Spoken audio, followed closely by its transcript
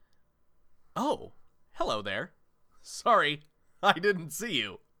Oh, hello there. Sorry, I didn't see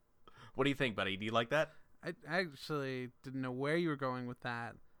you. What do you think, buddy? Do you like that? I actually didn't know where you were going with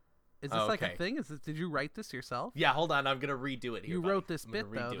that. Is this like a thing? Did you write this yourself? Yeah, hold on. I'm going to redo it here, You buddy. wrote this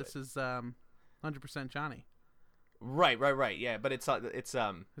bit, though. This is 100% Johnny. Right. Yeah, but it's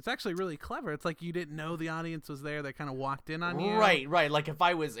actually really clever. It's like you didn't know the audience was there. They kind of walked in on you. Right. Like if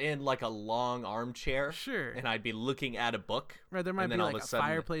I was in like a long armchair, sure, and I'd be looking at a book. Right, there might be like a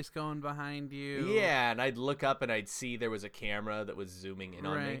fireplace going behind you. Yeah, and I'd look up and I'd see there was a camera that was zooming in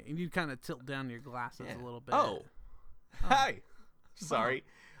on me. Right, and you'd kind of tilt down your glasses a little bit. Oh. Hi. Sorry,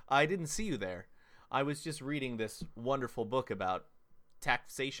 I didn't see you there. I was just reading this wonderful book about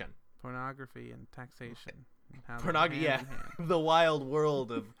taxation, pornography, and taxation. Pornography, yeah, the wild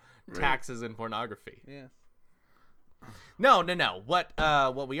world of taxes and pornography. Yes. No.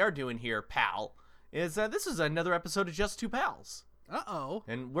 What we are doing here, pal, is this is another episode of Just Two Pals. Uh-oh.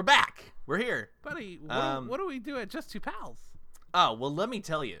 And we're back. We're here. Buddy, what do we do at Just Two Pals? Oh, well, let me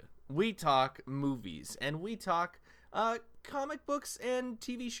tell you. We talk movies, and we talk comic books and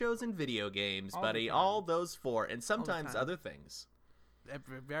TV shows and video games, buddy. All those four, and sometimes other things.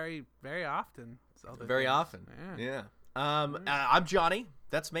 Very, very often. Very often. Yeah. I'm Johnny.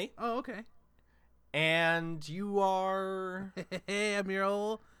 That's me. Oh, okay. And you are... Hey, I'm your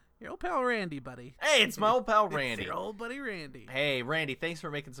old pal Randy, buddy. Hey, it's my old pal Randy. It's your old buddy Randy. Hey, Randy, thanks for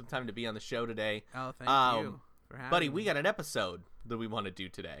making some time to be on the show today. Oh, thank you for having buddy, me. we got an episode that we want to do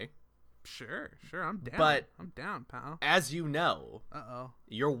today. Sure, I'm down. But I'm down, pal. As you know,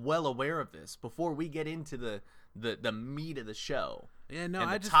 you're well aware of this. Before we get into the meat of the show. Yeah, no,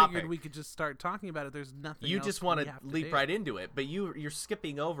 I just figured we could just start talking about it. There's nothing you else just want to leap right into it, but you're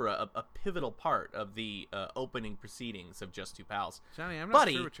skipping over a pivotal part of the opening proceedings of Just Two Pals. Johnny, I'm not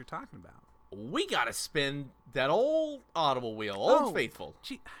sure what you're talking about. We gotta spin that old audible wheel, Old Faithful.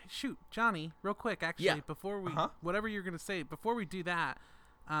 Shoot, Johnny, real quick, actually, before we whatever you're gonna say, before we do that,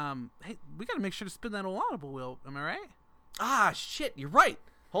 hey, we gotta make sure to spin that old audible wheel. Am I right? Ah, shit, you're right.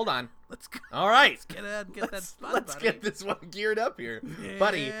 Hold on. Let's go. All right. Let's get ahead and get that spun, Let's buddy. get this one geared up here. Yeah.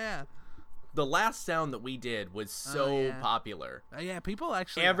 Buddy, the last sound that we did was so popular. Yeah, people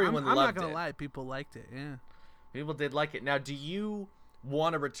actually... Everyone loved it. I'm not going to lie. People liked it, yeah. People did like it. Now, do you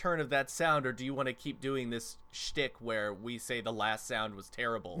want a return of that sound, or do you want to keep doing this shtick where we say the last sound was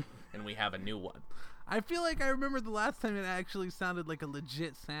terrible and we have a new one? I feel like I remember the last time it actually sounded like a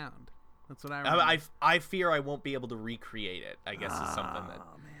legit sound. That's what I remember. I fear I won't be able to recreate it, I guess, is something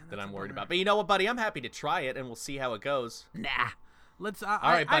that I'm worried about. But you know what, buddy? I'm happy to try it, and we'll see how it goes. Nah. Let's. All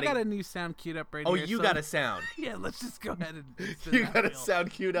right, buddy. I got a new sound queued up right here. Oh, you got a sound. Yeah, let's just go ahead and you got a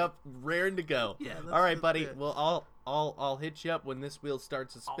sound queued up, raring to go. Yeah. All right, buddy. Well, I'll hit you up when this wheel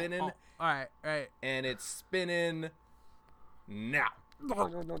starts spinning. All right. And it's spinning now.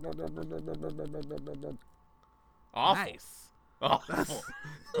 Awful. Nice. Awful.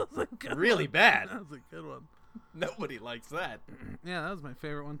 Really bad. That was a good one. Nobody likes that. Yeah, that was my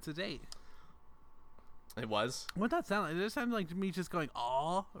favorite one to date. It was. What did that sound like? Did it sound like me just going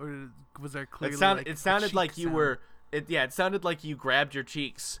 "aw," or was there clearly? It sounded like you were. It sounded like you grabbed your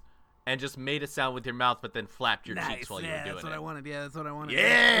cheeks and just made a sound with your mouth, but then flapped your cheeks while you were doing it. That's what I wanted. Yeah, that's what I wanted. Yeah.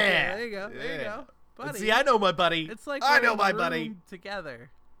 Okay, there you go. Yeah. There you go, buddy. See, I know my buddy. It's like I know my buddy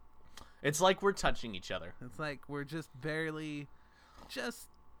together. It's like we're touching each other. It's like we're just barely, just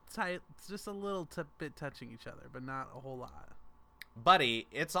tight, just a little bit touching each other, but not a whole lot. Buddy,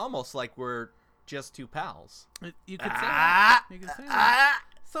 it's almost like we're just two pals. You could say that. You could say that.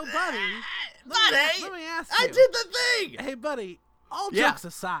 So, buddy, let me ask you. I did the thing. Hey, buddy, all jokes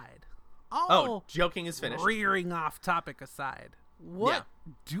aside. Joking is finished. Rearing off topic aside. What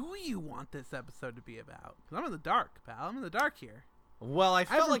do you want this episode to be about? Because I'm in the dark, pal. I'm in the dark here. Well, I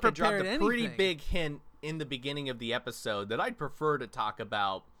felt like I dropped a pretty big hint in the beginning of the episode that I'd prefer to talk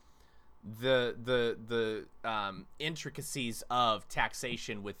about the intricacies of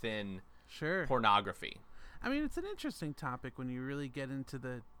taxation within pornography. I mean, it's an interesting topic when you really get into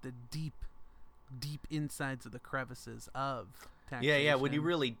the deep insides of the crevices of taxation. Yeah, when you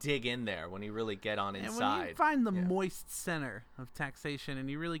really dig in there, when you really get on inside. And when you find the moist center of taxation and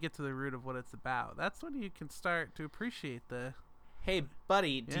you really get to the root of what it's about, that's when you can start to appreciate the... Hey,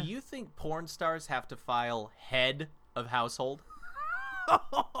 buddy, do you think porn stars have to file head of household?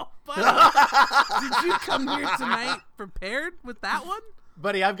 Oh, buddy, did you come here tonight prepared with that one?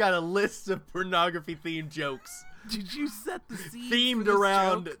 Buddy, I've got a list of pornography-themed jokes. Did you set the scene themed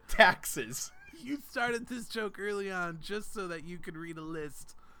around taxes? You started this joke early on just so that you could read a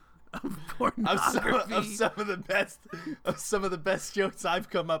list of pornography of some of the best jokes I've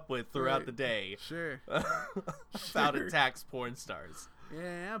come up with throughout the day. Sure. About attacked porn stars.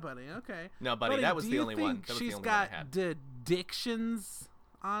 Yeah, buddy. Okay. No, buddy, that was the only one. That was she's the only one I got had. deductions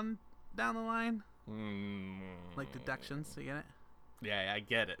on down the line? Like deductions, you get it? Yeah, I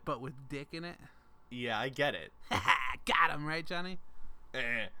get it. But with dick in it? Yeah, I get it. Got him, right, Johnny?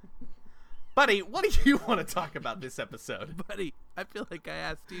 Buddy, what do you want to talk about this episode? Buddy, I feel like I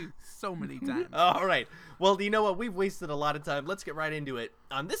asked you so many times. All right. Well, you know what? We've wasted a lot of time. Let's get right into it.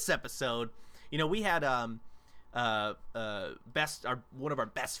 On this episode, we had one of our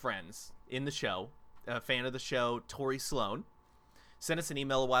best friends in the show, a fan of the show, Tori Sloan, sent us an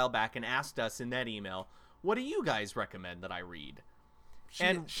email a while back and asked us in that email, what do you guys recommend that I read?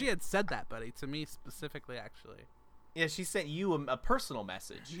 She had said that, buddy, to me specifically, actually. Yeah, she sent you a personal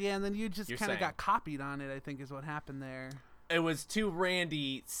message. Yeah, and then you just kind of got copied on it, I think is what happened there. It was to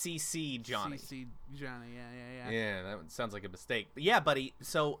Randy CC Johnny. CC Johnny, yeah. Yeah, that sounds like a mistake. But yeah, buddy,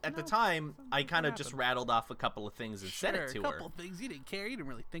 so at the time, I kind of just rattled off a couple of things and said it to her. A couple of things. You didn't care. You didn't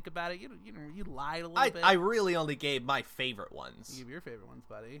really think about it. You lied a little bit. I really only gave my favorite ones. You gave your favorite ones,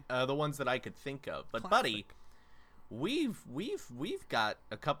 buddy. The ones that I could think of. But, Classic. buddy, we've got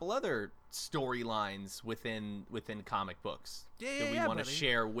a couple other storylines within comic books that we want to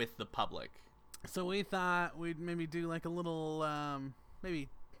share with the public. So we thought we'd maybe do like a little, maybe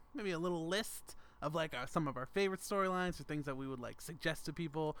a little list of like some of our favorite storylines or things that we would like suggest to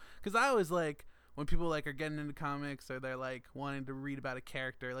people. Because I always like when people like are getting into comics or they're like wanting to read about a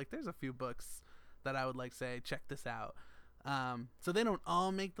character. Like there's a few books that I would like say check this out. So they don't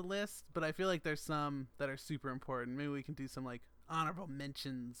all make the list, but I feel like there's some that are super important. Maybe we can do some like honorable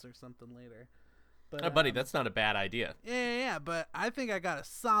mentions or something later. But, buddy, that's not a bad idea. Yeah, but I think I got a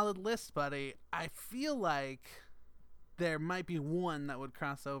solid list, buddy. I feel like there might be one that would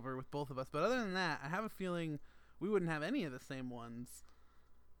cross over with both of us, but other than that, I have a feeling we wouldn't have any of the same ones.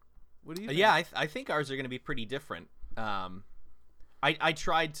 What do you think? Yeah, I think ours are going to be pretty different. I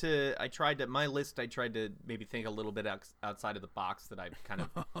tried to my list. I tried to maybe think a little bit outside of the box that I've kind of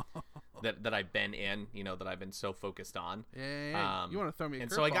that I've been in, that I've been so focused on. Yeah. You want to throw me a curveball?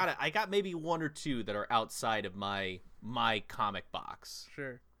 And so I got maybe one or two that are outside of my comic box.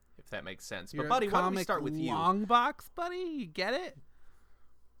 Sure. If that makes sense. But buddy, why don't we start with you? Long box, buddy? You get it?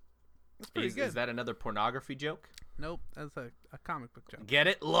 That's pretty good. Is that another pornography joke? Nope, that's a comic book joke. Get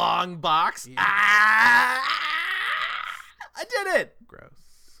it? Long box? Yeah. I did it!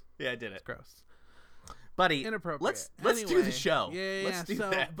 Gross. Yeah, I did it. It's gross. Buddy, inappropriate. Let's do the show. Yeah. Let's do so,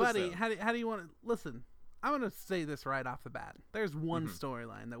 that. Buddy, how do you want to listen? I'm gonna say this right off the bat. There's one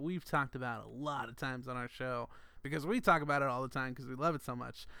storyline that we've talked about a lot of times on our show because we talk about it all the time because we love it so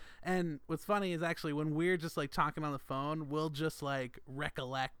much. And what's funny is actually when we're just like talking on the phone, we'll just like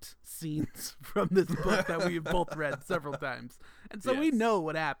recollect scenes from this book that we've both read several times, and so we know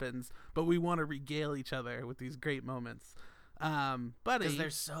what happens, but we want to regale each other with these great moments. Buddy, because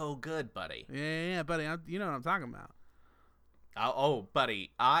they're so good, buddy. Yeah, buddy. You know what I'm talking about. Oh, buddy,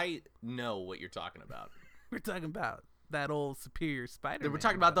 I know what you're talking about. We're talking about that old Superior Spider-Man. We're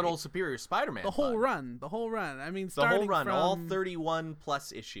talking about that old Superior Spider-Man. The whole run. I mean, the whole run, all 31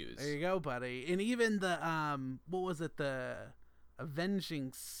 plus issues. There you go, buddy. And even the what was it? The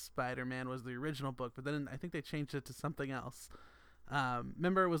Avenging Spider-Man was the original book, but then I think they changed it to something else.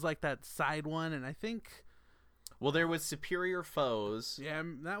 Remember, it was like that side one, and I think. Well, there was Superior Foes. Yeah,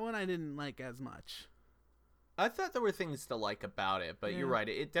 that one I didn't like as much. I thought there were things to like about it, but you're right.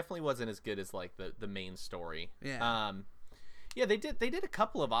 It definitely wasn't as good as like the main story. Yeah. Yeah, they did a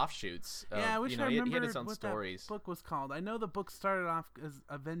couple of offshoots. I wish I remembered he had his own what stories. that book was called. I know the book started off as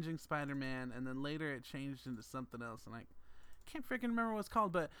Avenging Spider-Man, and then later it changed into something else, and I can't freaking remember what it's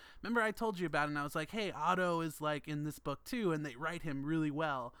called. But remember I told you about it, and I was like, hey, Otto is like in this book too, and they write him really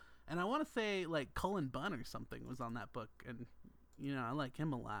well. And I want to say like Cullen Bunn or something was on that book, and I like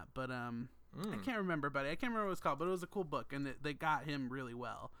him a lot, but I can't remember, buddy. I can't remember what it's called, but it was a cool book, and they got him really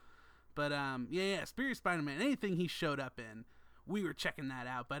well. But Superior Spider-Man, anything he showed up in, we were checking that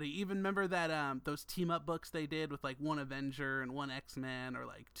out, buddy. Even remember that those team up books they did with like one Avenger and one X-Men, or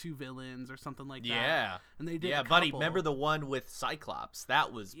like two villains or something like that. Yeah, and they did. Yeah, buddy. Remember the one with Cyclops?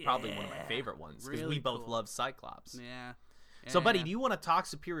 That was probably one of my favorite ones because we both love Cyclops. Yeah. So, buddy, do you want to talk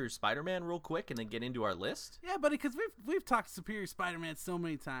Superior Spider-Man real quick and then get into our list? Yeah, buddy, because we've talked Superior Spider-Man so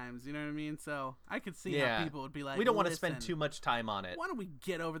many times, you know what I mean? So I could see how people would be like, we don't want to spend too much time on it. Why don't we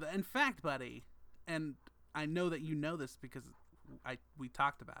get over that? In fact, buddy, and I know that you know this because we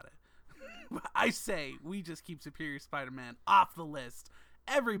talked about it. I say we just keep Superior Spider-Man off the list.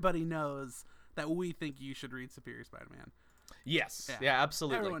 Everybody knows that we think you should read Superior Spider-Man. Yes. Yeah,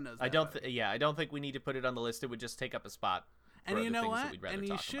 absolutely. Everyone knows that. I don't think we need to put it on the list. It would just take up a spot. And you know what? And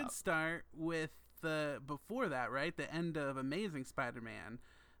you should start with before that, right? The end of Amazing Spider-Man.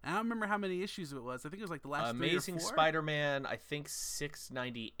 I don't remember how many issues it was. I think it was like the last Amazing 3 or 4. Spider-Man, I think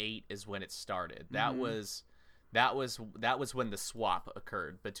 698 is when it started. That was when the swap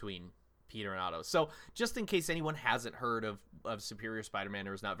occurred between Peter and Otto. So just in case anyone hasn't heard of Superior Spider-Man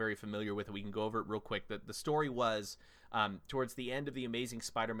or is not very familiar with it, we can go over it real quick. The story was towards the end of the Amazing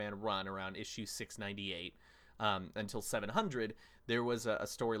Spider-Man run, around issue 698 until 700, there was a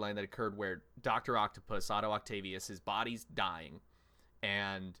storyline that occurred where Dr. Octopus, Otto Octavius, his body's dying,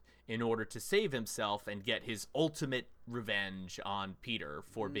 and in order to save himself and get his ultimate revenge on Peter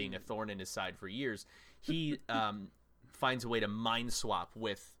for being a thorn in his side for years, he finds a way to mind swap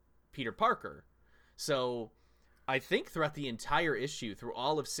with Peter Parker. So I think throughout the entire issue, through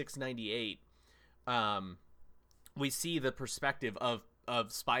all of 698, we see the perspective of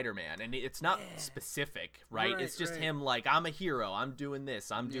Spider-Man, and it's not specific, right? It's just him like, I'm a hero, I'm doing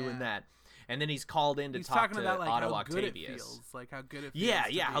this, I'm doing that. And then he's called in to talk to about, like, Otto how Octavius. Good it feels. Like how good it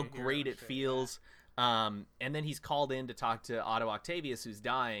feels. How great it feels. And then he's called in to talk to Otto Octavius, who's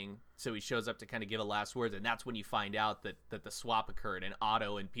dying. So he shows up to kind of give a last word, and that's when you find out that the swap occurred, and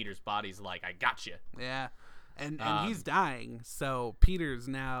Otto in Peter's body's like, I got you. Yeah. And he's dying, so Peter's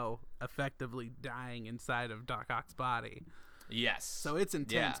now effectively dying inside of Doc Ock's body. Yes. So it's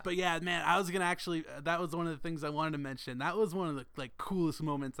intense. But yeah, man, I was going to actually, that was one of the things I wanted to mention. That was one of the like coolest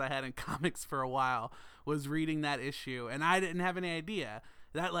moments I had in comics for a while, was reading that issue. And I didn't have any idea.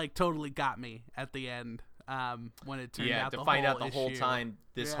 That like totally got me at the end when it turned out to find out the issue. whole time,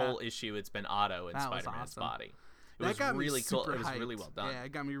 this whole issue, it's been Otto in Spider-Man's body. It was really cool. It was really well done. Yeah,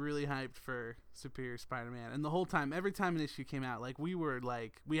 it got me really hyped for Superior Spider-Man. And the whole time, every time an issue came out, like we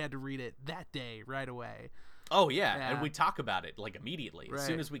had to read it that day right away. Oh, yeah. And we talk about it, like, immediately, as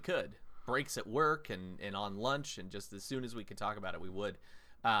soon as we could. Breaks at work and on lunch, and just as soon as we could talk about it, we would.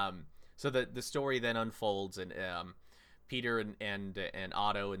 So the story then unfolds, and Peter and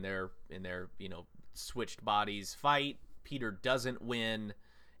Otto in their switched bodies fight. Peter doesn't win,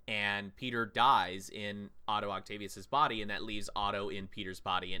 and Peter dies in Otto Octavius's body, and that leaves Otto in Peter's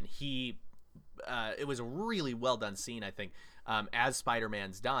body. And he... it was a really well done scene, I think. As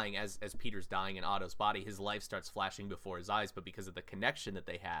Spider-Man's dying, as Peter's dying in Otto's body, his life starts flashing before his eyes, but because of the connection that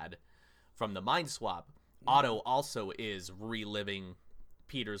they had from the mind swap, Otto also is reliving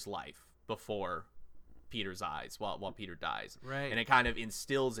Peter's life before Peter's eyes while Peter dies. Right. And it kind of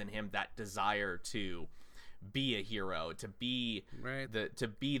instills in him that desire to be a hero, to be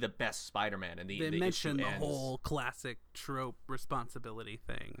the best Spider-Man. And they mention the whole classic trope responsibility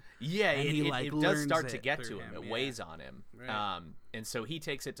thing. Yeah, and it does start to get to him. It weighs on him. Right. And so he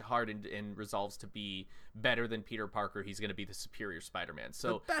takes it to heart and resolves to be better than Peter Parker. He's going to be the superior Spider-Man.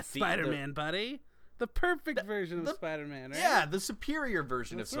 So the best Spider-Man, buddy. The perfect version of Spider-Man, right? Yeah, the superior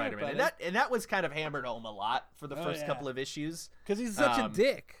version of Spider-Man. And that was kind of hammered home a lot for the first couple of issues. Because he's such a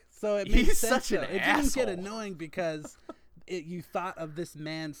dick. So it makes sense. Such an it asshole. didn't get annoying because you thought of this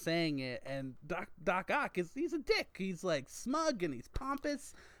man saying it, and Doc Ock he's a dick. He's like smug and he's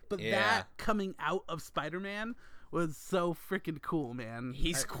pompous, but that coming out of Spider-Man was so freaking cool, man.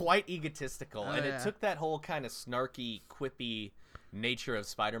 He's quite egotistical, and it took that whole kind of snarky, quippy nature of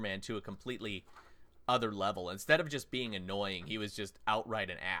Spider-Man to a completely other level. Instead of just being annoying, he was just outright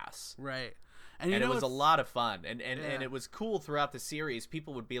an ass. Right. And it was a lot of fun, and it was cool throughout the series.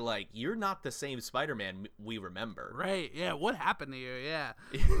 People would be like, "You're not the same Spider-Man we remember." Right? Yeah. What happened to you? Yeah.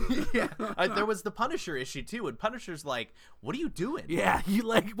 There was the Punisher issue too, and Punisher's like, "What are you doing?" Yeah. You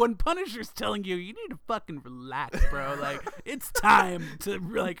like when Punisher's telling you need to fucking relax, bro. Like it's time to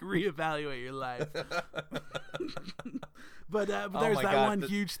like reevaluate your life. But there's one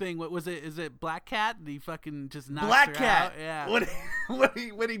huge thing. What was it? Is it Black Cat? He fucking just knocks her out. Yeah.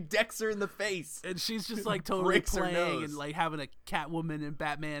 When he decks her in the face, and she's just like totally playing and like having a Catwoman and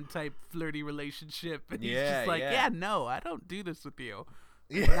Batman type flirty relationship, and he's just like, no, I don't do this with you.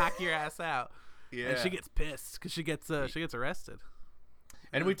 Knock your ass out. Yeah. And she gets pissed because she gets arrested.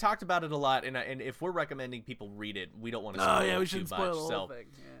 And we've talked about it a lot, and if we're recommending people read it, we don't want to spoil we it shouldn't too spoil much. the whole thing.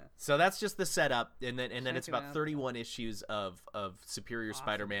 Yeah. So that's just the setup, and then it's about 31 issues of Superior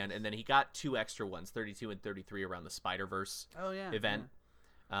Spider-Man, and then he got 2 extra ones, 32 and 33, around the Spider-Verse event,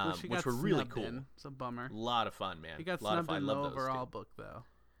 which were really cool. It's a bummer. A lot of fun, man. He got snubbed in the overall book, though.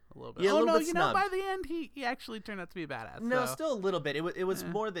 A little bit. Yeah, a little bit snubbed. By the end, he actually turned out to be a badass. No, still a little bit. It was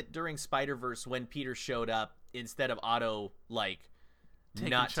more that during Spider-Verse, when Peter showed up, instead of Otto like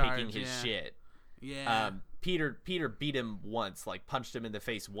taking his shit. Yeah. Peter beat him once, like punched him in the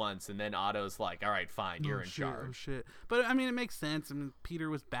face once, and then Otto's like, "All right, fine, you're in charge." Oh shit! But I mean, it makes sense. I mean,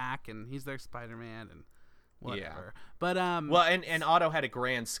 Peter was back, and he's their Spider-Man, and whatever. But well, and Otto had a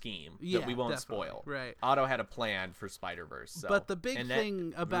grand scheme that we won't definitely. spoil. Right. Otto had a plan for Spider-Verse. So. But the big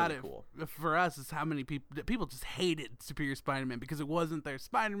thing about really it for us is how many people just hated Superior Spider-Man because it wasn't their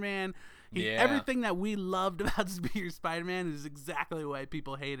Spider-Man. Everything that we loved about Superior Spider-Man is exactly why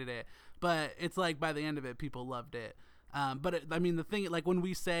people hated it. But it's like by the end of it, people loved it. But the thing, like when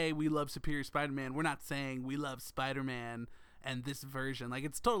we say we love Superior Spider-Man, we're not saying we love Spider-Man and this version. Like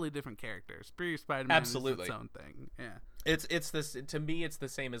it's totally different characters. Superior Spider-Man is its own thing. Yeah. It's this, to me, it's the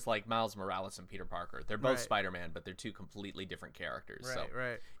same as like Miles Morales and Peter Parker. They're both Spider-Man, but they're two completely different characters.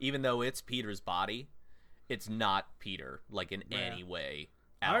 Right. Even though it's Peter's body, it's not Peter like in any way.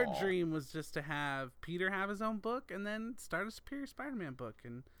 Our dream was just to have Peter have his own book and then start a Superior Spider-Man book.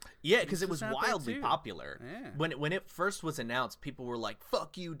 And because it was wildly popular. Yeah. When it first was announced, people were like,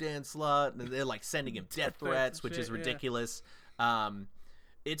 "Fuck you, Dan Slott," and they're like sending him death threats, which is ridiculous.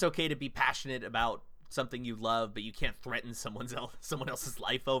 It's okay to be passionate about something you love, but you can't threaten someone else's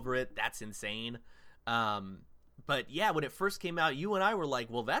life over it. That's insane. But yeah, when it first came out, you and I were like,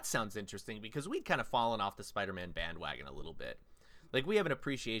 "Well, that sounds interesting," because we'd kind of fallen off the Spider-Man bandwagon a little bit. Like, we have an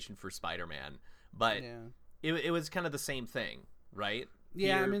appreciation for Spider-Man, but it was kind of the same thing, right?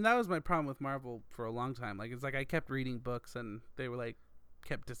 Yeah, that was my problem with Marvel for a long time. Like, it's like I kept reading books, and they were, like,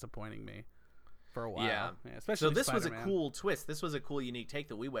 kept disappointing me for a while. Yeah especially so this Spider-Man. was a cool twist. This was a cool, unique take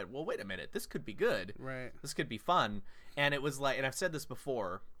that we went, well, wait a minute, this could be good. Right. This could be fun. And it was like, and I've said this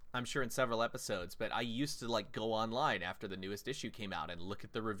before, I'm sure in several episodes, but I used to like go online after the newest issue came out and look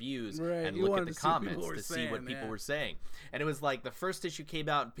at the reviews and look at the comments to see what people were saying. And it was like the first issue came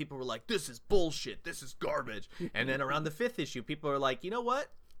out and people were like, "This is bullshit. This is garbage." And then around the 5th issue, people are like, "You know what?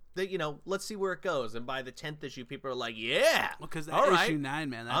 Let's see where it goes." And by the 10th issue, people are like, "Yeah." Because right. issue 9,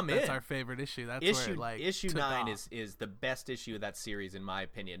 man, that's our favorite issue. That's issue, where issue took 9 off. is the best issue of that series in my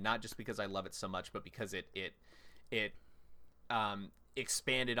opinion. Not just because I love it so much, but because it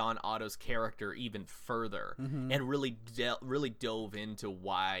expanded on Otto's character even further and really dove into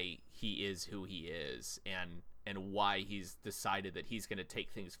why he is who he is and why he's decided that he's going to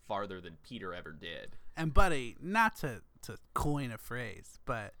take things farther than Peter ever did. And buddy, not to coin a phrase,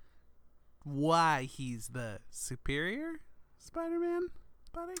 but why he's the superior Spider-Man,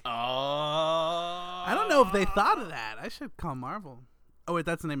 buddy? I don't know if they thought of that. I should call Marvel. Oh wait,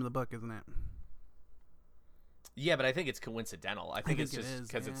 that's the name of the book, isn't it? Yeah, but I think it's coincidental. I think it's just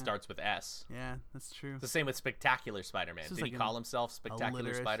because it starts with S. Yeah, that's true. It's the same with Spectacular Spider-Man. Did he call himself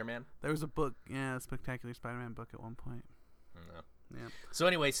Spectacular Spider-Man? There was a book, a Spectacular Spider-Man book at one point. No. Yeah. So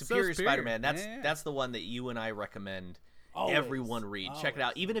anyway, Superior Spider-Man, that's the one that you and I recommend everyone read. Check it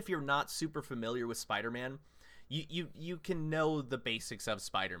out. Even if you're not super familiar with Spider-Man, you can know the basics of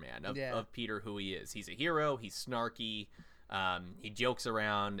Spider-Man, of Peter, who he is. He's a hero, he's snarky, he jokes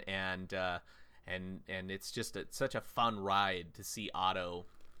around, and it's just such a fun ride to see Otto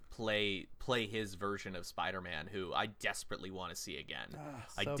play his version of Spider-Man, who I desperately want to see again.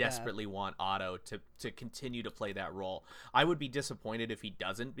 I desperately want Otto to continue to play that role. I would be disappointed if he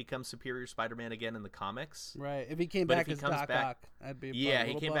doesn't become Superior Spider-Man again in the comics. Right. If he came back as Doc Ock, I'd be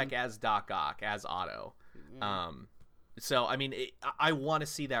he came back as Doc Ock, as Otto. Yeah. So, I want to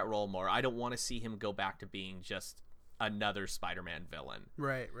see that role more. I don't want to see him go back to being just another Spider-Man villain.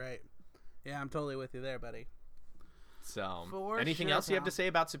 Right. Yeah, I'm totally with you there, buddy. So, anything else you have to say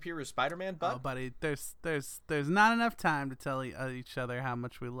about Superior Spider-Man, bud? Oh, buddy, there's not enough time to tell each other how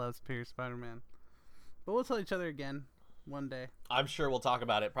much we love Superior Spider-Man. But we'll tell each other again one day. I'm sure we'll talk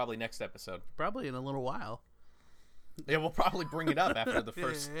about it probably next episode. Probably in a little while. Yeah, we'll probably bring it up after the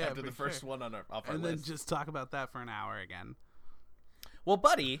first first one off our list. And then just talk about that for an hour again. Well,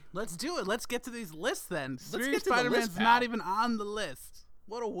 buddy, let's do it. Let's get to these lists then. Superior Spider-Man's not even on the list.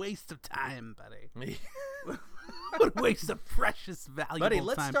 What a waste of time, buddy. What a waste of precious, valuable buddy, time.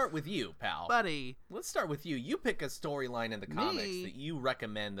 let's start with you, pal. Buddy. Let's start with you. You pick a storyline in the comics that you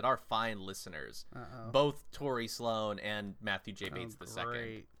recommend that our fine listeners, both Tori Sloan and Matthew J. Bates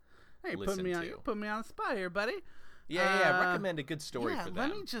II, hey, put me on the spot here, buddy. Yeah. Recommend a good story for them.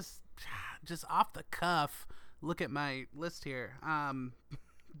 Let me just off the cuff look at my list here.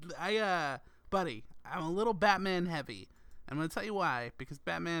 Buddy, I'm a little Batman heavy. I'm going to tell you why, because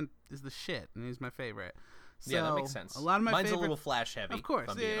Batman is the shit, and he's my favorite. So, yeah, that makes sense. A lot of Mine's a little Flash heavy, of course,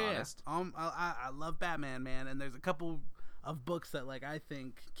 if I'm being honest. I love Batman, man, and there's a couple of books that I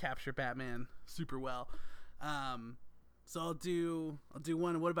think capture Batman super well. So I'll do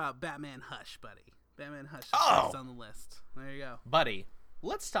one. What about Batman Hush, buddy? Batman Hush is on the list. There you go. Buddy,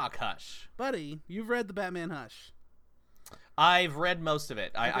 let's talk Hush. Buddy, you've read the Batman Hush. I've read most of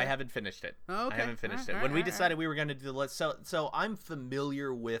it. I haven't finished it. Oh, okay. I haven't finished it. When we decided we were going to do the list, so I'm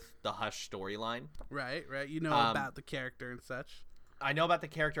familiar with the Hush storyline. Right. You know about the character and such. I know about the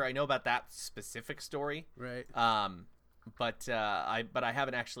character. I know about that specific story. Right. But I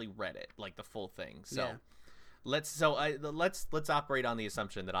haven't actually read it, like the full thing. So Yeah. let's operate on the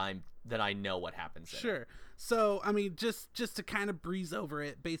assumption that I know what happens. Sure. So I mean, just to kind of breeze over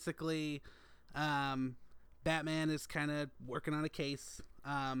it, basically, Batman is kind of working on a case,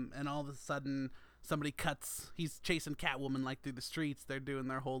 and all of a sudden somebody cuts. He's chasing Catwoman like through the streets. They're doing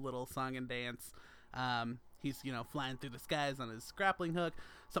their whole little song and dance. He's flying through the skies on his grappling hook.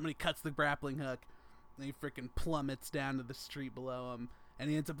 Somebody cuts the grappling hook, and he freaking plummets down to the street below him,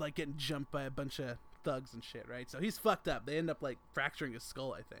 and he ends up like getting jumped by a bunch of thugs and shit. Right, so he's fucked up. They end up like fracturing his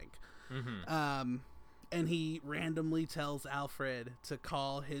skull, I think. Mm-hmm. And he randomly tells Alfred to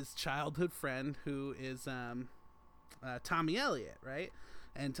call his childhood friend, who is Tommy Elliott, right?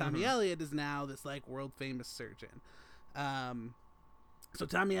 And Tommy Elliott is now this like world famous surgeon. So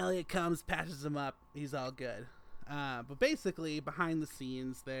Tommy Elliott comes, patches him up, he's all good. But basically, behind the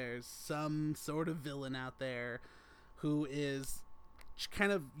scenes, there's some sort of villain out there who is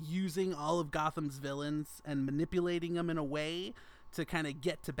kind of using all of Gotham's villains and manipulating them in a way to kind of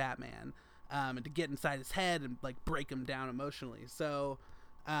get to Batman. And to get inside his head and like break him down emotionally. So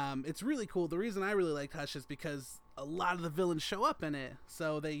it's really cool. The reason I really liked Hush is because a lot of the villains show up in it.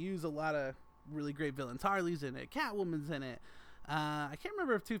 So they use a lot of really great villains. Harley's in it. Catwoman's in it. I can't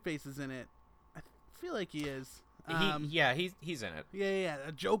remember if Two-Face is in it. I feel like he is. He's in it. Yeah.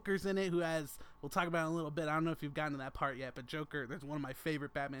 Joker's in it, who has, we'll talk about in a little bit. I don't know if you've gotten to that part yet, but Joker, there's one of my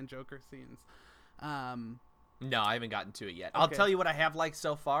favorite Batman Joker scenes. No, I haven't gotten to it yet. Okay. I'll tell you what I have liked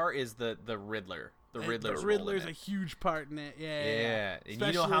so far is the Riddler. The Riddler's a huge part in it. Yeah. And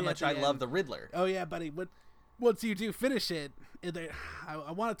you know how much I love the Riddler. Oh yeah, buddy. Once you do finish it,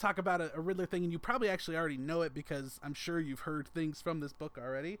 I want to talk about a Riddler thing, and you probably actually already know it because I'm sure you've heard things from this book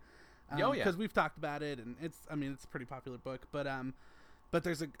already. Because we've talked about it, and it's a pretty popular book. But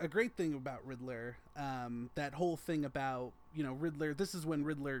there's a great thing about Riddler. That whole thing about Riddler. This is when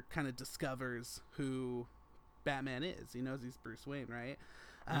Riddler kind of discovers who Batman is. He knows he's Bruce Wayne, right?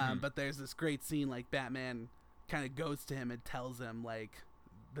 But there's this great scene, like Batman kind of goes to him and tells him, like,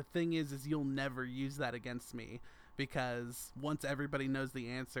 the thing is you'll never use that against me, because once everybody knows the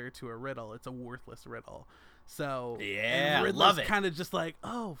answer to a riddle, it's a worthless riddle. So yeah, Riddler's love it. Kind of just like,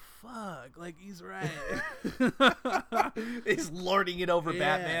 oh fuck, like he's right. He's lording it over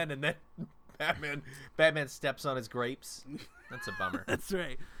Batman, and then Batman steps on his grapes. That's a bummer. That's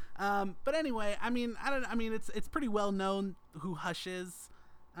right. But anyway, it's pretty well known who Hush is.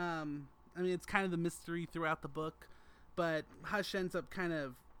 It's kind of the mystery throughout the book, but Hush ends up kind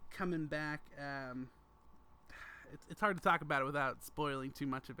of coming back. It's hard to talk about it without spoiling too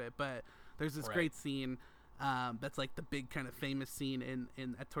much of it, but there's this great scene, that's like the big kind of famous scene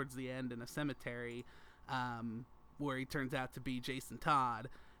in towards the end in a cemetery, where he turns out to be Jason Todd,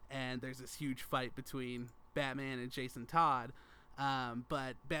 and there's this huge fight between Batman and Jason Todd.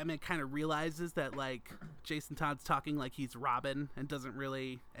 But Batman kind of realizes that like Jason Todd's talking like he's Robin and doesn't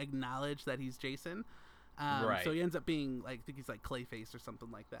really acknowledge that he's Jason. So he ends up being like, I think he's like Clayface or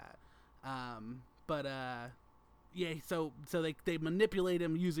something like that. So they manipulate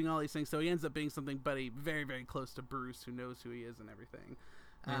him using all these things. So he ends up being something very, very close to Bruce, who knows who he is and everything.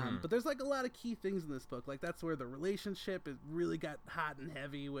 But there's like a lot of key things in this book. Like that's where the relationship is really got hot and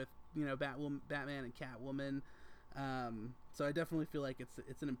heavy with, Batman and Catwoman. So I definitely feel like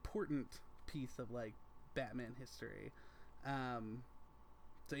it's an important piece of like Batman history.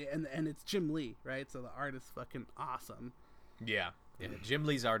 So yeah, and it's Jim Lee, right? So the art is fucking awesome. Yeah. Jim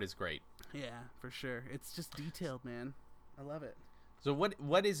Lee's art is great. Yeah, for sure. It's just detailed, man. I love it. So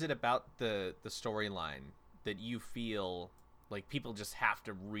what is it about the storyline that you feel like people just have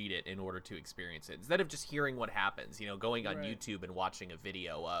to read it in order to experience it, instead of just hearing what happens, going on YouTube and watching a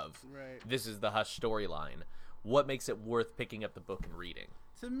video of this is the Hush storyline? What makes it worth picking up the book and reading?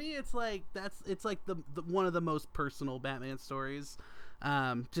 To me, it's like the one of the most personal Batman stories,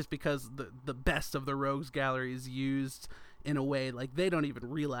 just because the best of the Rogues Gallery is used in a way like they don't even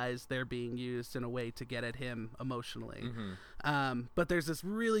realize they're being used in a way to get at him emotionally. But there's this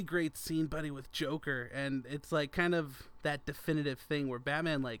really great scene, buddy, with Joker, and it's like kind of that definitive thing where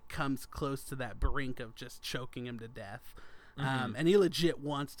Batman like comes close to that brink of just choking him to death, and he legit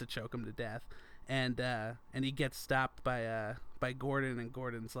wants to choke him to death. And he gets stopped by Gordon, and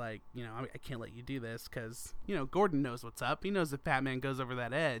Gordon's like, I can't let you do this, because Gordon knows what's up. He knows if Batman goes over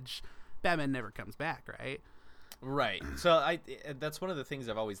that edge, Batman never comes back, right? Right. So that's one of the things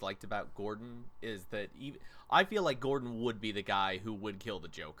I've always liked about Gordon is that I feel like Gordon would be the guy who would kill the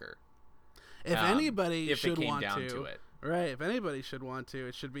Joker. If anybody if should it came want down to. to it. Right, if anybody should want to,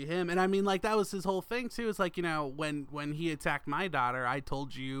 it should be him. And I mean, like, that was his whole thing, too. It's like, you know, when he attacked my daughter, I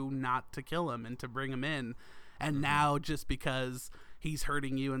told you not to kill him and to bring him in. And now, just because he's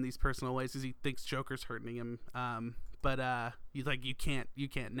hurting you in these personal ways, because he thinks Joker's hurting him, but he's like, you can't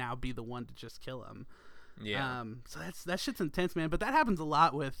now be the one to just kill him. Yeah. So that shit's intense, man. But that happens a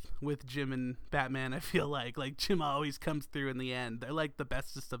lot with Jim and Batman, I feel like. Like, Jim always comes through in the end. They're like the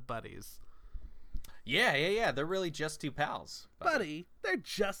bestest of buddies. Yeah. They're really just two pals. Buddy, they're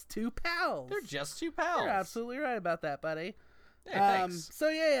just two pals. They're just two pals. You're absolutely right about that, buddy. Hey, thanks. So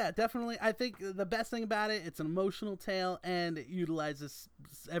yeah, definitely. I think the best thing about it, it's an emotional tale, and it utilizes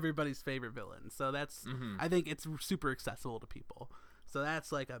everybody's favorite villain. So that's, I think it's super accessible to people. So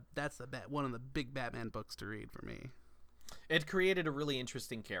that's one of the big Batman books to read for me. It created a really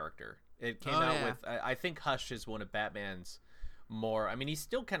interesting character. It came out with, I think Hush is one of Batman's more, I mean, he's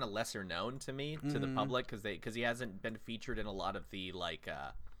still kind of lesser known to me, to the public, because he hasn't been featured in a lot of the, like,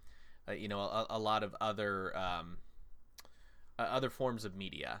 you know, a lot of other forms of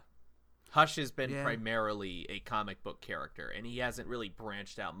media. Hush has been primarily a comic book character, and he hasn't really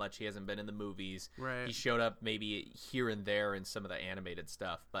branched out much. He hasn't been in the movies. Right. He showed up maybe here and there in some of the animated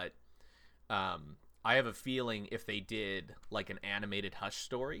stuff, but I have a feeling if they did like an animated Hush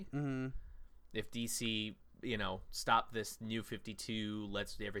story, if DC, you know, stopped this New 52,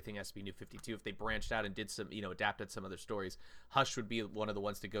 everything has to be New 52, if they branched out and did some, you know, adapted some other stories, Hush would be one of the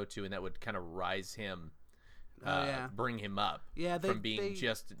ones to go to, and that would kind of rise him. Bring him up from being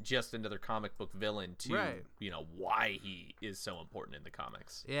just another comic book villain to you know why he is so important in the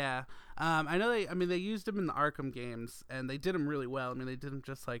comics. I know they used him in the Arkham games, and they did him really well. I mean, they did him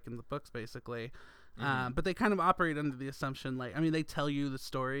just like in the books basically. But they kind of operate under the assumption, like, I mean, they tell you the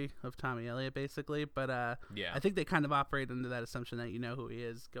story of Tommy Elliott basically, but I think they kind of operate under that assumption that you know who he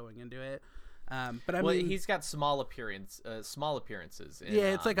is going into it. But I mean, he's got small appearances in,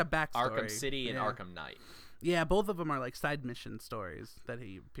 it's like a backstory. Arkham City and Arkham Knight. Yeah, both of them are like side mission stories that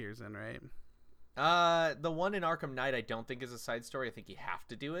he appears in, right? The one in Arkham Knight I don't think is a side story. I think you have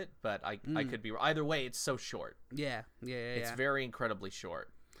to do it, but I could be either way. It's so short. It's very incredibly short.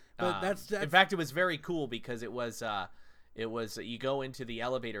 But that's in fact, it was very cool because it was you go into the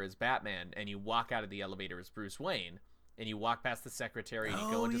elevator as Batman and you walk out of the elevator as Bruce Wayne, and you walk past the secretary and you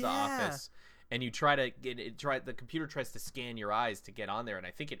go into the office. And you the computer tries to scan your eyes to get on there, and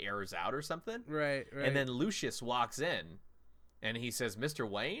I think it errors out or something. Right. And then Lucius walks in, and he says, "Mr.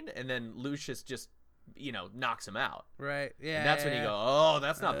 Wayne," and then Lucius just, you know, knocks him out. Right. Yeah. And that's when you go, "Oh,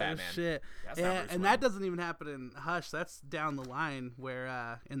 that's not Batman." Shit. That's not Bruce Wayne. That doesn't even happen in Hush. That's down the line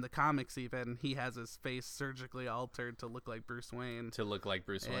where, in the comics, even he has his face surgically altered to look like Bruce Wayne.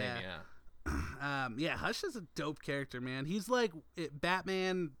 Yeah. Hush is a dope character, man. He's like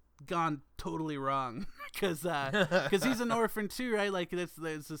Batman gone totally wrong because he's an orphan too, right? Like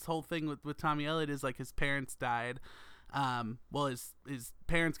there's this whole thing with Tommy Elliott is like his parents died. Well, his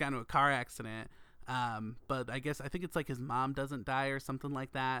parents got into a car accident, but I think it's like his mom doesn't die or something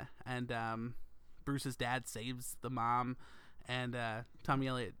like that, and Bruce's dad saves the mom, and Tommy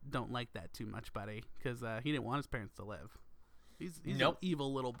Elliott don't like that too much, buddy, because he didn't want his parents to live. He's an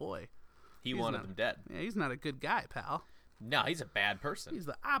evil little boy. He wanted them dead. Yeah, he's not a good guy, pal. No, he's a bad person. He's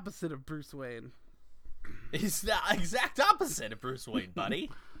the opposite of Bruce Wayne. He's the exact opposite of Bruce Wayne,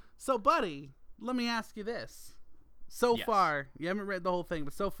 buddy. So, buddy, let me ask you this. So far, you haven't read the whole thing,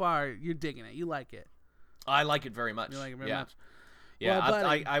 but so far, you're digging it. You like it. I like it very much. You like it very much? Yeah,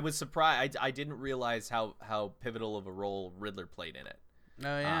 well, I was surprised. I didn't realize how pivotal of a role Riddler played in it.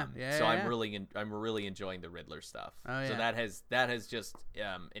 Oh, yeah. So I'm really enjoying the Riddler stuff. Oh, yeah. So that has just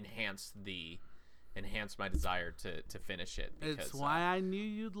enhanced my desire to finish it. Because, it's why I knew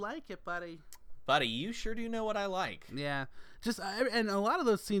you'd like it, buddy. Buddy, you sure do know what I like. Yeah. And a lot of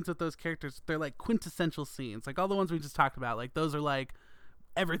those scenes with those characters, they're like quintessential scenes. Like all the ones we just talked about, like those are like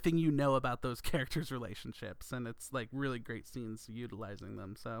everything you know about those characters' relationships. And it's like really great scenes utilizing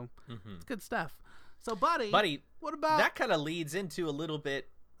them. So it's good stuff. So, buddy, what about... That kind of leads into a little bit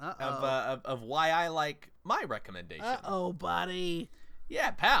of why I like my recommendation. Uh-oh, buddy.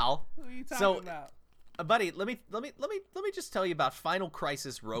 Yeah, pal. What are you talking about? Buddy, let me just tell you about Final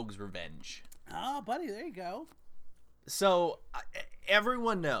Crisis: Rogue's Revenge. Oh, buddy, there you go. So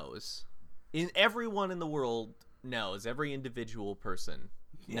everyone knows, everyone in the world knows, every individual person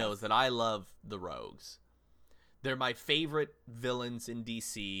knows that I love the Rogues. They're my favorite villains in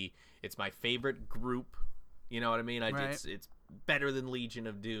DC. It's my favorite group. You know what I mean? It's better than Legion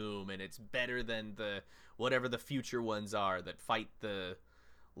of Doom, and it's better than the whatever the future ones are that fight the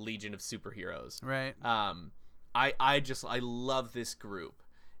Legion of Superheroes. Right. I love this group.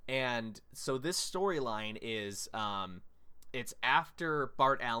 And so this storyline is it's after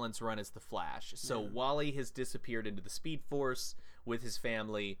Bart Allen's run as the Flash. So Wally has disappeared into the Speed Force with his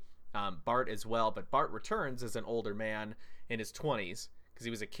family, Bart as well, but Bart returns as an older man in his 20s because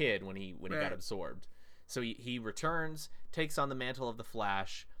he was a kid when he got absorbed. So he returns, takes on the mantle of the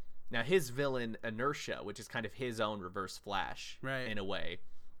Flash. Now his villain Inertia, which is kind of his own Reverse Flash in a way.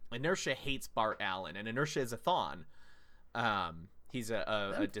 Inertia hates Bart Allen, and Inertia is a Thawne. He's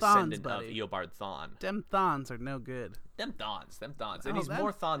a descendant of Eobard Thawne. Them Thawnes are no good. Them Thawnes. And he's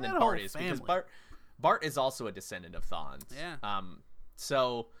more Thawne than Bart is, because Bart is also a descendant of Thawnes. Yeah.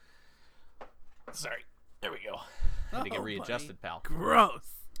 So, sorry. There we go. I had to get readjusted, pal. Gross.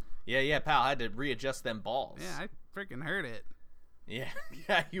 Yeah, pal. I had to readjust them balls. Yeah, I freaking heard it.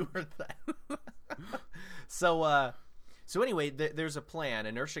 Yeah, you heard that. So anyway, there's a plan.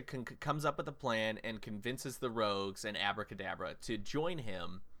 Inertia comes up with a plan and convinces the Rogues and Abracadabra to join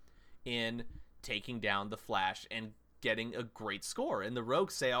him in taking down the Flash and getting a great score. And the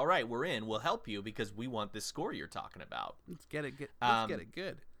Rogues say, all right, we're in. We'll help you because we want this score you're talking about. Let's get it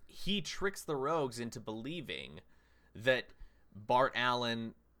good. He tricks the Rogues into believing that Bart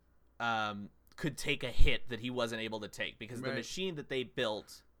Allen could take a hit that he wasn't able to take because the machine that they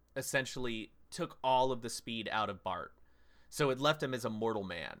built essentially took all of the speed out of Bart. So it left him as a mortal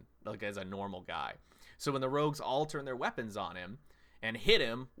man, like as a normal guy. So when the Rogues all turn their weapons on him and hit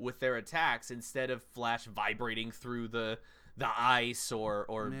him with their attacks, instead of Flash vibrating through the ice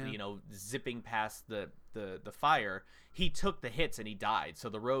or zipping past the fire, he took the hits and he died. So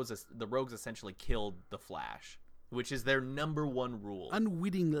the Rogues essentially killed the Flash, which is their number one rule.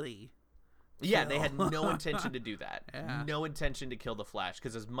 Unwittingly. Yeah, they had no intention to do that. Yeah. No intention to kill the Flash,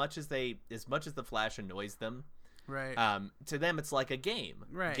 because as much as the Flash annoys them, to them it's like a game.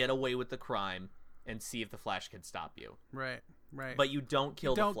 Get away with the crime and see if the Flash can stop you. Right. But you don't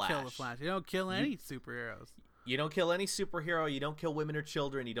kill the Flash. You don't kill any superheroes. You don't kill any superhero. You don't kill women or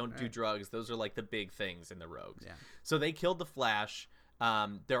children. You don't do drugs. Those are like the big things in the Rogues. Yeah. So they killed the Flash.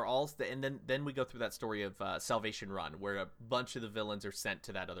 They're all, and then we go through that story of Salvation Run, where a bunch of the villains are sent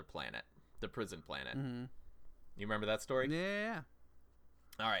to that other planet, the prison planet. Mm-hmm. You remember that story? Yeah.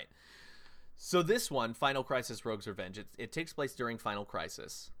 All right. So this one, Final Crisis: Rogues Revenge, it takes place during Final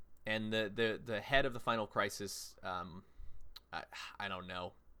Crisis, and the head of the Final Crisis, I don't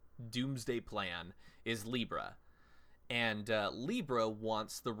know, doomsday plan is Libra, and Libra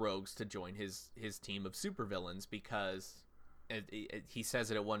wants the Rogues to join his team of supervillains because he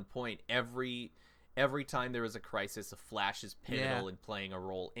says it at one point, every time there is a crisis, a Flash is pivotal in playing a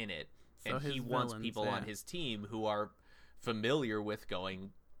role in it, so and he wants people on his team who are familiar with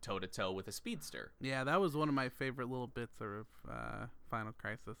going toe-to-toe with a speedster. Yeah, that was one of my favorite little bits of Final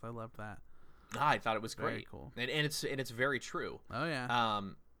Crisis. I love that. I thought it was very great. Cool. And it's very true. Oh yeah.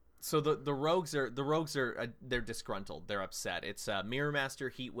 So the Rogues are they're disgruntled. They're upset. It's Mirror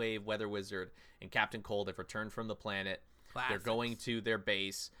Master, Heatwave, Weather Wizard, and Captain Cold have returned from the planet. Classics. They're going to their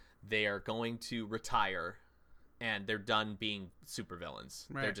base. They are going to retire, and they're done being supervillains.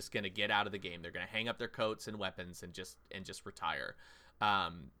 Right. They're just going to get out of the game. They're going to hang up their coats and weapons and just retire.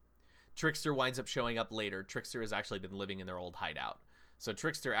 Trickster winds up showing up later. Trickster has actually been living in their old hideout. So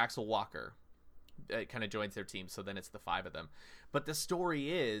Trickster, Axel Walker, kind of joins their team. So then it's the five of them. But the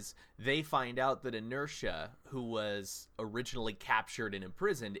story is they find out that Inertia, who was originally captured and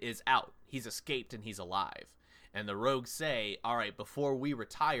imprisoned, is out. He's escaped and he's alive. And the Rogues say, all right, before we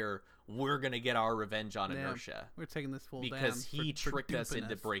retire, we're going to get our revenge on Inertia. We're taking this full because he tricked us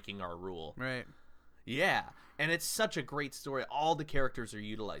into breaking our rule. Right. Yeah. And it's such a great story. All the characters are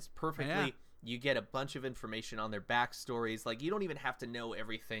utilized perfectly. Yeah. You get a bunch of information on their backstories. Like, you don't even have to know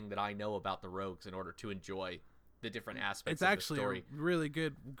everything that I know about the Rogues in order to enjoy the different aspects of the story. It's actually a really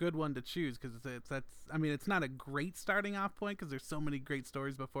good one to choose because it's not a great starting off point because there's so many great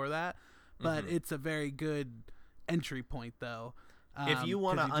stories before that, but it's a very good entry point though. If you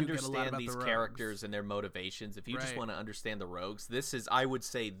want to understand these characters and their motivations, if you just want to understand the Rogues, this is, I would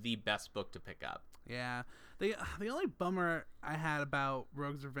say, the best book to pick up. Yeah. The only bummer I had about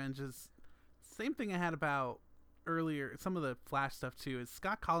Rogues Revenge is same thing I had about earlier, some of the Flash stuff too, is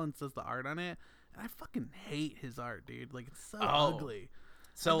Scott Collins does the art on it, and I fucking hate his art, dude. Like, it's so ugly.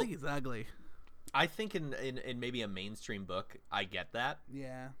 So I think he's ugly. I think in maybe a mainstream book, I get that.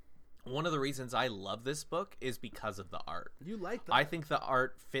 Yeah. One of the reasons I love this book is because of the art. You like that? I think the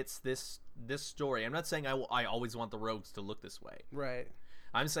art fits this story. I'm not saying I always want the Rogues to look this way. Right.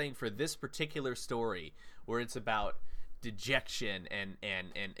 I'm saying for this particular story, where it's about dejection and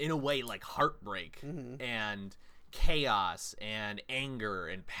in a way like heartbreak and chaos and anger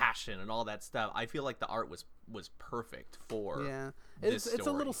and passion and all that stuff. I feel like the art was perfect for it's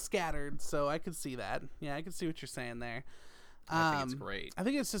a little scattered, so I could see that. Yeah, I could see what you're saying there. I think it's great. I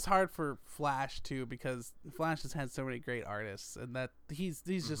think it's just hard for Flash too, because Flash has had so many great artists, and that he's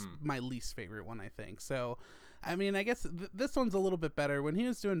just my least favorite one, I think. So, I mean, I guess this one's a little bit better. When he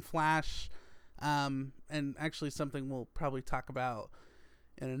was doing Flash, and actually something we'll probably talk about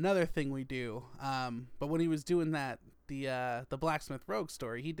in another thing we do. But when he was doing that, the Blacksmith Rogue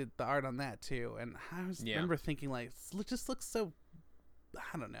story, he did the art on that too, and I remember thinking like, it just looks so,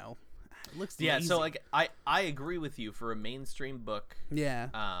 I don't know. It looks lazy. So like I agree with you for a mainstream book.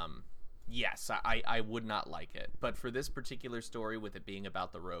 Yeah. Yes, I would not like it. But for this particular story, with it being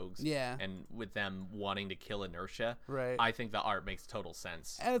about the rogues, and with them wanting to kill Inertia, right, I think the art makes total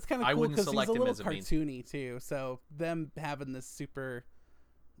sense. And it's kind of cool because he's a little cartoony too. So them having this super,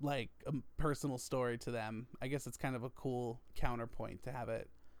 like, a personal story to them, I guess it's kind of a cool counterpoint to have it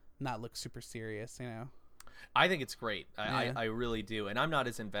not look super serious, you know. I think it's great. I really do. And I'm not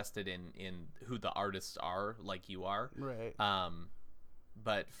as invested in who the artists are like you are. Right.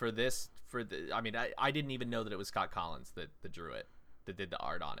 But I mean, I didn't even know that it was Scott Collins that drew it, that did the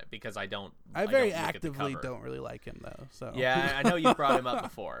art on it, because I very actively don't really like him though. So yeah, I know you brought him up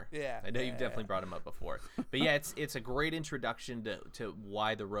before. Yeah. I know you've definitely brought him up before. But yeah, it's a great introduction to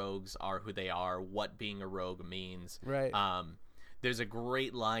why the rogues are who they are, what being a rogue means. Right. There's a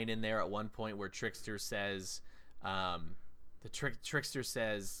great line in there at one point where Trickster says, Trickster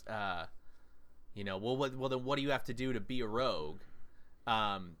says, you know, well, then what do you have to do to be a rogue?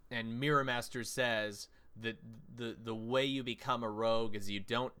 And Mirror Master says that the way you become a rogue is you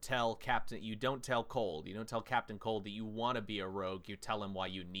don't tell Captain Cold that you want to be a rogue. You tell him why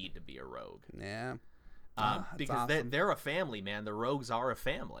you need to be a rogue. Yeah. Because awesome. they're a family, man. The rogues are a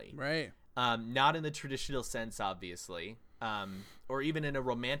family. Right. Not in the traditional sense, obviously. Or even in a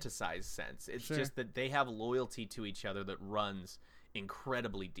romanticized sense. It's just that they have loyalty to each other that runs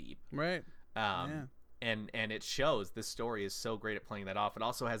incredibly deep. Right. And it shows. This story is so great at playing that off. It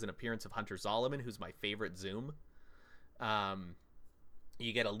also has an appearance of Hunter Zolomon, who's my favorite Zoom.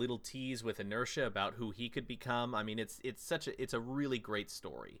 You get a little tease with Inertia about who he could become. I mean, it's a really great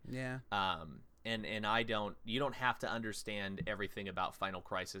story. Yeah. And you don't have to understand everything about Final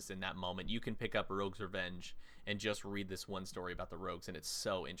Crisis in that moment. You can pick up Rogue's Revenge and just read this one story about the rogues, and it's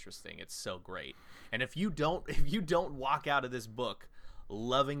so interesting. It's so great. And if you don't walk out of this book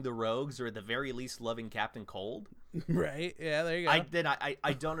loving the rogues, or at the very least loving Captain Cold, right? Yeah, there you go.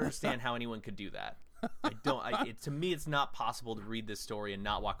 I don't understand how anyone could do that. To me, it's not possible to read this story and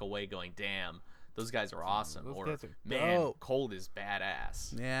not walk away going, "Damn, those guys are awesome," or "Man, dope. Cold is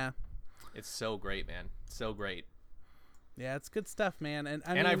badass." Yeah. It's so great, man. So great. Yeah, it's good stuff, man. And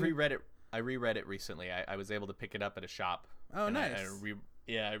I've reread it. I reread it recently. I was able to pick it up at a shop. Oh, nice.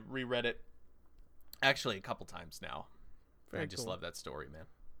 I reread it actually a couple times now. I just love that story, man.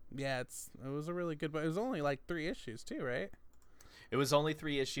 Yeah, it was a really good book. It was only like 3 issues too, right? It was only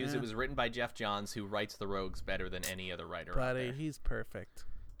 3 issues. Yeah. It was written by Jeff Johns, who writes the Rogues better than any other writer out there. He's perfect.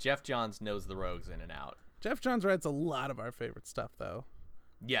 Jeff Johns knows the Rogues in and out. Jeff Johns writes a lot of our favorite stuff, though.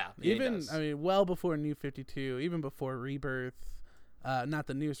 Yeah, even he does. I mean, well before New 52, even before Rebirth, not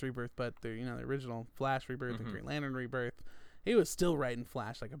the newest Rebirth, but the original Flash Rebirth and Green Lantern Rebirth. He was still writing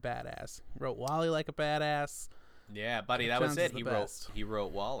Flash like a badass. Wrote Wally like a badass. Yeah, buddy, that was it. He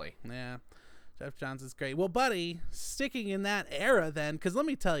wrote Wally. Yeah, Jeff Johns is great. Well, buddy, sticking in that era then, because let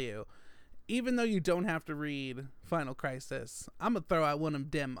me tell you, even though you don't have to read Final Crisis, I'm gonna throw out one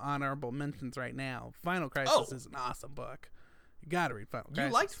of them honorable mentions right now. Final Crisis is an awesome book. You gotta read Final Crisis.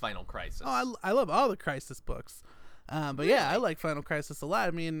 You liked Final Crisis. Oh, I love all the Crisis books. But really? Yeah, I like Final Crisis a lot.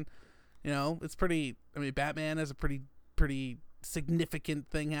 I mean, it's pretty. I mean, Batman has a pretty significant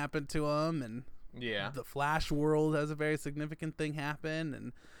thing happen to him, and the Flash world has a very significant thing happen,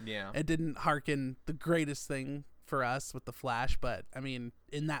 and it didn't harken the greatest thing for us with the Flash, but I mean,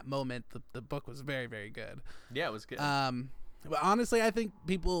 in that moment, the book was very, very good. Yeah, it was good. But honestly, I think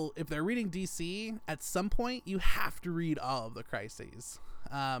people, if they're reading DC, at some point, you have to read all of the Crises,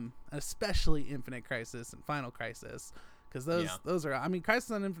 especially Infinite Crisis and Final Crisis, because those are, I mean,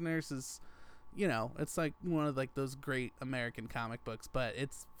 Crisis on Infinite Earths is, it's like one of like those great American comic books, but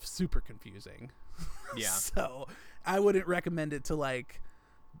it's super confusing. Yeah. So I wouldn't recommend it to like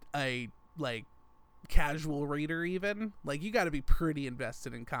a casual reader. Even like, you got to be pretty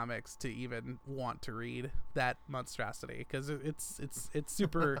invested in comics to even want to read that monstrosity, because it's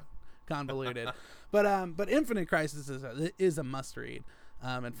super convoluted. But Infinite Crisis is a must read,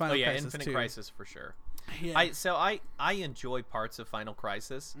 and Final Crisis Infinite too. Crisis for sure. Yeah. I enjoy parts of Final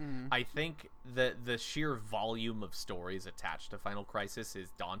Crisis. I think the sheer volume of stories attached to Final Crisis is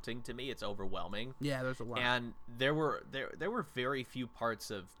daunting to me. It's overwhelming. Yeah, there's a lot. And there were very few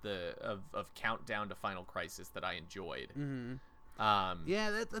parts of Countdown to Final Crisis that I enjoyed.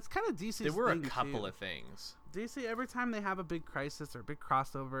 Yeah, that's kind of DC's There were a thing, couple too. of things. DC, every time they have a big crisis or a big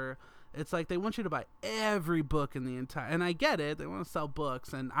crossover, it's like they want you to buy every book in the entire... And I get it. They want to sell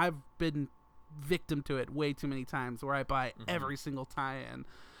books, and I've been victim to it way too many times where I buy every single tie-in,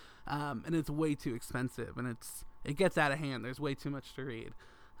 and it's way too expensive, and it gets out of hand. There's way too much to read.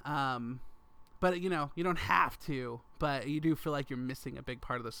 But, you don't have to, but you do feel like you're missing a big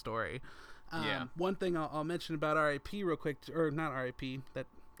part of the story. One thing I'll mention about R.I.P. real quick, or not R.I.P.,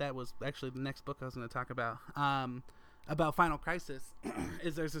 that was actually the next book I was going to talk about Final Crisis,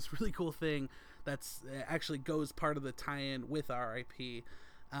 is there's this really cool thing that's actually goes part of the tie-in with R.I.P.,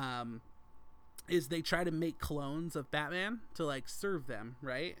 is they try to make clones of Batman to, like, serve them,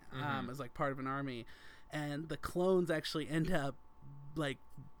 right? As, like, part of an army. And the clones actually end up, like,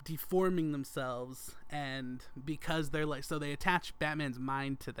 deforming themselves, and because they're, like... So they attach Batman's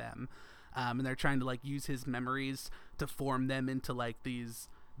mind to them, and they're trying to, like, use his memories to form them into, like, this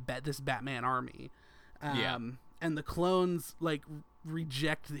Batman army. And the clones, like,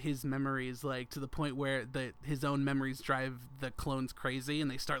 reject his memories, like, to the point where his own memories drive the clones crazy,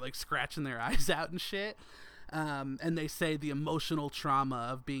 and they start, like, scratching their eyes out and shit. And they say the emotional trauma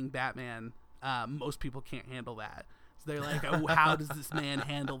of being Batman, most people can't handle that. So they're like, oh, how does this man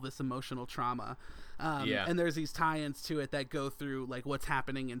handle this emotional trauma? And there's these tie-ins to it that go through, like, what's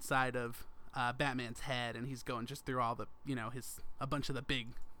happening inside of Batman's head, and he's going just through all the, a bunch of the big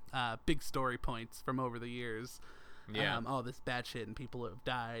story points from over the years. All this bad shit and people who have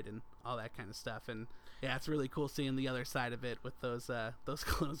died and all that kind of stuff. And yeah, it's really cool seeing the other side of it with those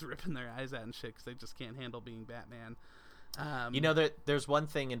clones ripping their eyes out and shit because they just can't handle being Batman. There's one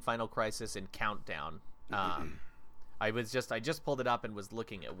thing in Final Crisis in Countdown. I just pulled it up and was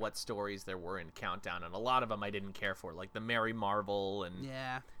looking at what stories there were in Countdown, and a lot of them I didn't care for, like the Mary Marvel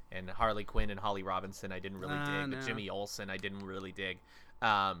and Harley Quinn and Holly Robinson I didn't really dig. No. The Jimmy Olsen I didn't really dig.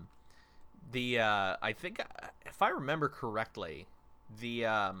 I think, if I remember correctly, this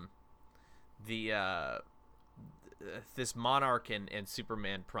Monarch and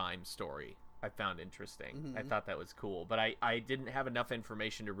Superman Prime story I found interesting. I thought that was cool, but I didn't have enough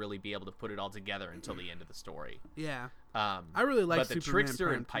information to really be able to put it all together until the end of the story. Yeah. I really like the Superman Trickster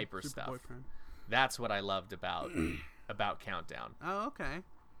Prime, and Piper stuff. Prime. That's what I loved about Countdown. Oh, okay.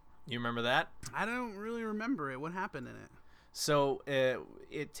 You remember that? I don't really remember it. What happened in it? So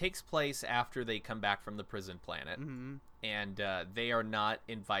it takes place after they come back from the prison planet, and they are not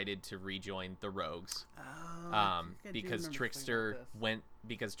invited to rejoin the Rogues, because Trickster went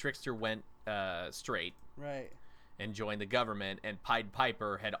straight, right, and joined the government, and Pied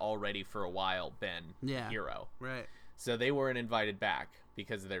Piper had already for a while been a hero, right. So they weren't invited back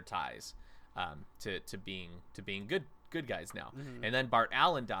because of their ties to being good guys now. And then Bart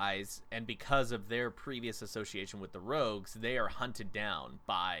Allen dies, and because of their previous association with the Rogues, they are hunted down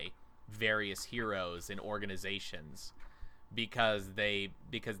by various heroes and organizations because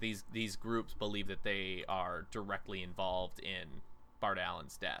these groups believe that they are directly involved in Bart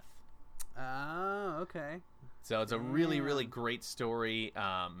Allen's death. Oh, okay. So it's a really, really great story.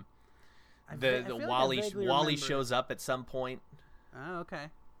 Wally Wally shows up at some point. Oh, okay.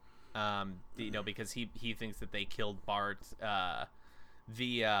 Because he thinks that they killed Bart.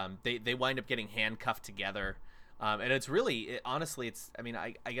 They wind up getting handcuffed together, and it's really, honestly, it's. I mean,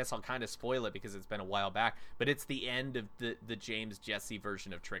 I guess I'll kind of spoil it because it's been a while back, but it's the end of the James Jesse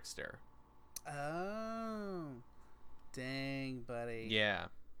version of Trickster. Oh, dang, buddy. Yeah,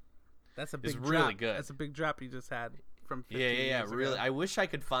 that's a big drop. Really good. That's a big drop you just had from 15 yeah. years Really, ago. I wish I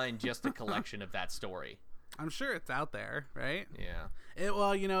could find just a collection of that story. I'm sure it's out there, right? Yeah.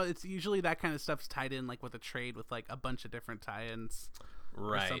 It's usually that kind of stuff's tied in, like, with a trade with, like, a bunch of different tie-ins.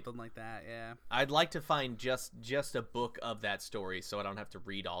 Right. Or something like that, yeah. I'd like to find just a book of that story so I don't have to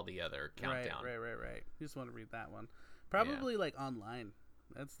read all the other Countdown. Right. You just want to read that one. Probably, like, online.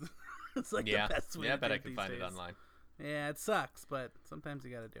 It's like the best way I to bet do I it can these find days. it online. Yeah, it sucks, but sometimes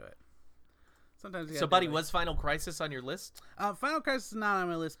you gotta do it. So, buddy, was Final Crisis on your list? Final Crisis is not on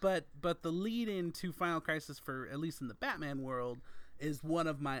my list, but the lead-in to Final Crisis, for at least in the Batman world, is one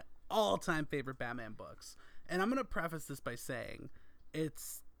of my all-time favorite Batman books. And I'm going to preface this by saying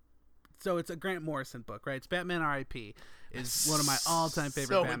it's a Grant Morrison book, right? It's Batman R.I.P. is one of my all-time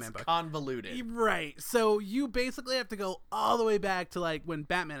favorite Batman books. Convoluted. Right. So you basically have to go all the way back to, like, when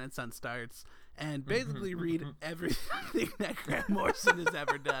Batman and Son starts, and basically read everything that Grant Morrison has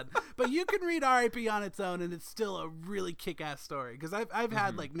ever done. But you can read R.I.P. on its own, and it's still a really kick-ass story. Because I've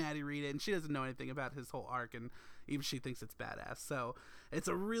had like Maddie read it, and she doesn't know anything about his whole arc, and even she thinks it's badass. So it's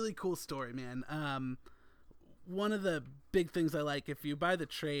a really cool story, man. One of the big things I like, if you buy the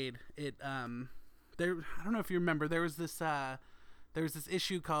trade, it I don't know if you remember, there was this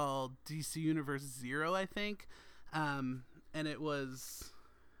issue called DC Universe 0, I think, and it was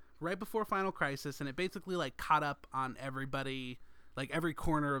right before Final Crisis, and it basically like caught up on everybody, like every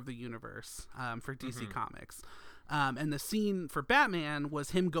corner of the universe, for DC Comics. And the scene for Batman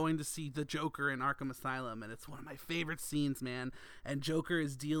was him going to see the Joker in Arkham Asylum, and it's one of my favorite scenes, man. And Joker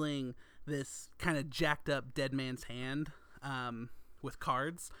is dealing this kind of jacked up dead man's hand with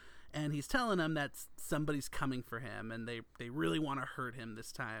cards, and he's telling him that somebody's coming for him, and they really want to hurt him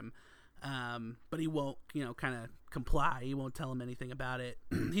this time. But he won't, kind of comply. He won't tell him anything about it.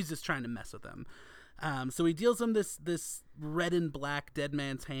 He's just trying to mess with him. So he deals him this red and black dead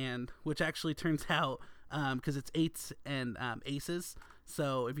man's hand, which actually turns out, because it's 8s and aces.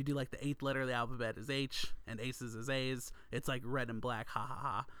 So if you do like the 8th letter of the alphabet is H and aces is A's, it's like red and black. Ha ha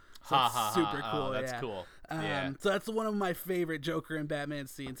ha. So it's super cool. Oh, that's cool. So that's one of my favorite Joker and Batman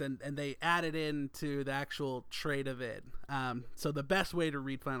scenes, and they added into the actual trade of it. So the best way to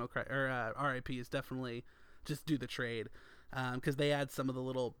read R.I.P. is definitely just do the trade, because they add some of the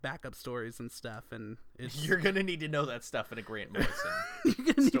little backup stories and stuff, and you're gonna need to know that stuff in a Grant Morrison.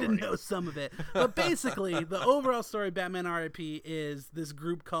 You're gonna need to know some of it, but basically the overall story, Batman R.I.P., is this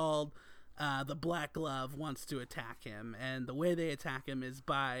group called the Black Glove wants to attack him, and the way they attack him is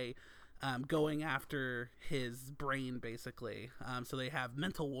by going after his brain, basically. So they have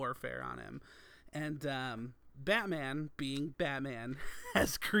mental warfare on him, and Batman, being Batman,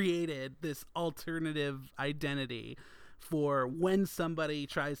 has created this alternative identity for when somebody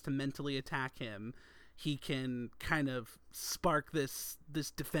tries to mentally attack him, he can kind of spark this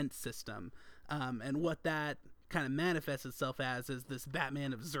defense system, and what that kind of manifests itself as is this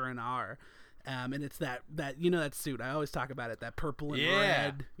Batman of Zur-En-Arrh, and it's that suit I always talk about, it, that purple and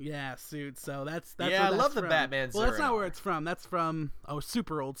red suit. So that's I that's love from. the Batman. Well, that's not where it's from. That's from a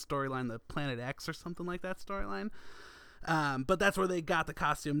super old storyline, the Planet X or something like that storyline. But that's where they got the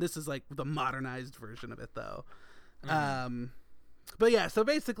costume. This is like the modernized version of it, though. But yeah, so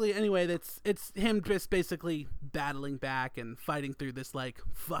basically, anyway, it's him just basically battling back and fighting through this like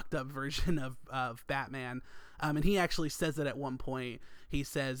fucked up version of Batman. And he actually says it at one point. He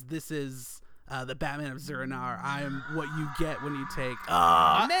says, "This is the Batman of Zur-En-Arrh. I am what you get when you take."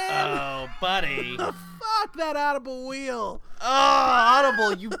 Oh man! Oh, buddy! Fuck that Audible wheel! Oh,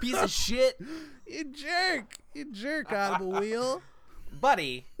 Audible, you piece of shit! You jerk, Audible wheel,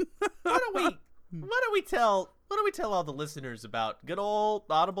 buddy. Why don't we tell all the listeners about good old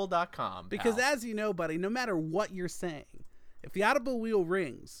Audible.com? Because as you know, buddy, no matter what you're saying, if the Audible wheel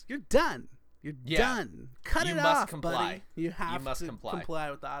rings, you're done. You're done. Cut it off, comply. buddy. You have to comply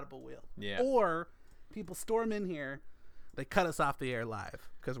with the Audible wheel. Yeah. Or people storm in here, they cut us off the air live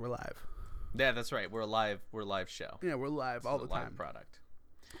because we're live. Yeah, that's right. We're a live show. Yeah, we're live all the time. Live product.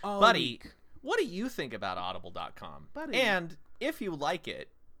 Buddy, what do you think about Audible.com? Buddy. And if you like it,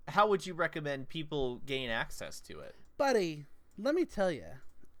 how would you recommend people gain access to it? Buddy, let me tell you,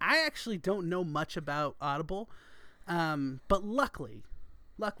 I actually don't know much about Audible, but luckily,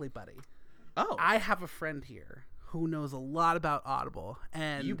 buddy, I have a friend here who knows a lot about Audible,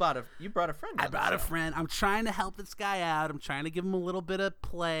 and you brought a friend. I brought a friend. I'm trying to help this guy out. I'm trying to give him a little bit of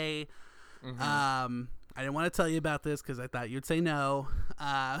play. I didn't want to tell you about this because I thought you'd say no,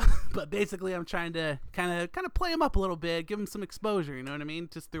 but basically I'm trying to kind of play him up a little bit, give him some exposure, you know what I mean,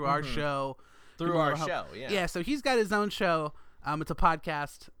 just through our show. Yeah, so he's got his own show. It's a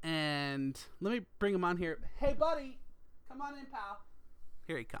podcast, and let me bring him on here. Hey buddy, come on in, pal.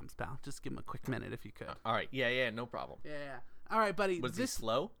 Here he comes, pal. Just give him a quick minute if you could. All right. Yeah, no problem. Yeah. All right, buddy. Was he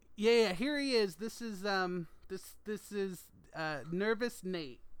slow? Yeah, here he is. This is Nervous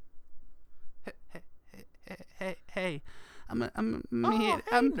Nate. Hey. I'm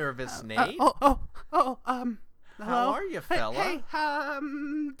Nervous Nate. Hello. How are you, fella? Hey,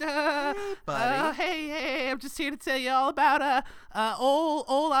 hey, buddy. Hey, I'm just here to tell you all about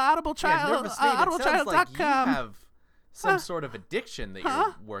old Audible Trial. Nervous Nate, Audible it sounds like you Trial.com. have some sort of addiction that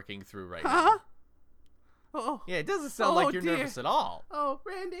you're working through right now. Oh. Yeah, it doesn't sound like you're nervous at all. Oh,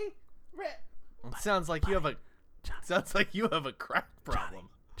 Randy. It sounds like you have a crack problem.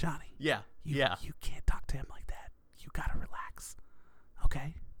 Johnny. Yeah. You can't talk to him like that. You gotta relax.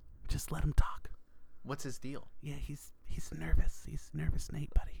 Okay? Just let him talk. What's his deal? Yeah, he's nervous. He's Nervous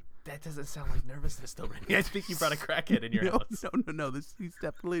Nate, buddy. That doesn't sound like nervousness, though, Randy. I think you brought a crackhead in your house. No. He's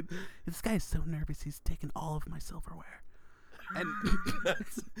definitely. This guy is so nervous. He's taking all of my silverware. And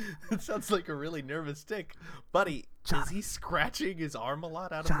that sounds like a really nervous tick, buddy. Johnny, is he scratching his arm a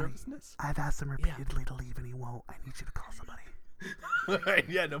lot out Johnny, of nervousness? I've asked him repeatedly to leave, and he won't. I need you to call somebody. All right,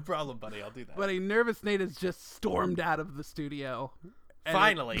 yeah, no problem, buddy. I'll do that. Buddy, Nervous Nate has just stormed out of the studio.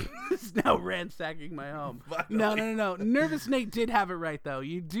 Finally. He's now ransacking my home. Finally. No. Nervous Nate did have it right, though.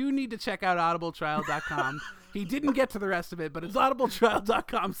 You do need to check out audibletrial.com. He didn't get to the rest of it, but it's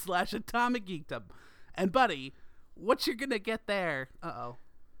audibletrial.com/atomicgeekdom. And, buddy, what you're going to get there... Uh-oh.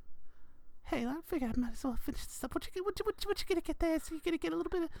 Hey, I figured I might as well finish this up. What you gonna get there? So you're gonna get a little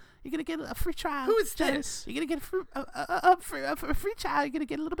bit of, you're gonna get a free trial. Who is this? You're gonna get a free trial. You're gonna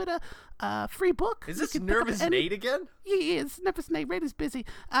get a little bit of free book. Is this Nervous Nate again? Yeah, it's Nervous Nate. Ray is busy.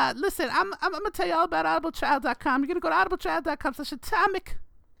 Listen, I'm gonna tell you all about audibletrial.com. You're gonna go to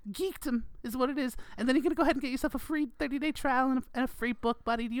audibletrial.com/atomicgeekdom is what it is, and then you're gonna go ahead and get yourself a free 30-day trial and a free book,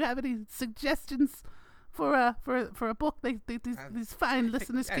 buddy. Do you have any suggestions? For a book, these fine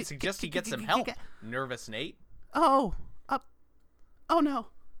listeners. I suggest you get some help, Nervous Nate. Oh no.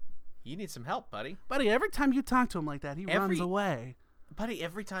 You need some help, buddy. Buddy, every time you talk to him like that, he runs away. Buddy,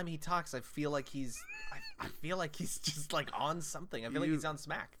 every time he talks, I feel like he's just like on something. I feel like he's on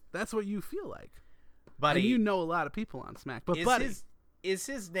smack. That's what you feel like, buddy. And you know a lot of people on smack, but buddy, is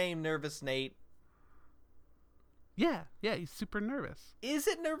his name Nervous Nate? Yeah, he's super nervous. Is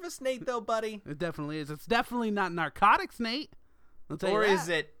it Nervous Nate though, buddy? It definitely is. It's definitely not Narcotics Nate. Or is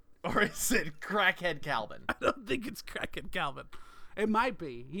it Crackhead Calvin? I don't think it's Crackhead Calvin. It might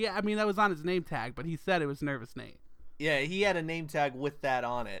be. Yeah, I mean that was on his name tag, but he said it was Nervous Nate. Yeah, he had a name tag with that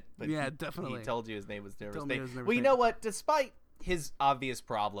on it. But yeah, definitely. He told you his name was Nervous Nate. Well, you know what? Despite his obvious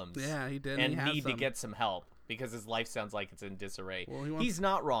problems, yeah, he did, and need to get some help because his life sounds like it's in disarray. Well, he's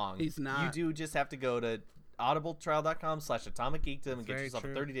not wrong. He's not. You do just have to go to audibletrial.com/atomicgeekdom and get yourself a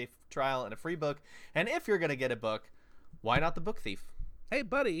 30-day trial and a free book. And if you're gonna get a book, why not The Book Thief? Hey,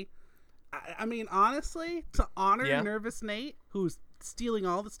 buddy. I mean, honestly, to honor Nervous Nate, who's stealing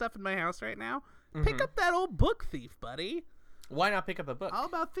all the stuff in my house right now, pick up that old Book Thief, buddy. Why not pick up a book? All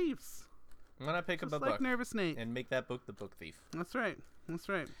about thieves. Why not pick up a like book? Nervous Nate. And make that book The Book Thief. That's right.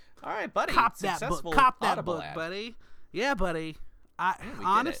 All right, buddy. Cop that book. Cop that book, ad. buddy. Yeah, buddy.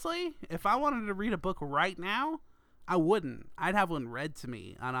 Honestly, if I wanted to read a book right now, I wouldn't. I'd have one read to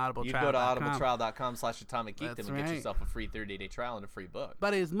me on audibletrial.com. You'd go to audibletrial.com/atomicgeekdom and get right. yourself a free 30-day trial and a free book.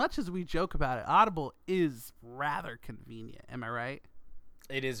 But as much as we joke about it, Audible is rather convenient. Am I right?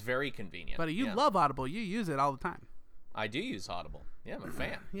 It is very convenient. Buddy, you love Audible. You use it all the time. I do use Audible. Yeah, I'm a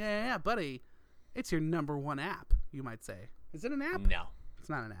fan. Yeah, buddy. It's your number one app, you might say. Is it an app? No. It's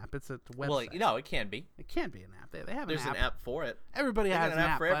not an app. It's a website. Well, no, it can be. It can be an app. They have There's an app for it. Everybody has an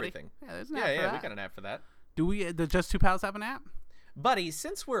app for buddy. everything. Yeah, there's an app for that. We got an app for that. Do we? Does Just Two Pals have an app? Buddy,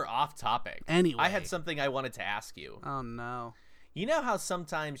 since we're off topic, anyway, I had something I wanted to ask you. Oh no! You know how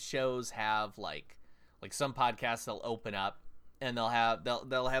sometimes shows have like some podcasts they'll open up and they'll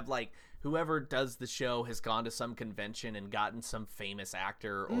have like whoever does the show has gone to some convention and gotten some famous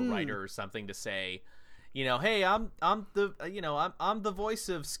actor or writer or something to say, you know, hey, I'm the voice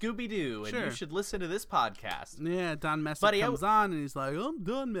of Scooby-Doo, and you should listen to this podcast. Yeah, Don Messick comes on and he's like, I'm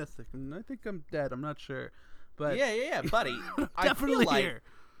Don Messick, and I think I'm dead. I'm not sure, but yeah, buddy. definitely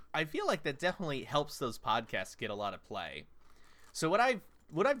I feel like that definitely helps those podcasts get a lot of play. So what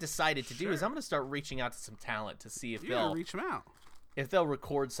I've decided to do is I'm going to start reaching out to some talent to see if they'll reach them out. If they'll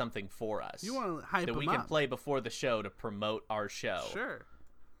record something for us. You want to hype them that we up. can play before the show to promote our show. Sure.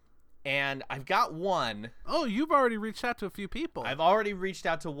 And I've got one. Oh, you've already reached out to a few people. I've already reached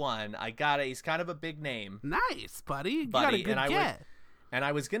out to one. He's kind of a big name. Nice, buddy. You got a good get. And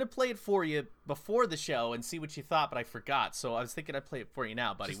I was going to play it for you before the show and see what you thought, but I forgot. So I was thinking I'd play it for you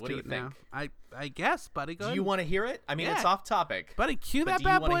now, buddy. What do you think? I guess, buddy. Go ahead. Do you want to hear it? I mean, it's off topic. Buddy, cue that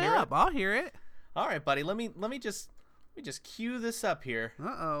bad boy up. I'll hear it. All right, buddy. Let me just cue this up here.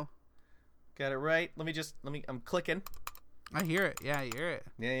 Uh-oh. Got it right. I'm clicking. I hear it. Yeah, I hear it.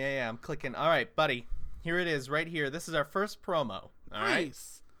 Yeah. I'm clicking. All right, buddy. Here it is right here. This is our first promo. All right.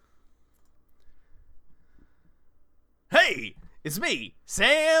 Hey, it's me,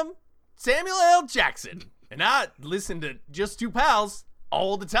 Samuel L. Jackson, and I listen to Just Two Pals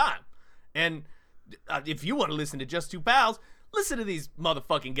all the time. And if you want to listen to Just Two Pals, listen to these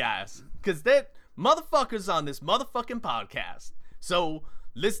motherfucking guys, because they're motherfuckers on this motherfucking podcast. So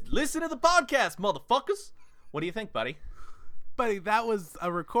listen to the podcast, motherfuckers. What do you think, buddy? Buddy, that was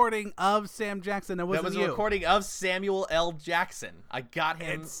a recording of Sam Jackson. That wasn't That was you. a recording of Samuel L. Jackson. I got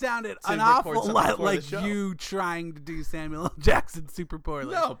him. It sounded to an record awful something lot for like the show. you trying to do Samuel L. Jackson super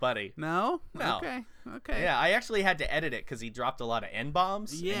poorly. No, buddy. No? No. Okay. Yeah, I actually had to edit it because he dropped a lot of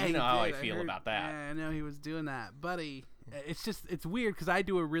N-bombs. Yeah, and you know he how did. I feel heard- about that. Yeah, I know he was doing that. Buddy, it's weird because I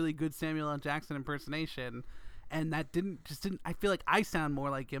do a really good Samuel L. Jackson impersonation, and that didn't I feel like I sound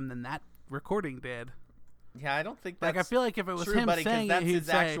more like him than that recording did. Yeah, I don't think that's Like, I feel like if it was true, him buddy, 'cause saying that's it, he'd his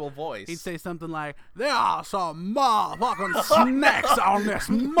say, actual voice. He'd say something like, "There are some motherfucking snacks on this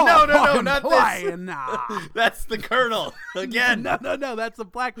no, motherfucking not plane." this. That's the Colonel. Again. No, that's a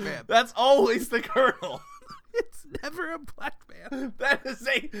black man. That's always the Colonel. It's never a black man. That is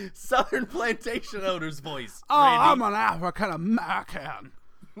a Southern plantation owner's voice. Oh, Randy. I'm an African American.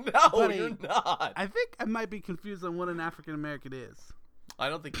 No, Buddy, you're not. I think I might be confused on what an African American is. I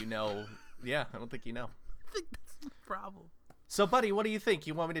don't think you know. Yeah, I don't think you know. I think that's the problem. So, buddy, what do you think?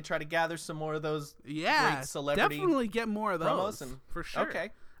 You want me to try to gather some more of those Yeah, great celebrity definitely get more of promos? those for sure. Okay.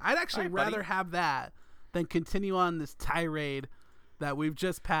 I'd actually All right, buddy. rather have that than continue on this tirade that we've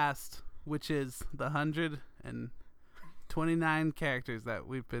just passed, which is the 129 characters that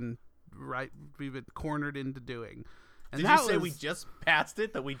we've been cornered into doing. And Did you say we just passed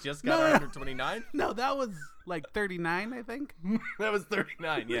it? That we just got 129? No, that was like 39, I think. That was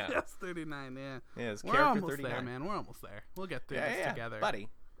 39, yeah. That's 39, yeah. Yeah, it's We're character almost 39. there, man. We're almost there. We'll get through this Yeah, together. buddy.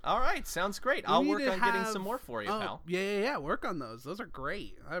 All right, sounds great. I'll work on getting some more for you, pal. Yeah. Work on those. Those are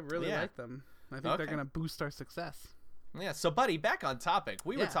great. I really Yeah. like them. I think they're Okay. going to boost our success. Yeah, so, buddy, back on topic.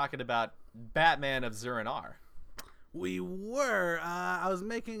 We were Yeah. talking about Batman of Zur-En-Arr. We were. I was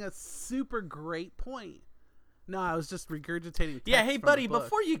making a super great point. No, I was just regurgitating text Yeah, hey, from buddy, the book.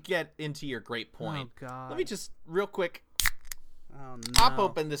 before you get into your great point, Oh, God. let me just real quick Oh, no. pop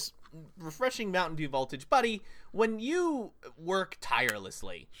open this refreshing Mountain Dew Voltage. Buddy, when you work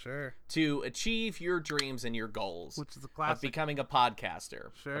tirelessly Sure. to achieve your dreams and your goals Which is a of classic. becoming a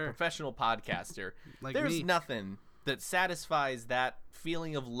podcaster, Sure. a professional podcaster, Like there's me. nothing that satisfies that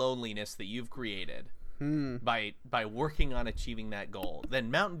feeling of loneliness that you've created by working on achieving that goal than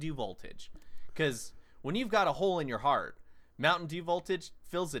Mountain Dew Voltage. Because when you've got a hole in your heart, Mountain Dew Voltage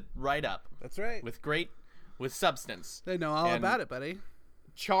fills it right up That's right. with substance. They know all And about it, buddy.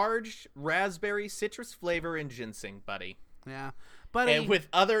 Charged raspberry, citrus flavor, and ginseng, buddy. Yeah. Buddy, And with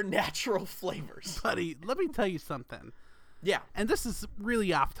other natural flavors. buddy, let me tell you something. Yeah. And this is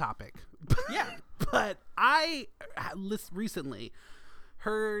really off topic. Yeah. But I recently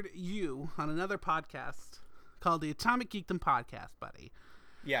heard you on another podcast called the Atomic Geekdom Podcast, buddy.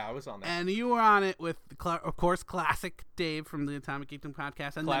 Yeah, I was on that. And you were on it with, of course, classic Dave from the Atomic Geekdom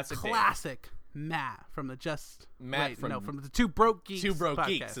Podcast, and Classic then Dave. classic Matt from the from the Two Broke Geeks. Two Broke podcast.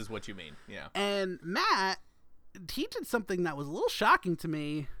 Geeks is what you mean. Yeah. And Matt, he did something that was a little shocking to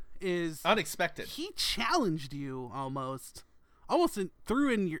me. Is Unexpected. he challenged you almost threw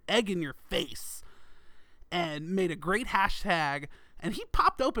in your egg in your face and made a great hashtag, and he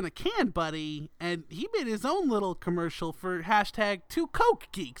popped open a can, buddy, and he made his own little commercial for hashtag 2 Coke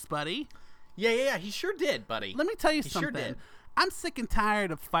Geeks, buddy. Yeah, he sure did, buddy. Let me tell you He something. sure did. I'm sick and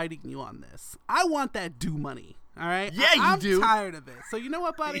tired of fighting you on this. I want that due money, all right? Yeah, you I'm do. tired of it. So you know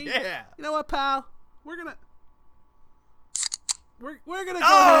what, buddy? Yeah. You know what, pal? We're gonna go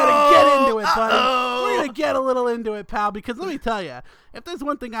ahead and get into it, buddy. Uh-oh. We're gonna get a little into it, pal, because let me tell you, if there's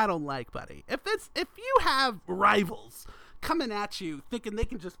one thing I don't like, buddy, if you have rivals coming at you thinking they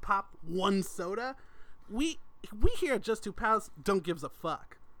can just pop one soda, we here at Just Two Pals don't gives a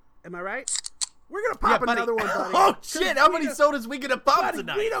fuck. Am I right? We're gonna pop buddy. another one, buddy. Oh shit! How many sodas we gonna pop buddy,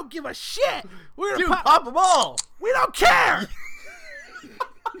 tonight? we don't give a shit. We're gonna Dude, pop them all. We don't care.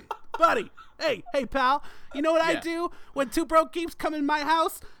 Buddy, hey, pal. You know what I Yeah. do when 2 Broke Geeks come in my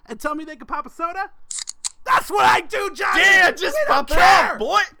house and tell me they can pop a soda? That's what I do, Johnny. Yeah, just We pop don't it care. off,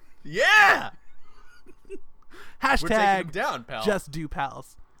 boy. Yeah. We're taking them Hashtag down, pal. Just Do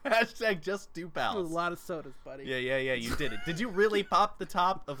Pals. Hashtag just do There's pals. a lot of sodas, buddy. Yeah, you did it. Did you really pop the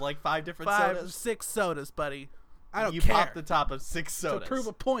top of like 5 different 5 or sodas? 6 sodas, buddy. I don't You care. popped the top of 6 to sodas. prove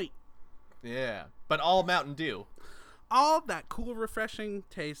a point. Yeah, but all Mountain Dew. All that cool, refreshing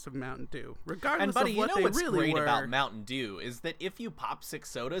taste of Mountain Dew, regardless And buddy, of you what know they what's really great were. about Mountain Dew is that if you pop 6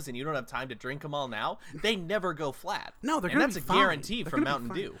 sodas and you don't have time to drink them all now, they never go flat. No, they're and gonna that's be a fine. guarantee They're from gonna be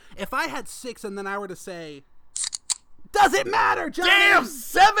Mountain fine. Dew. If I had 6 and then I were to say, does it matter, Johnny? Damn,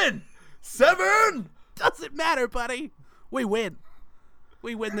 7! 7! Doesn't matter, buddy. We win.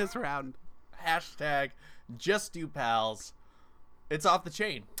 We win this round. Hashtag just do pals. It's off the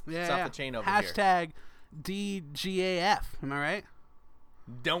chain. Yeah. It's off the chain over here. Hashtag DGAF. Am I right?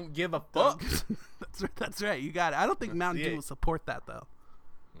 Don't give a fuck. That's right. You got it. I don't think Mountain Dew will support that though.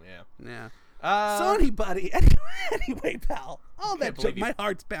 Yeah. So anyway, pal. All that joke, my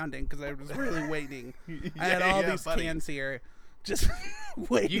heart's pounding because I was really waiting. I had all these cans here, just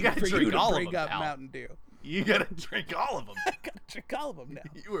waiting for you to bring up Mountain Dew. You gotta drink all of them. I gotta drink all of them now.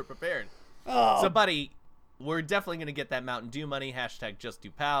 You were prepared. Oh. So, buddy, we're definitely gonna get that Mountain Dew money. # Just Do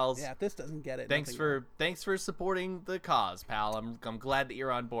Pals. Yeah, if this doesn't get it. Thanks for supporting the cause, pal. I'm glad that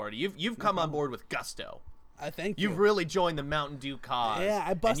you're on board. You've come on board with gusto. I thank you. You've really joined the Mountain Dew cause. Yeah,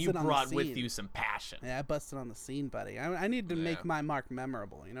 I busted on the scene. And you brought with you some passion. Yeah, I busted on the scene, buddy. I need to make my mark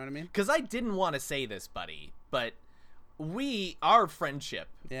memorable. You know what I mean? Because I didn't want to say this, buddy, but our friendship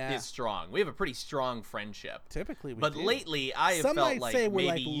is strong. We have a pretty strong friendship. Typically, we but do. Lately, I have Some felt might like say we're maybe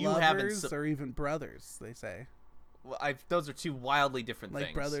like you lovers haven't. Or even brothers. They say. Well, those are two wildly different like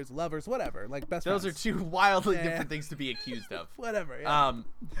things. Like brothers, lovers, whatever. Like best those friends. Those are two wildly different things to be accused of. Whatever. Yeah.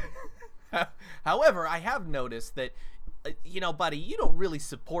 However, I have noticed that, buddy, you don't really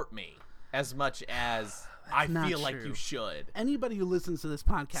support me as much as I feel like you should. Anybody who listens to this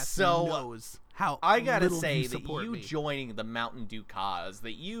podcast knows how I gotta little say you that support me. joining the Mountain Dew cause,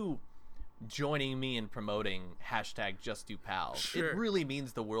 that you joining me in promoting # Just Do Pals, it really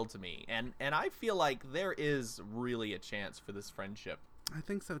means the world to me, and I feel like there is really a chance for this friendship. I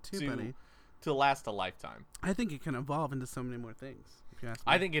think so too, buddy. To last a lifetime. I think it can evolve into so many more things. If you ask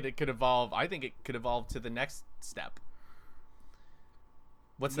me. I think it could evolve. I think it could evolve to the next step.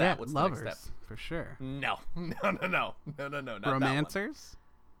 What's that? What's lovers, the next step? For sure. No. Not Romancers?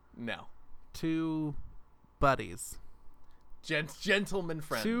 No. 2 buddies. Gentlemen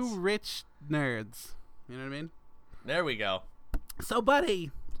friends. 2 rich nerds. You know what I mean? There we go. So, buddy,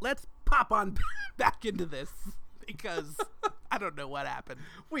 let's pop on back into this because I don't know what happened.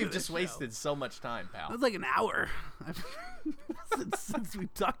 We've just wasted so much time, pal. It was like an hour since we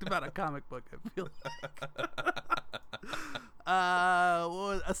talked about a comic book, I feel like.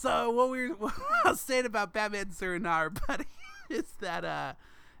 So what I was saying about Batman Surinar, buddy, is that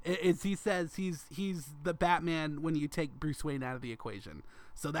he says he's the Batman when you take Bruce Wayne out of the equation.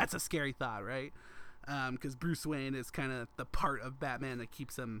 So that's a scary thought, right? Because Bruce Wayne is kind of the part of Batman that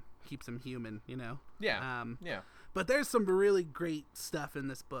keeps him human, you know? Yeah. Yeah. But there's some really great stuff in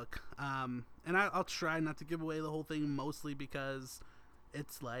this book. And I'll try not to give away the whole thing, mostly because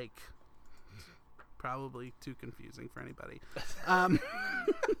it's like probably too confusing for anybody.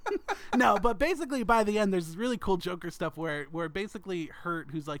 No, but basically by the end, there's this really cool Joker stuff where basically Hurt,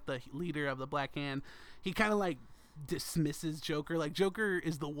 who's like the leader of the Black Hand, he kind of like dismisses Joker. Like Joker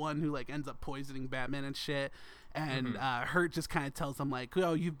is the one who like ends up poisoning Batman and shit. And Hurt just kind of tells him like,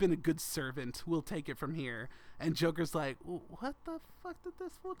 "Oh, you've been a good servant. We'll take it from here." And Joker's like, "What the fuck did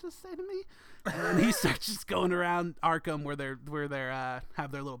this fool just say to me?" And he starts just going around Arkham where they're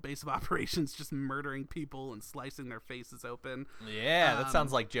have their little base of operations, just murdering people and slicing their faces open. Yeah, that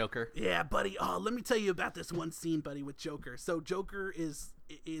sounds like Joker. Yeah, buddy. Oh, let me tell you about this one scene, buddy, with Joker. So Joker is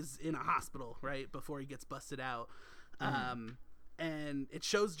in a hospital right before he gets busted out, and it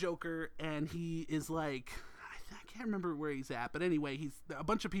shows Joker, and he is like, I can't remember where he's at, but anyway, a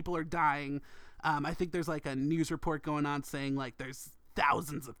bunch of people are dying. I think there's like a news report going on saying like there's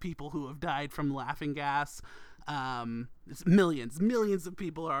thousands of people who have died from laughing gas. It's millions of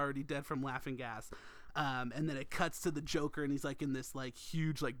people are already dead from laughing gas. And then it cuts to the Joker, and he's like in this like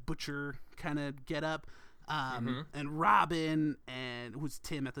huge like butcher kind of getup. And Robin, and who's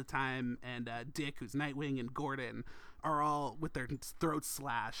Tim at the time, and Dick, who's Nightwing, and Gordon are all with their throats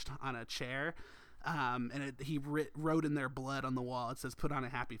slashed on a chair. And he wrote in their blood on the wall, it says, "Put on a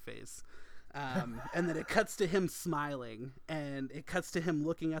happy face." And then it cuts to him smiling, and it cuts to him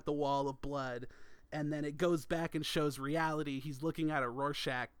looking at the wall of blood, and then it goes back and shows reality. He's looking at a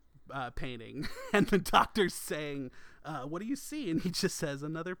Rorschach painting, and the doctor's saying, "What do you see?" And he just says,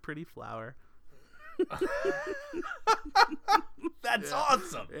 "Another pretty flower." That's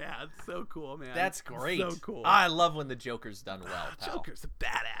awesome. Yeah, it's so cool, man. That's great. So cool. I love when the Joker's done well, pal. Joker's a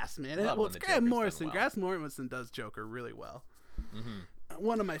badass, man. It's Grant Morrison. Grant Morrison does Joker really well.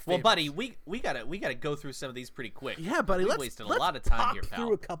 One of my favorites. Well, buddy, we gotta go through some of these pretty quick. Yeah, buddy. We wasted a lot of time here, pal.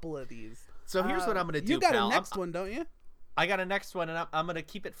 Through a couple of these. So here's what I'm gonna do, You got pal. a next one, don't you? I got a next one, and I'm gonna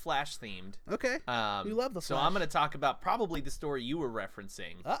keep it Flash themed. Okay. You love the Flash. So I'm gonna talk about probably the story you were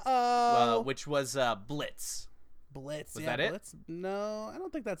referencing. Which was Blitz. Blitz. Was that it? Blitz? No, I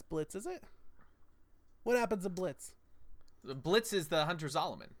don't think that's Blitz, is it? What happens in Blitz? Blitz is the Hunter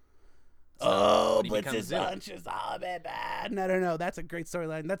Zolomon. Blitz is the Hunter Zolomon. No. That's a great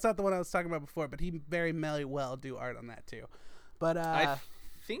storyline. That's not the one I was talking about before, but he very well do art on that too. But I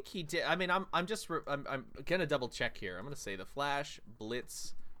think he did. I mean, I'm I'm gonna double check here. I'm gonna say the Flash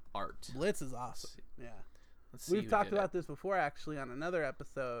Blitz art. Blitz is awesome. Yeah. Let's see We've talked about this before, actually, on another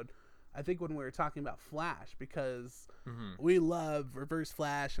episode. I think when we were talking about Flash, because we love Reverse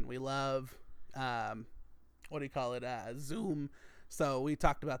Flash and we love, what do you call it, Zoom. So we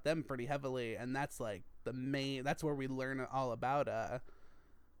talked about them pretty heavily, and that's like that's where we learn all about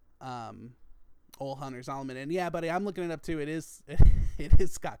old Hunter Zolomon. And yeah, buddy, I'm looking it up too. It is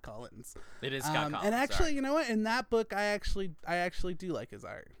Scott Collins. It is Scott Collins. And actually, you know what? In that book, I actually do like his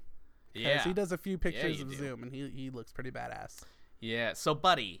art. Yeah, he does a few pictures of Zoom, and he looks pretty badass. Yeah. So,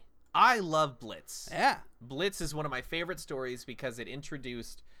 buddy, I love Blitz. Yeah, Blitz is one of my favorite stories because it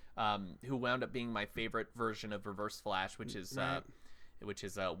introduced who wound up being my favorite version of Reverse Flash, which is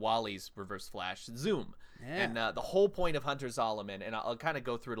Wally's Reverse Flash, Zoom. Yeah. And the whole point of Hunter Zolomon, and I'll kind of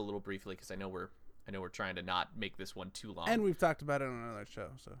go through it a little briefly because I know we're trying to not make this one too long. And we've talked about it on another show.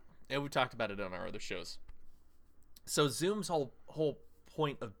 And we've talked about it on our other shows. So Zoom's whole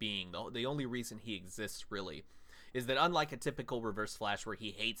point of being, the only reason he exists really, is that unlike a typical Reverse Flash where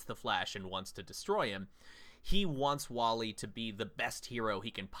he hates the Flash and wants to destroy him, he wants Wally to be the best hero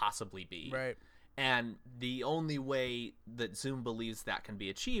he can possibly be. Right. And the only way that Zoom believes that can be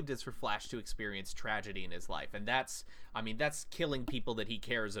achieved is for Flash to experience tragedy in his life. And that's killing people that he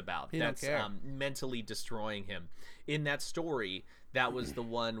cares about. That's mentally destroying him. In that story, that was the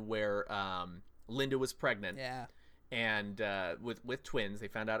one where Linda was pregnant. Yeah. And with twins. They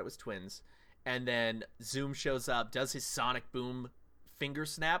found out it was twins. And then Zoom shows up, does his sonic boom finger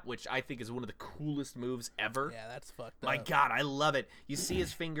snap, which I think is one of the coolest moves ever. Yeah, that's fucked up. My God, I love it. You see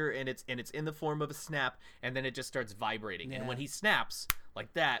his finger, and it's in the form of a snap, and then it just starts vibrating. Yeah. And when he snaps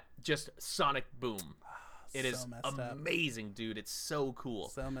like that, just sonic boom. It is amazing, dude. It's so cool.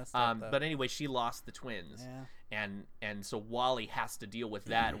 So messed up. But anyway, she lost the twins. Yeah. And so Wally has to deal with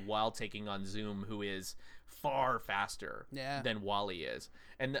that while taking on Zoom, who is far faster than Wally is.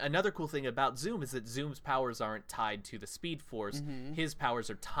 And another cool thing about Zoom is that Zoom's powers aren't tied to the Speed Force. His powers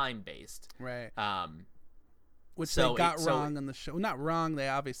are time-based. Right. Which they got wrong on the show. Not wrong. They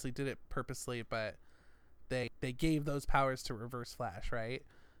obviously did it purposely, but they gave those powers to Reverse Flash, right?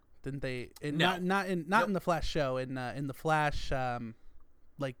 Didn't they? No. Not in the Flash show. In the Flash,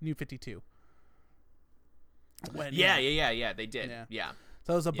 like New 52. Yeah. They did. Yeah.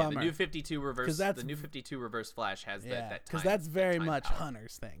 So it was a bummer. The New 52 Reverse Flash has that time. Because that's very much power.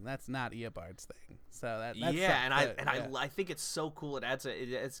 Hunter's thing. That's not Eobard's thing. So that's I think it's so cool. It adds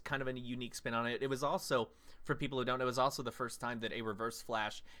kind of a unique spin on it. It was also, for people who don't know, it was also the first time that a Reverse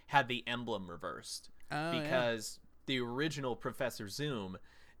Flash had the emblem reversed. Because the original Professor Zoom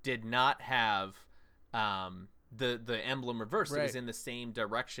did not have the emblem reversed. Right. It was in the same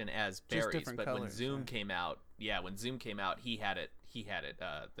direction as Barry's, but colors, when Zoom came out, he had it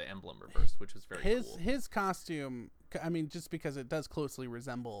the emblem reversed, which was very cool. His costume, I mean, just because it does closely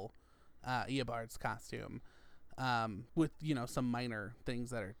resemble Eobard's costume, with some minor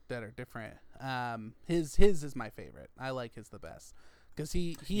things that are different. His is my favorite. I like his the best. Because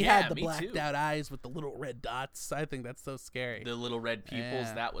he had the blacked out eyes with the little red dots. I think that's so scary. The little red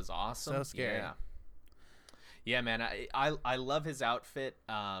pupils, that was awesome. So scary. Yeah, man. I love his outfit.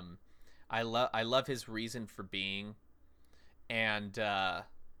 I love his reason for being. And the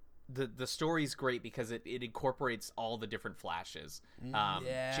story's great because it incorporates all the different Flashes.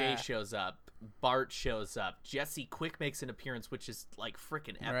 Jay shows up, Bart shows up, Jesse Quick makes an appearance, which is like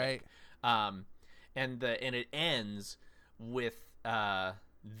freaking epic. Right. And it ends with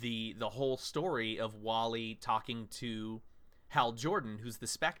the whole story of Wally talking to Hal Jordan, who's the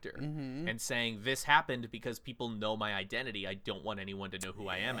Spectre, and saying, this happened because people know my identity. I don't want anyone to know who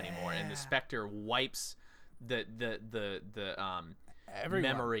I am anymore. And the Spectre wipes the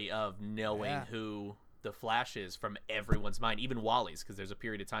memory of knowing who the Flash is from everyone's mind, even Wally's, because there's a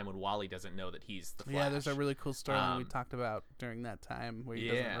period of time when Wally doesn't know that he's the Flash. Yeah, there's a really cool storyline we talk about during that time where he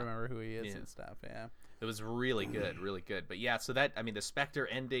doesn't remember who he is and stuff. Yeah. It was really good, really good. But yeah, so that, I mean, the Spectre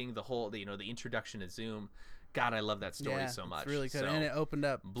ending, the whole, the introduction of Zoom. God, I love that story so much. It's really good, so, and it opened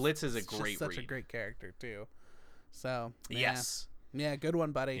up. Blitz is a great such read. a great character too. So yes, good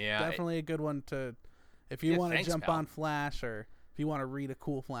one, buddy. Yeah, definitely a good one to. If you want to jump on Flash, or if you want to read a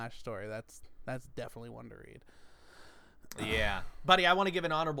cool Flash story, that's definitely one to read. Yeah, buddy, I want to give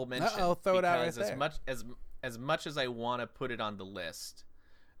an honorable mention. Throw it out right there. As much as I want to put it on the list,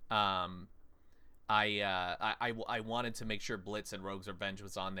 I wanted to make sure Blitz and Rogue's Revenge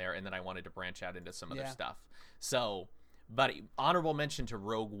was on there, and then I wanted to branch out into some other stuff. So, buddy, honorable mention to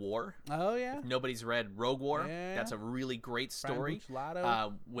Rogue War. Oh yeah. If nobody's read Rogue War, that's a really great story. Brian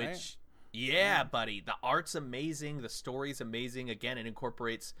Bucciolato, which Yeah, buddy. The art's amazing. The story's amazing. Again, it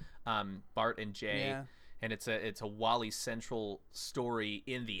incorporates Bart and Jay. Yeah. And it's a Wally central story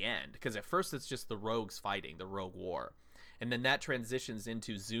in the end. Because at first it's just the rogues fighting, the Rogue War. And then that transitions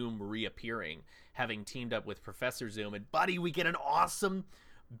into Zoom reappearing, having teamed up with Professor Zoom. And, buddy, we get an awesome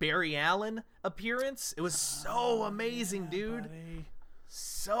Barry Allen appearance. It was so amazing, dude. Buddy.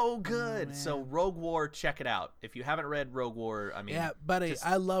 So good. Oh, so Rogue War, check it out. If you haven't read Rogue War, I mean, yeah, buddy,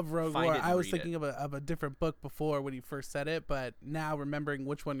 I love Rogue War. I was thinking it. of a different book before when you first said it, but now remembering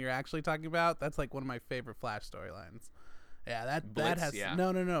which one you're actually talking about, that's like one of my favorite Flash storylines. Yeah, that Blitz, has yeah.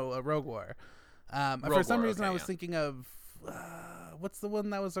 no, Rogue War. Rogue for some War, reason, okay, I was yeah. thinking of what's the one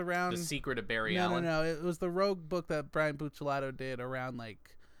that was around? The Secret of Barry no, Allen. No, it was the Rogue book that Brian Buccellato did around like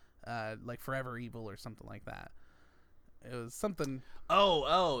Forever Evil or something like that. It was something.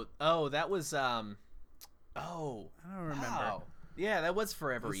 Oh, that was I don't remember. wow. Yeah, that was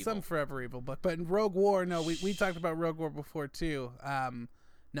Forever Evil. Some Forever Evil book, but in Rogue War, no, we talked about Rogue War before too.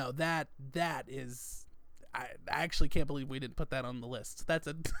 No, that is. I actually can't believe we didn't put that on the list. That's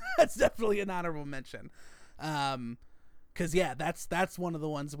definitely an honorable mention. Cause yeah, that's one of the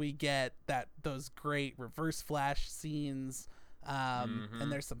ones we get those great Reverse Flash scenes.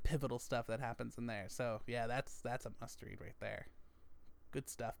 And there's some pivotal stuff that happens in there. So yeah, that's a must read right there. Good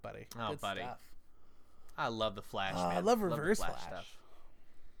stuff, buddy. Oh, Good buddy. stuff. I love the Flash, man. I love Reverse the Flash stuff.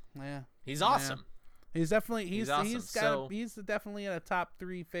 Yeah, He's awesome. yeah. He's definitely awesome. he's definitely in a top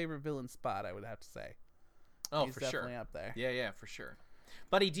 3 favorite villain spot, I would have to say. Oh, He's for sure. definitely up there. Yeah, for sure.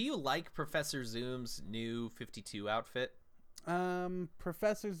 Buddy, do you like Professor Zoom's new 52 outfit?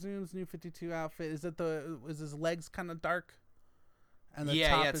 Professor Zoom's new 52 outfit, is his legs kind of dark? And the Yeah,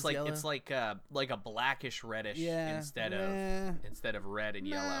 top it's is like yellow? it's like a blackish reddish instead of red and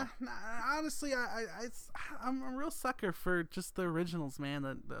yellow. Nah, honestly, I'm a real sucker for just the originals, man.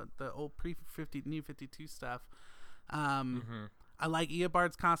 The old new 52 stuff. I like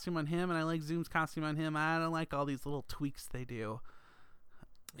Eobard's costume on him, and I like Zoom's costume on him. I don't like all these little tweaks they do.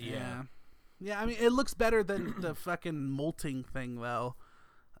 Yeah. I mean, it looks better than the fucking molting thing, though.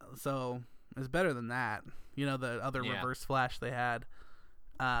 So it's better than that. You know, the other Reverse Flash they had.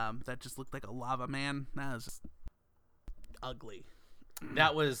 That just looked like a lava man. That was just ugly.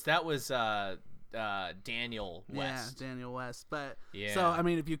 That was Daniel West. Yeah, Daniel West. But yeah. So I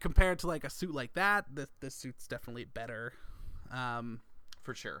mean, if you compare it to like a suit like that, this suit's definitely better.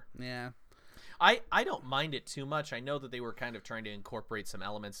 For sure. Yeah. I don't mind it too much. I know that they were kind of trying to incorporate some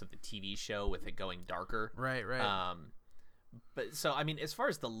elements of the TV show with it going darker. Right. But so I mean, as far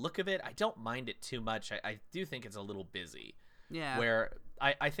as the look of it, I don't mind it too much. I do think it's a little busy. Yeah. Where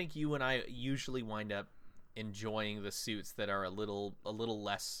I think you and I usually wind up enjoying the suits that are a little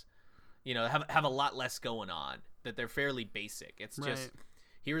less, you know, have a lot less going on. That they're fairly basic. It's just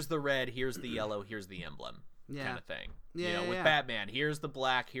here's the red, here's the yellow, here's the emblem, kind of thing. Yeah. You know, with Batman, here's the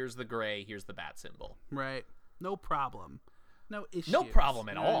black, here's the gray, here's the bat symbol. Right. No problem. No issue. No problem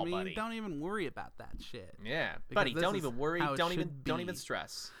at all, I mean? buddy. Don't even worry about that shit. Yeah, Because buddy. this Don't is even worry. how it Don't should even be.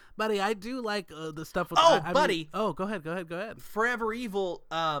 stress. Buddy, I do like the stuff with. Oh, I buddy. mean, oh, go ahead. Forever Evil.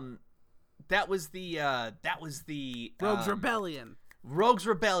 That was the Rogue's Rebellion. Rogue's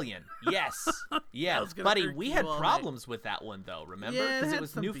Rebellion. Yes. Yeah, buddy. irk We you had all problems with that one though. Remember? Yeah, it Because it had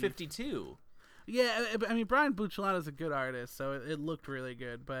was some New beef. 52. Yeah, I mean Brian Buccellato is a good artist, so it looked really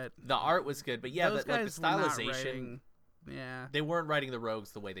good. But The art was good, but yeah, those like the guys were not stylization. writing- Yeah. They weren't writing the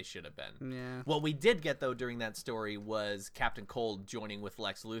rogues the way they should have been. Yeah. What we did get though during that story was Captain Cold joining with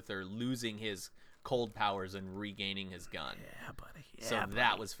Lex Luthor, losing his cold powers and regaining his gun. Yeah, buddy. Yeah, So buddy.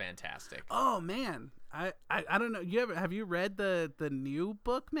 that was fantastic. Oh man, I don't know. Have you read the new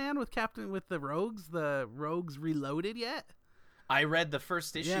book, man, with the Rogues Reloaded yet? I read the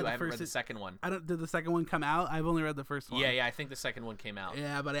first issue. Yeah, I haven't read the second one. Did the second one come out? I've only read the first one. Yeah, I think the second one came out.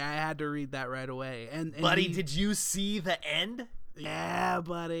 Yeah, buddy, I had to read that right away. And Buddy, did you see the end? Yeah,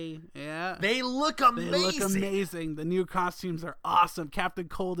 buddy. Yeah. They look amazing. They look amazing. The new costumes are awesome. Captain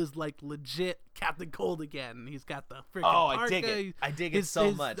Cold is like legit Captain Cold again. He's got the freaking parka. I dig it. I dig it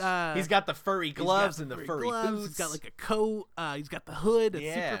so much. He's got the furry gloves and the furry boots. He's got like a coat. He's got the hood. It's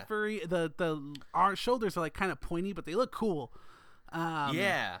Yeah. super furry. The shoulders are like kind of pointy, but they look cool.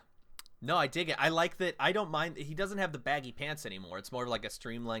 Yeah. No, I dig it. I like that. I don't mind. He doesn't have the baggy pants anymore. It's more like a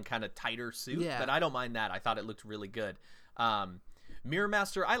streamlined kind of tighter suit. Yeah. But I don't mind that. I thought it looked really good. Mirror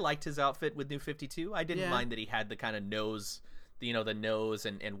Master, I liked his outfit with New 52. I didn't mind that he had the kind of nose, the nose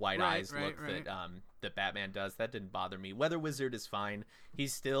and white eyes look that Batman does. That didn't bother me. Weather Wizard is fine.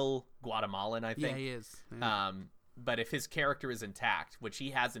 He's still Guatemalan, I think. Yeah, he is. Yeah. But if his character is intact, which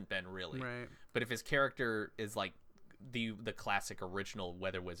he hasn't been really, Right. but if his character is like the classic original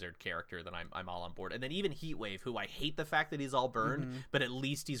Weather Wizard character, then I'm all on board. And then even Heatwave, who I hate the fact that he's all burned, but at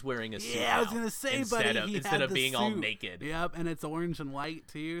least he's wearing a suit. Yeah, I was gonna say, instead of being suit. all naked. Yep, and it's orange and white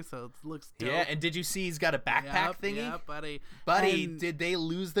too, so it looks dope. Yeah, and did you see he's got a backpack thingy? Yeah, buddy. And, did they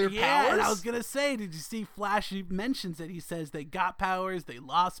lose their powers? Yeah, and I was gonna say, did you see Flash? He mentions it. He says they got powers, they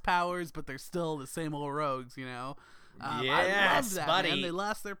lost powers, but they're still the same old rogues, you know. I love that, buddy. man. They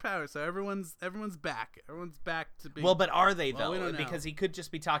lost their power, so everyone's back. Everyone's back to being. Well, but are they though? We don't know. Because he could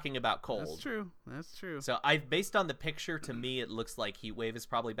just be talking about cold. That's true. So based on the picture, to me, it looks like Heatwave is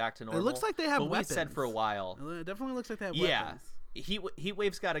probably back to normal. It looks like they have but weapons. we said for a while. It definitely looks like they have weapons. Yeah.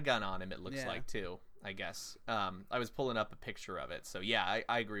 Heatwave's got a gun on him. It looks like too. I guess. I was pulling up a picture of it, so yeah,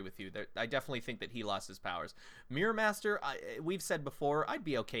 I agree with you. I definitely think that he lost his powers. Mirror Master, we've said before, I'd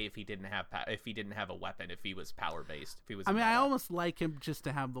be okay if he didn't have a weapon, if he was power based. If he was. I almost like him just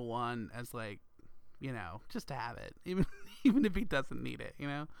to have the one as like, you know, just to have it, even if he doesn't need it, you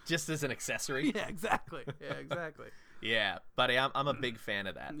know, just as an accessory. Yeah, exactly. Yeah, buddy, I'm a big fan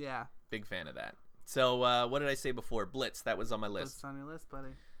of that. Yeah, big fan of that. So what did I say before? Blitz. That was on my list. Blitz on your list, buddy.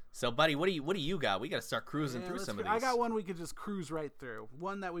 So, buddy, what do you got? We got to start cruising through some of these. I got one we could just cruise right through.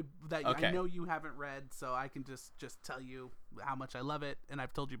 One that okay. I know you haven't read, so I can just tell you how much I love it, and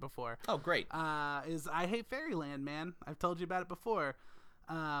I've told you before. Oh, great. Is I Hate Fairyland, man. I've told you about it before.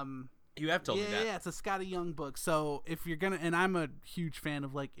 You have told me that. Yeah, it's a Scotty Young book. So if you're gonna, and I'm a huge fan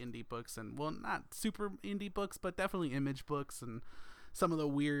of like indie books, and well, not super indie books, but definitely image books and some of the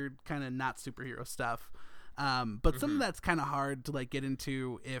weird kind of not superhero stuff. But some of that's kind of hard to like get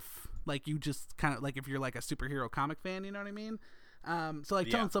into if like you just kind of like if you're like a superhero comic fan, you know what I mean? So like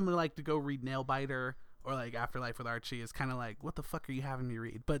telling someone like to go read Nailbiter or like Afterlife with Archie is kind of like, what the fuck are you having me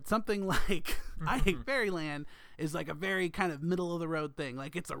read? But something like I Hate Fairyland is like a very kind of middle of the road thing.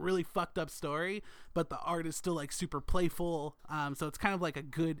 Like it's a really fucked up story, but the art is still like super playful. So it's kind of like a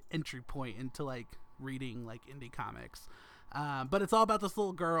good entry point into like reading like indie comics. But it's all about this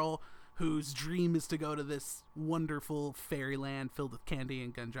little girl whose dream is to go to this wonderful fairyland filled with candy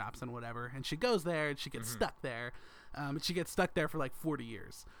and gumdrops and whatever. And she goes there and she gets stuck there. And she gets stuck there for like 40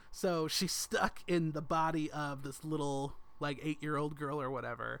 years. So she's stuck in the body of this little like 8-year-old girl or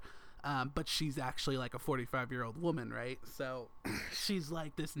whatever. But she's actually like a 45-year-old woman, right? So she's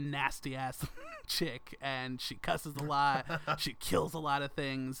like this nasty ass chick, and she cusses a lot. She kills a lot of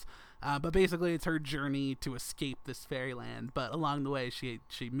things. But basically, it's her journey to escape this fairyland. But along the way, she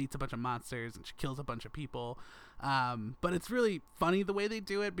meets a bunch of monsters and she kills a bunch of people. But it's really funny the way they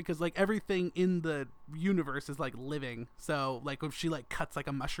do it, because like everything in the universe is like living. So like if she like cuts like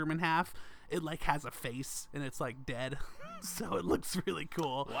a mushroom in half, it like has a face and it's like dead. So it looks really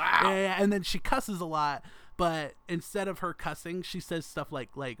cool. Wow. Yeah, and then she cusses a lot, but instead of her cussing, she says stuff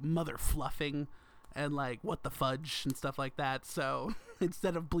like mother fluffing and like what the fudge and stuff like that. So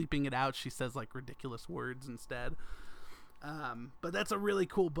instead of bleeping it out, she says like ridiculous words instead. But that's a really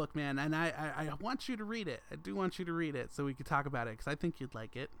cool book, man, and I want you to read it. I do want you to read it so we can talk about it, because I think you'd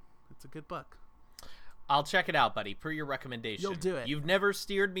like it. It's a good book. I'll check it out, buddy, per your recommendation. You'll do it. You've never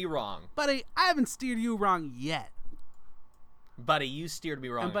steered me wrong. Buddy, I haven't steered you wrong yet. Buddy, you steered me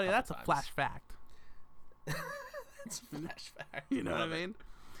wrong. And buddy, that's times. a flash fact. That's a flash fact. You know what I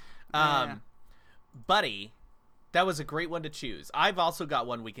mean? Buddy, that was a great one to choose. I've also got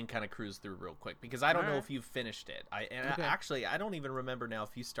one we can kind of cruise through real quick, because I don't know if you've finished it. Actually, I don't even remember now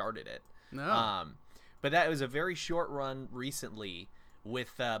if you started it. No. But that was a very short run recently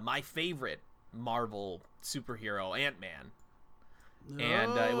with my favorite Marvel superhero, Ant-Man.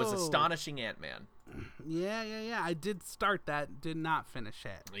 And it was Astonishing Ant-Man. Yeah. I did start that, did not finish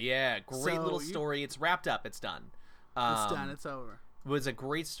it. Yeah, great little story. It's wrapped up. It's done. It's done. It's over. It was a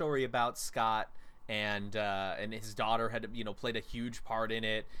great story about Scott, and his daughter had played a huge part in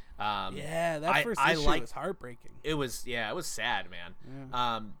it. That first issue was heartbreaking. It was sad, man.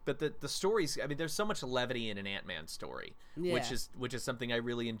 Yeah. But the stories, I mean, there's so much levity in an Ant-Man story, which is something I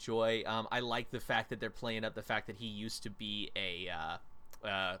really enjoy. I like the fact that they're playing up the fact that he used to be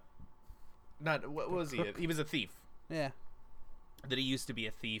what was he? He was a thief. Yeah. That he used to be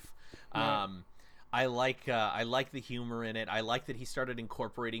a thief. Right. I like the humor in it. I like that he started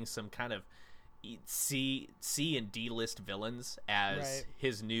incorporating some kind of C and D list villains as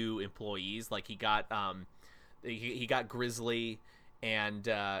his new employees. Like he got Grizzly, and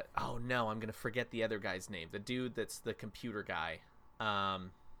oh no, I'm gonna forget the other guy's name. The dude that's the computer guy.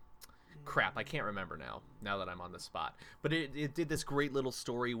 Crap, I can't remember now that I'm on the spot. But it did this great little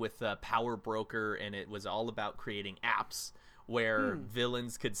story with Power Broker, and it was all about creating apps where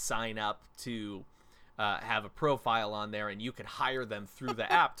villains could sign up to have a profile on there, and you could hire them through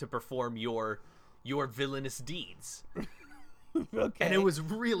the app to perform your your villainous deeds. Okay. And it was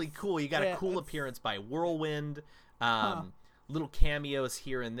really cool. You got a cool appearance by Whirlwind. Little cameos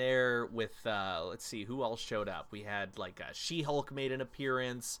here and there with, let's see, who all showed up. We had, like, She-Hulk made an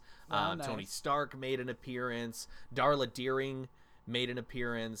appearance. Nice. Tony Stark made an appearance. Darla Deering made an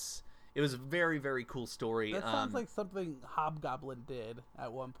appearance. It was a very, very cool story. That sounds like something Hobgoblin did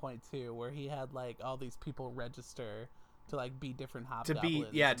at one point, too, where he had, like, all these people register to, like, be different Hobgoblins.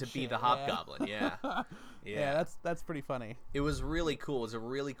 To be the Hobgoblin, yeah. Yeah, that's pretty funny. It was really cool. It was a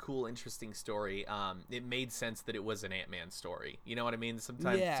really cool, interesting story. It made sense that it was an Ant-Man story. You know what I mean?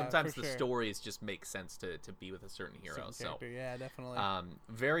 Sometimes the stories just make sense to be with a certain hero. Yeah, definitely.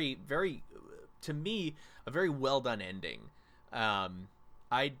 Very, very, to me, a very well done ending.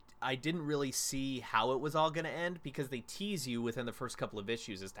 I didn't really see how it was all going to end because they tease you within the first couple of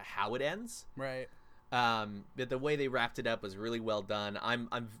issues as to how it ends. Right. But the way they wrapped it up was really well done. I'm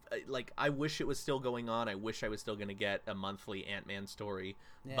like, I wish it was still going on. I wish I was still going to get a monthly Ant-Man story.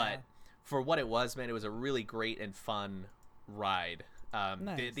 Yeah. But for what it was, man, it was a really great and fun ride.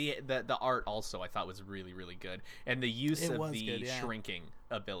 Nice. The art also I thought was really, really good. And the use of the shrinking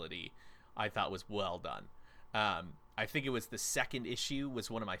ability I thought was well done. I think it was the second issue was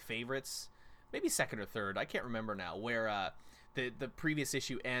one of my favorites. Maybe second or third. I can't remember now. Where the previous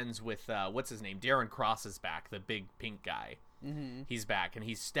issue ends with what's his name? Darren Cross is back, the big pink guy. Mm-hmm. He's back, and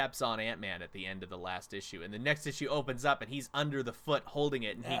he steps on Ant-Man at the end of the last issue. And the next issue opens up, and he's under the foot holding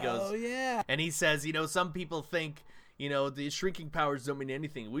it, and he goes, "Oh yeah!" And he says, some people think, the shrinking powers don't mean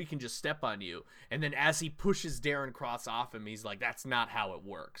anything. We can just step on you. And then as he pushes Darren Cross off him, he's like, that's not how it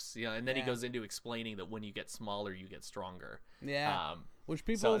works. And then he goes into explaining that when you get smaller, you get stronger. Yeah. Which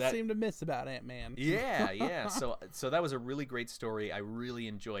people seem to miss about Ant-Man. Yeah. So that was a really great story. I really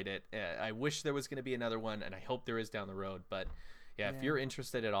enjoyed it. I wish there was going to be another one, and I hope there is down the road. But if you're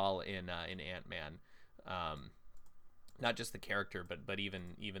interested at all in Ant-Man, not just the character, but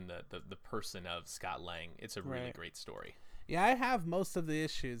even the person of Scott Lang, it's a really great story. Yeah, I have most of the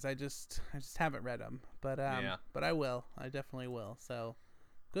issues. I just haven't read them, but I will. I definitely will. So,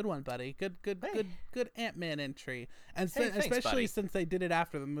 good one, buddy. Good Ant-Man entry, and especially since they did it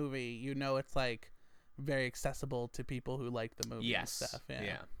after the movie, it's like very accessible to people who like the movie and stuff.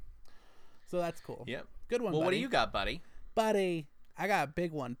 Yeah. So that's cool. Yep. Good one. Well, buddy. What do you got, buddy? Buddy, I got a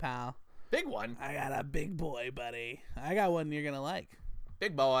big one, pal. Big one? I got a big boy, buddy. I got one you're gonna like.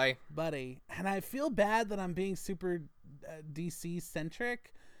 Big boy, buddy. And I feel bad that I'm being super DC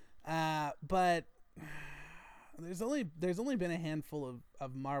centric, but there's only been a handful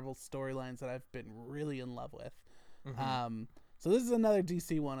of Marvel storylines that I've been really in love with. Mm-hmm. So this is another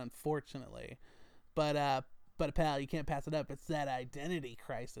DC one, unfortunately, but pal, you can't pass it up. It's that Identity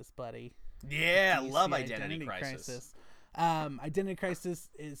Crisis, buddy. Yeah, I love Identity Crisis. Identity Crisis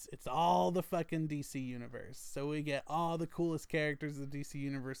it's all the fucking DC universe. So we get all the coolest characters of the DC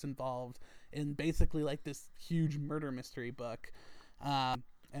universe involved in basically like this huge murder mystery book. And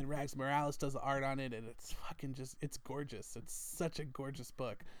Rags Morales does the art on it, and it's fucking it's gorgeous. It's such a gorgeous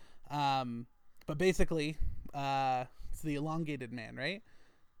book. But basically, it's the Elongated Man, right?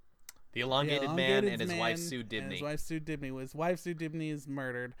 The Elongated Man and his wife Sue Dibney. His wife Sue Dibney is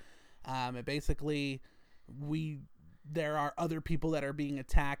murdered. And basically, there are other people that are being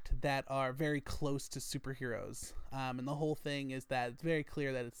attacked that are very close to superheroes. And the whole thing is that it's very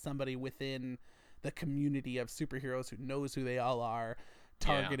clear that it's somebody within the community of superheroes who knows who they all are,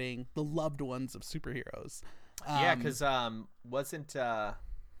 targeting the loved ones of superheroes. Because wasn't the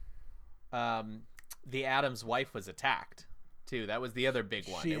Atom's wife was attacked too? That was the other big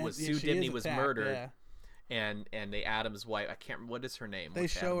one. Sue Dibney was murdered. And the Atom's wife, I can't. What is her name? They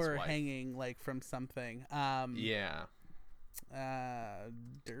show her hanging like from something. I'm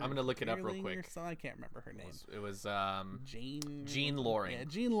gonna look it up real quick. I can't remember her name. It was Jean Loring. Yeah,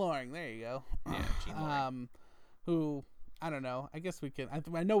 Jean Loring. There you go. Yeah, Jean Loring. Who, I don't know. I guess we can.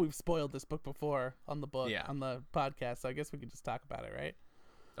 I know we've spoiled this book before on the podcast, so I guess we could just talk about it, right?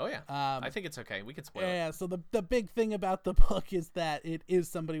 Oh yeah. I think it's okay. We could spoil it. Yeah. So the big thing about the book is that it is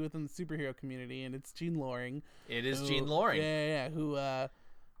somebody within the superhero community, and it's Jean Loring. It is Jean Loring. Yeah. Who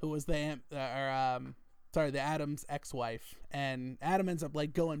was the Atom's ex-wife, and Atom ends up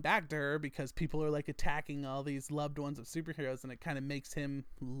like going back to her because people are like attacking all these loved ones of superheroes, and it kind of makes him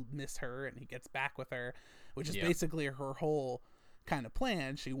miss her, and he gets back with her, which is basically her whole kind of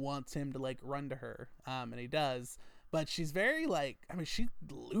plan. She wants him to like run to her, and he does. But she's very she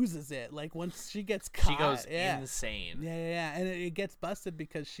loses it. Like once she gets caught, she goes insane. Yeah, and it gets busted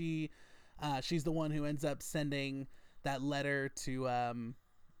because she's the one who ends up sending that letter to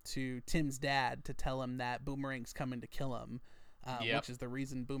Tim's dad to tell him that Boomerang's coming to kill him. which is the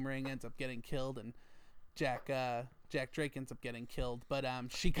reason Boomerang ends up getting killed and Jack Drake ends up getting killed. But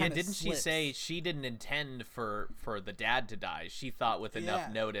she kind of didn't she say she didn't intend for the dad to die? She thought with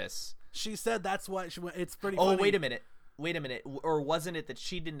enough notice. She said that's why it's pretty funny. Oh, wait a minute. Or wasn't it that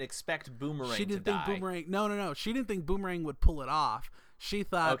she didn't expect Boomerang she didn't to think die? Boomerang No. She didn't think Boomerang would pull it off. She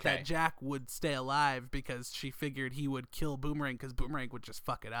thought that Jack would stay alive because she figured he would kill Boomerang because Boomerang would just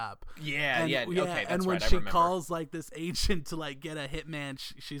fuck it up. Yeah, okay, that's and when right, she calls like this agent to like get a hitman,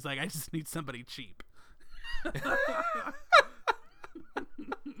 she's like, I just need somebody cheap.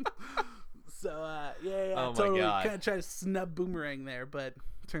 So oh totally my God. kind of try to snub Boomerang there, but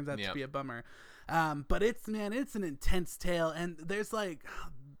turns out to be a bummer. But it's an intense tale, and there's like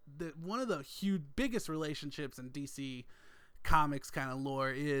one of the biggest relationships in DC Comics kind of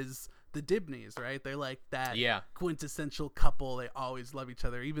lore is the Dibneys, right? They're like that quintessential couple. They always love each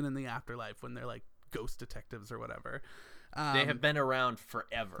other, even in the afterlife when they're like ghost detectives or whatever. They have been around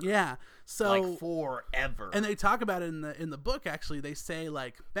forever. Yeah, so like forever. And they talk about it in the book. Actually, they say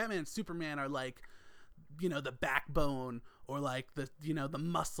like Batman and Superman are like, the backbone or like the the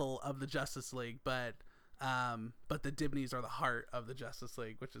muscle of the Justice League, but the Dibneys are the heart of the Justice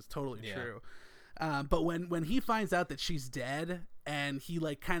League, which is totally true. But when he finds out that she's dead and he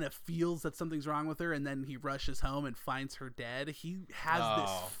like kind of feels that something's wrong with her, and then he rushes home and finds her dead, he has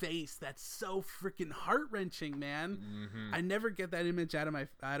this face that's so freaking heart-wrenching, man. Mm-hmm. I never get that image out of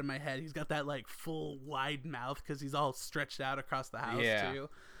my head. He's got that like full wide mouth because he's all stretched out across the house too.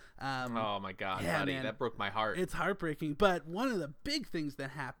 Oh my God, buddy, man, that broke my heart. It's heartbreaking. But one of the big things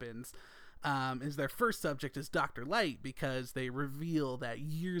that happens is their first subject is Dr. Light, because they reveal that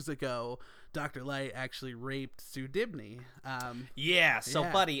years ago Dr. Light actually raped Sue Dibney.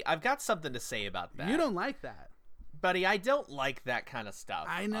 Buddy, I've got something to say about that. You don't like that. Buddy, I don't like that kind of stuff.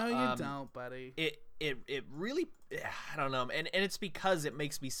 I know you don't, buddy. It really, I don't know, and it's because it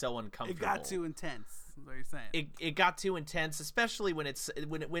makes me so uncomfortable. It got too intense. Is what you're saying. It got too intense, especially when it's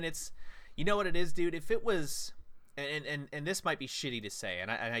you know what it is, dude. If it was, and this might be shitty to say, and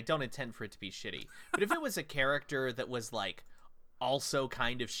I don't intend for it to be shitty, but if it was a character that was like also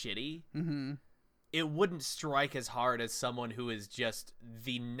kind of shitty, mm-hmm. it wouldn't strike as hard as someone who is just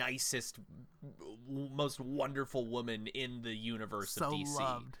the nicest, most wonderful woman in the universe of DC.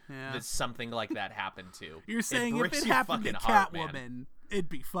 Loved. Yeah. That something like that happened to. You're saying if it happened to Catwoman, it'd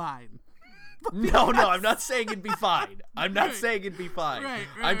be fine. No, I'm not saying it'd be fine. I'm not saying it'd be fine. Right,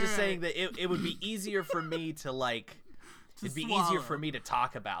 I'm just saying that it would be easier for me to like. It'd be easier for me to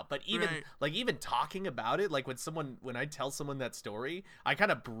talk about, but even talking about it, like when I tell someone that story, I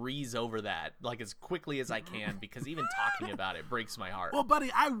kind of breeze over that like as quickly as I can, because even talking about it breaks my heart. Well,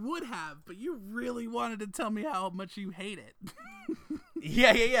 buddy, I would have, but you really wanted to tell me how much you hate it.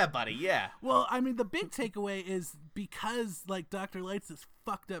 Yeah, buddy, yeah. Well, I mean, the big takeaway is because like Dr. Light's this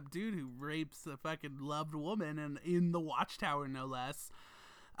fucked up dude who rapes a fucking loved woman, and in the Watchtower, no less.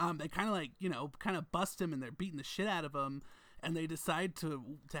 They kind of like, bust him, and they're beating the shit out of him, and they decide to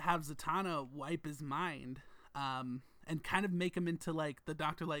have Zatanna wipe his mind, and kind of make him into like the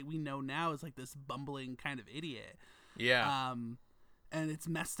Dr. Light we know now is like this bumbling kind of idiot. Yeah. And it's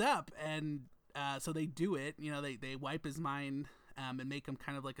messed up, and so they do it. They wipe his mind, and make him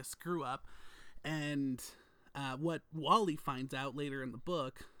kind of like a screw up, and what Wally finds out later in the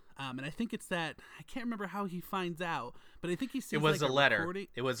book. And I think it's that I can't remember how he finds out, but I think he sees it was like a letter. Recording.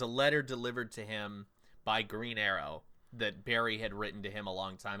 It was a letter delivered to him by Green Arrow that Barry had written to him a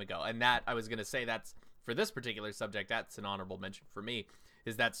long time ago. And that, I was going to say, that's for this particular subject, that's an honorable mention for me,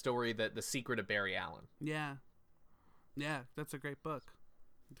 is that story, that The Secret of Barry Allen. Yeah, that's a great book.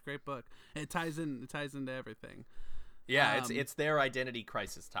 It's a great book. It ties into everything. Yeah, it's their identity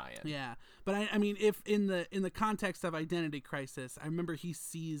crisis tie-in. Yeah, but I mean, if in the context of identity crisis, I remember he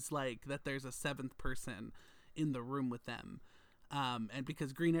sees like that there's a seventh person in the room with them, and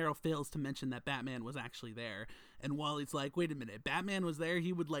because Green Arrow fails to mention that Batman was actually there, and Wally's like, wait a minute, Batman was there?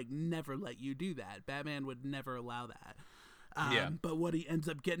 He would like never let you do that. Batman would never allow that. But what he ends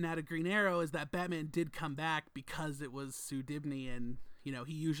up getting out of Green Arrow is that Batman did come back because it was Sue Dibney, and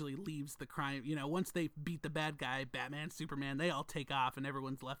he usually leaves the crime. Once they beat the bad guy, Batman, Superman, they all take off and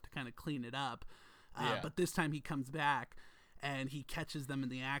everyone's left to kind of clean it up. But this time he comes back and he catches them in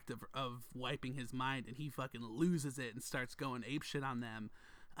the act of wiping his mind, and he fucking loses it and starts going apeshit on them.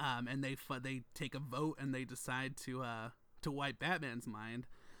 And they take a vote and they decide to wipe Batman's mind.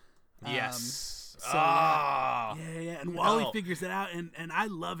 Yes. Yeah. And Wally figures it out, and I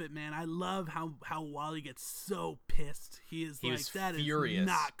love it, man. I love how Wally gets so pissed. He is like, that furious. Is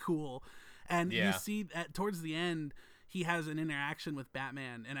not cool. And you see towards the end, he has an interaction with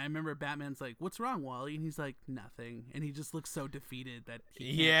Batman, and I remember Batman's like, "What's wrong, Wally?" And he's like, "Nothing," and he just looks so defeated that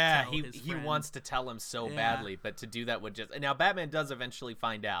he can't tell his he friend. wants to tell him so badly, but to do that would just... Now, Batman does eventually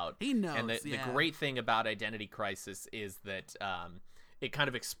find out. He knows, and the great thing about Identity Crisis is that it kind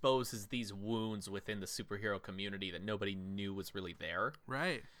of exposes these wounds within the superhero community that nobody knew was really there.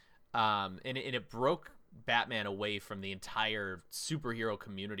 Right. And it broke Batman away from the entire superhero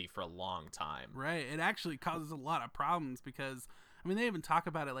community for a long time. Right. It actually causes a lot of problems because, I mean, they even talk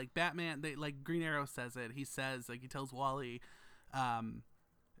about it. Like Batman, like Green Arrow says it. He says, like, he tells Wally,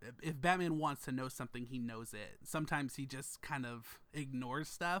 if Batman wants to know something, he knows it. Sometimes he just kind of ignores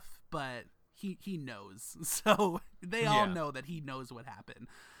stuff, but he knows. So they all know that he knows what happened.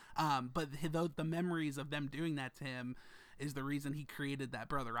 But the memories of them doing that to him is the reason he created that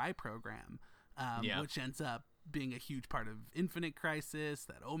Brother Eye program. Which ends up being a huge part of Infinite Crisis,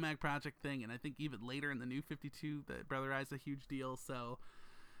 that OMAG project thing, and I think even later in the New 52, that Brother Eye's a huge deal. So,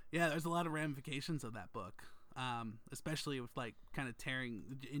 yeah, there's a lot of ramifications of that book, especially with like kind of tearing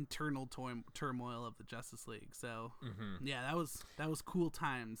the internal turmoil of the Justice League. So, yeah, that was cool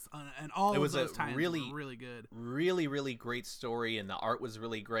times, and all of those times were really good. Really, really great story, and the art was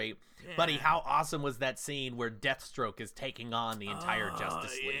really great. Yeah. Buddy, how awesome was that scene where Deathstroke is taking on the entire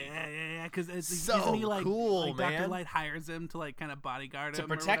Justice League? Yeah, because so he, like, cool, like man. Dr. Light hires him to like kind of bodyguard him to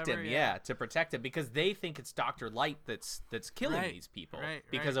protect him, to protect him, because they think it's Dr. Light that's killing these people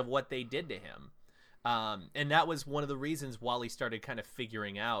because of what they did to him. And that was one of the reasons Wally started kind of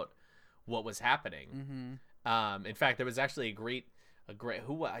figuring out what was happening. In fact, there was actually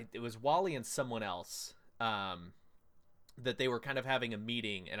it was Wally and someone else that they were kind of having a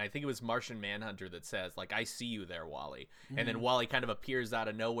meeting, and I think it was Martian Manhunter that says, like, "I see you there, Wally." And then Wally kind of appears out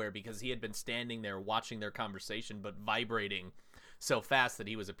of nowhere because he had been standing there watching their conversation, but vibrating so fast that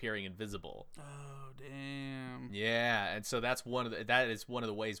he was appearing invisible. Oh, damn. Yeah, and so that is one of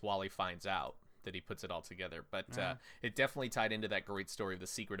the ways Wally finds out, that he puts it all together. But it definitely tied into that great story of The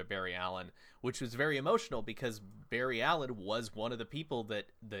Secret of Barry Allen, which was very emotional because Barry Allen was one of the people that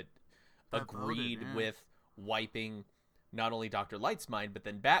agreed with wiping not only Dr. Light's mind, but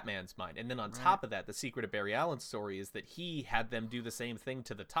then Batman's mind. And then on top of that, The Secret of Barry Allen's story is that he had them do the same thing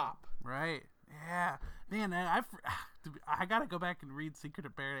to the top. Right. Yeah. Man, I got to go back and read Secret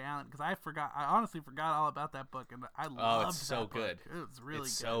of Barry Allen because I honestly forgot all about that book, and I loved that book. It's so good. It was really good.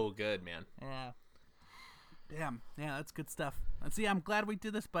 It's so good, man. Yeah. Damn. Yeah, that's good stuff. And see, I'm glad we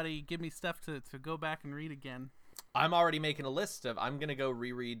did this, buddy. Give me stuff to go back and read again. I'm already making a list of. I'm gonna go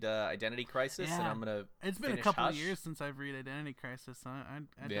reread Identity Crisis, and I'm gonna. It's been a couple of years since I've read Identity Crisis, so I'd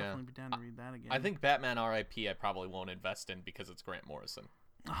definitely be down to read that again. I think Batman R.I.P. I probably won't invest in because it's Grant Morrison.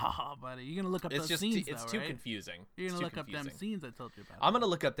 Oh, buddy, you're gonna look up those scenes. It's too confusing. You're gonna look up them scenes I told you about. I'm gonna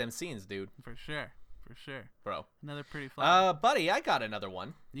look up them scenes, dude. For sure, bro. Another pretty fun. Buddy, I got another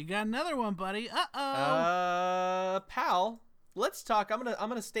one. You got another one, buddy. Pal. Let's talk. I'm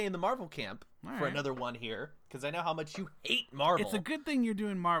gonna stay in the Marvel camp for another one here because I know how much you hate Marvel. It's a good thing you're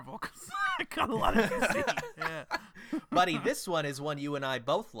doing Marvel because I got a lot of DC. Yeah, buddy, this one is one you and I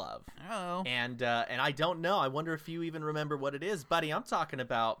both love. Oh, and I don't know. I wonder if you even remember what it is, buddy. I'm talking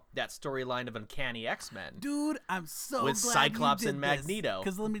about that storyline of Uncanny X-Men, dude. I'm so with glad Cyclops you did and Magneto.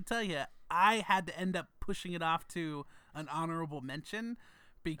 Because let me tell you, I had to end up pushing it off to an honorable mention.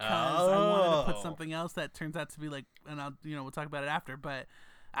 Because I wanted to put something else that turns out to be like, and we'll talk about it after. But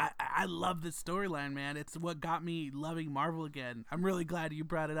I love this storyline, man. It's what got me loving Marvel again. I'm really glad you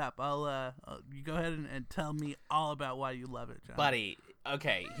brought it up. You go ahead and tell me all about why you love it, John. Buddy.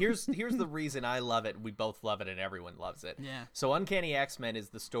 Okay, here's the reason I love it. We both love it, and everyone loves it. Yeah. So Uncanny X-Men is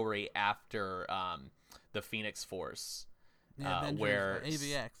the story after the Phoenix Force. Where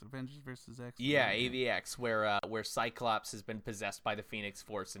Avengers versus X. Yeah, AVX, where Cyclops has been possessed by the Phoenix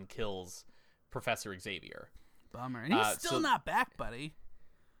Force and kills Professor Xavier. Bummer. And he's still not back, buddy.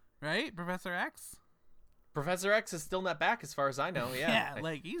 Right, Professor X? Professor X is still not back, as far as I know. Yeah,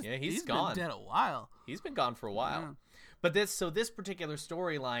 he's gone. Been dead a while. He's been gone for a while. Yeah. But this particular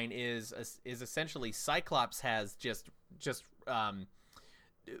storyline is essentially Cyclops has just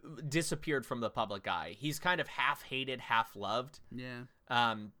disappeared from the public eye. He's kind of half hated, half loved. Yeah.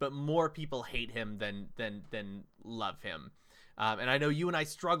 But more people hate him than love him. And I know you and I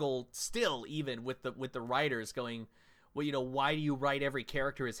struggle still, even with the writers going, well, why do you write every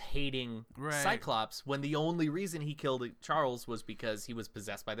character as hating Cyclops when the only reason he killed Charles was because he was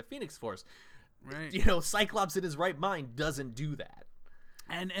possessed by the Phoenix Force? Right. Cyclops in his right mind doesn't do that.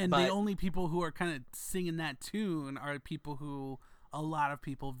 And the only people who are kind of singing that tune are people who a lot of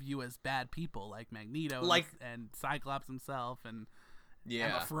people view as bad people, like Magneto, and Cyclops himself, and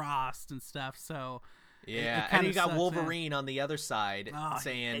Emma Frost and stuff. So, Yeah, kinda and you got sucks, Wolverine on the other side Oh, he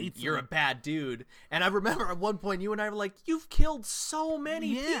saying, hates you're a him. bad dude. And I remember at one point you and I were like, you've killed so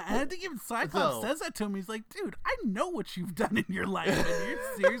many people. Yeah, and I think even Cyclops though. says that to him. He's like, dude, I know what you've done in your life, and you're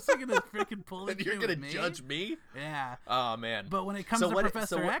seriously gonna freaking pull And it you're with going to me? judge me? Yeah. Oh, man. But when it comes to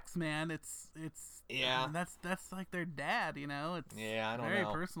Professor X, man, it's Yeah. that's like their dad, you know. It's Yeah, I don't very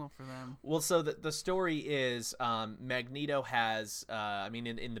know. personal for them. Well, so the story is Magneto has,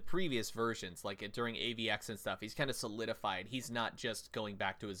 in the previous versions, like during AVX and stuff, he's kind of solidified. He's not just going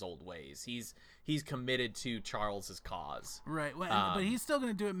back to his old ways. He's committed to Charles's cause. Right, well, but he's still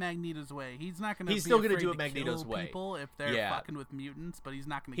going to do it Magneto's way. He's not going to. He's still going to do it Magneto's way. People if they're fucking with mutants, but he's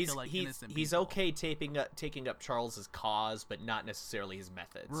not going to kill innocent people. He's okay taking up Charles's cause, but not necessarily his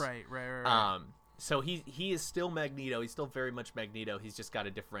methods. Right. So he is still Magneto. He's still very much Magneto. He's just got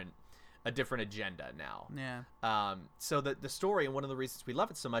a different agenda now. Yeah. So the story, and one of the reasons we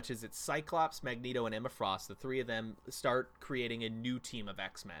love it so much, is it's Cyclops, Magneto, and Emma Frost. The three of them start creating a new team of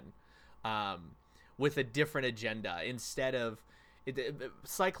X-Men, with a different agenda instead of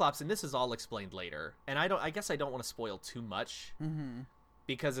Cyclops. And this is all explained later. And I guess I don't want to spoil too much. Mm-hmm.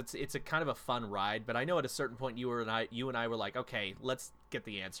 Because it's a kind of a fun ride. But I know at a certain point you and I were like, okay, let's get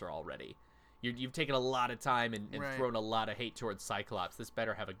the answer already. You've taken a lot of time and thrown a lot of hate towards Cyclops. This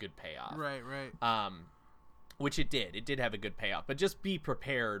better have a good payoff. Right. Which it did. It did have a good payoff. But just be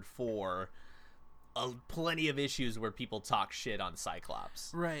prepared for plenty of issues where people talk shit on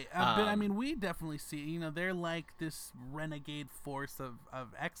Cyclops. Right. But I mean, we definitely see, they're like this renegade force of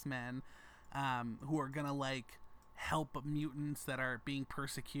X-Men who are going to like help mutants that are being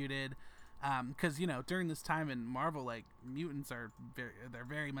persecuted. Because, during this time in Marvel, like mutants are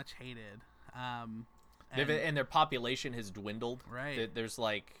very much hated. And their population has dwindled. Right. There's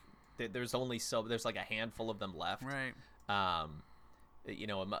there's like a handful of them left. Right.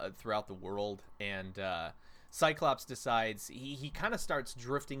 Throughout the world, and Cyclops decides he kind of starts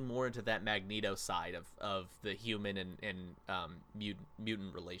drifting more into that Magneto side of the human and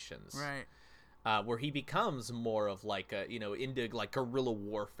mutant relations. Right. Where he becomes more of like into like guerrilla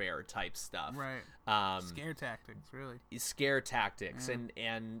warfare type stuff. Right. Scare tactics, really. Scare tactics, Yeah.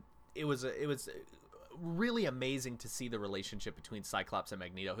 and it was really amazing to see the relationship between Cyclops and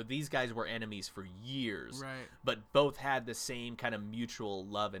Magneto, who these guys were enemies for years, Right. but both had the same kind of mutual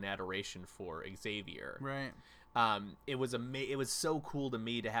love and adoration for Xavier. Right. It was so cool to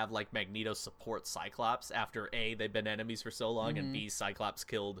me to have like Magneto support Cyclops after A, they've been enemies for so long, and B, Cyclops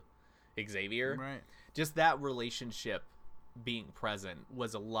killed Xavier. Right. Just that relationship being present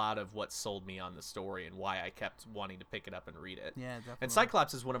was a lot of what sold me on the story and why I kept wanting to pick it up and read it. Yeah, definitely. And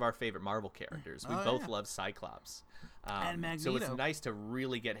Cyclops is one of our favorite Marvel characters. We both yeah. love Cyclops. And Magneto. So it's nice to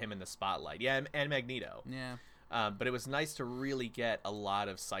really get him in the spotlight. Yeah, and Magneto. Yeah. But it was nice to really get a lot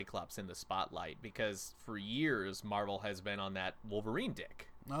of Cyclops in the spotlight because for years Marvel has been on that Wolverine dick.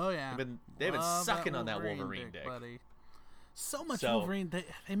 Oh yeah. They've been sucking on that Wolverine dick. Buddy. So much Wolverine.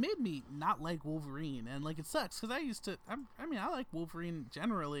 They made me not like Wolverine, and like it sucks because I used to. I like Wolverine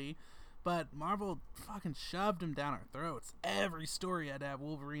generally, but Marvel fucking shoved him down our throats. Every story had to have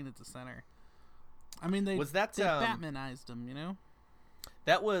Wolverine at the center. I mean, they Batmanized him,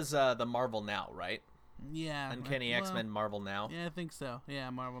 That was the Marvel Now, right? Yeah. Uncanny X-Men Marvel Now. Yeah, I think so. Yeah,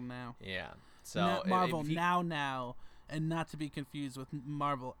 Marvel Now. Yeah. So Marvel Now, and not to be confused with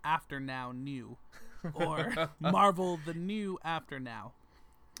Marvel After Now New. Or Marvel the New After Now.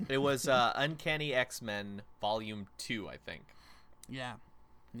 It was Uncanny X-Men Volume 2, I think. Yeah.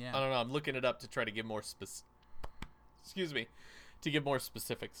 I don't know. I'm looking it up to try to give more specifics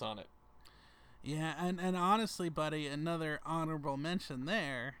on it. Yeah, and honestly, buddy, another honorable mention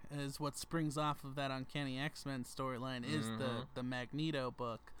there is what springs off of that Uncanny X-Men storyline is the Magneto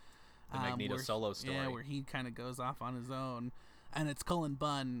book. The Magneto solo story. Yeah, where he kind of goes off on his own. And it's Cullen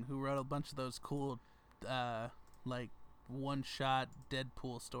Bunn who wrote a bunch of those cool like one-shot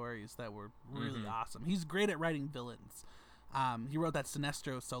Deadpool stories that were really awesome. He's great at writing villains. He wrote that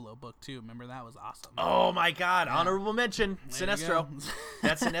Sinestro solo book too. Remember, that was awesome. Oh my God! Yeah. Honorable mention, Sinestro.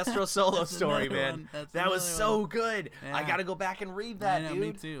 That Sinestro solo story, man. That was so good. Yeah. I gotta go back and read that, dude.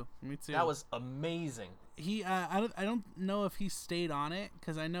 Me too. That was amazing. He, I don't know if he stayed on it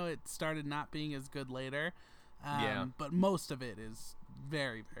because I know it started not being as good later. But most of it is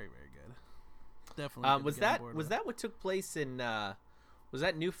very, very, very good. Definitely. Was that what took place in? Was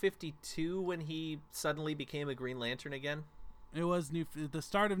that New 52 when he suddenly became a Green Lantern again? It was the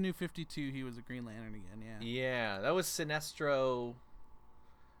start of New 52. He was a Green Lantern again. Yeah. Yeah, that was Sinestro.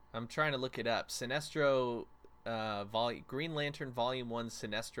 I'm trying to look it up. Sinestro Green Lantern Volume 1,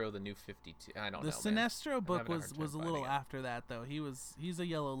 Sinestro, the New 52. I don't know. The Sinestro book man. was a little after that, though. He's a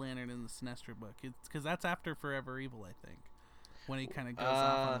Yellow Lantern in the Sinestro book. It's because that's after Forever Evil, I think, when he kind of goes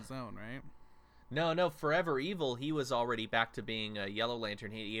off on his own, right? No, Forever Evil, he was already back to being a Yellow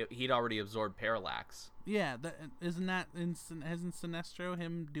Lantern. He'd already absorbed Parallax. Yeah, isn't Sinestro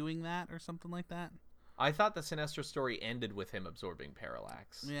him doing that or something like that? I thought the Sinestro story ended with him absorbing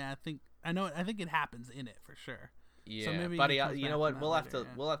Parallax. Yeah, I think it happens in it for sure. Yeah, so maybe buddy, you know what? We'll have to.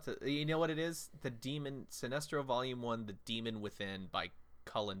 You know what it is? The Demon Sinestro Volume 1, The Demon Within by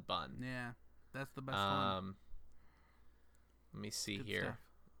Cullen Bunn. Yeah, that's the best one. Let me see Good here. stuff.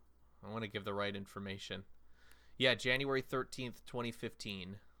 I want to give the right information. Yeah, January 13th,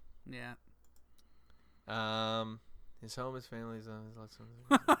 2015. Yeah. His home, his family,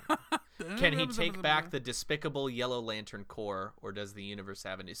 Can he take back the despicable Yellow Lantern Corps, or does the universe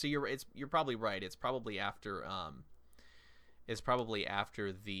have it? So you're probably right. It's probably after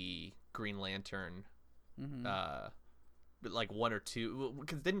the Green Lantern, like 1 or 2.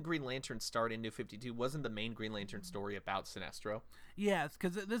 Because didn't Green Lantern start in New 52? Wasn't the main Green Lantern story about Sinestro? Yes,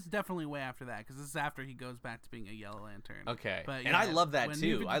 because this is definitely way after that. Because this is after he goes back to being a Yellow Lantern. Okay, but and I love that when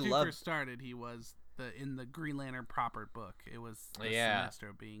too. New 52 first started, he was in the Green Lantern proper book. It was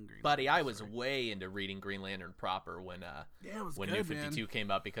Sinestro being Green. Buddy, Lantern I was way into reading Green Lantern proper when it was when good, New 52 man.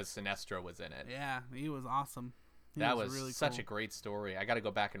 came up because Sinestro was in it. Yeah, he was awesome. That was really such cool. a great story. I got to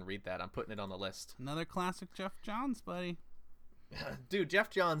go back and read that. I'm putting it on the list. Another classic Jeff Johns, buddy. Dude, Jeff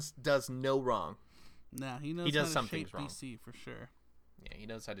Johns does no wrong. Nah, he knows He does how to some shape things wrong. DC for sure. Yeah, he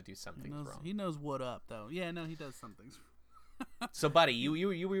knows how to do some things wrong. He knows what up though. Yeah, no, he does some things. So, buddy,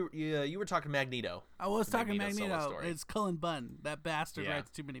 you were talking Magneto. I was talking solo Magneto. story. It's Cullen Bunn. That bastard Yeah. writes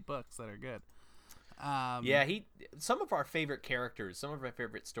too many books that are good. Yeah, some of our favorite characters, some of our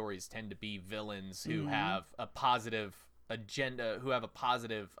favorite stories tend to be villains who have a positive agenda, who have a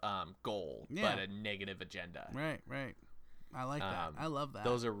positive goal, but a negative agenda. Right. I like that. I love that.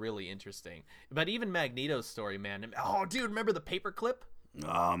 Those are really interesting. But even Magneto's story, man. Oh, dude, remember the paperclip?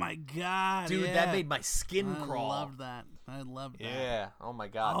 Oh my god, dude, yeah. that made my skin crawl. I loved that. Yeah. Oh my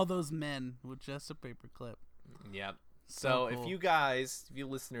god. All those men with just a paperclip. Yep. So cool. if you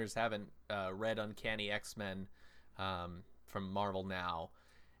listeners haven't read Uncanny X-Men from Marvel Now,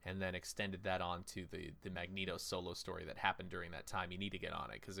 and then extended that on to the Magneto solo story that happened during that time, you need to get on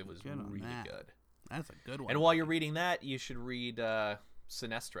it because it was really good. That's a good one. And while you're reading that, you should read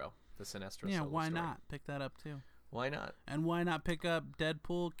Sinestro, the Sinestro solo why story. not? Pick that up too. Why not? And why not pick up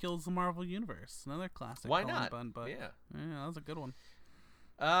Deadpool Kills the Marvel Universe? Another classic. Why Cullen not? Bunn book. Yeah, that was a good one.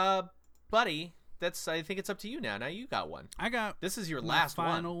 buddy, I think it's up to you now. Now you got one. This is your last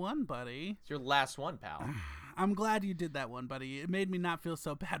final one, buddy. It's your last one, pal. I'm glad you did that one, buddy. It made me not feel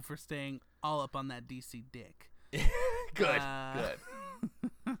so bad for staying all up on that DC dick. Good.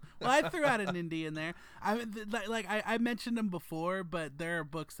 Well, I threw out an indie in there. I mentioned them before, but there are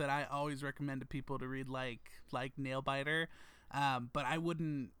books that I always recommend to people to read, like Nailbiter. But I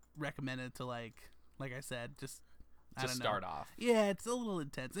wouldn't recommend it to like I said, just start off. Yeah, it's a little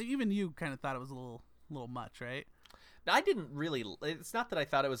intense. Even you kind of thought it was a little much, right? I didn't really. It's not that I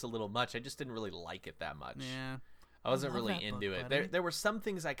thought it was a little much. I just didn't really like it that much. Yeah, I wasn't really into book, it. buddy. There were some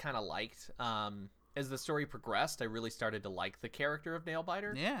things I kind of liked. As the story progressed, I really started to like the character of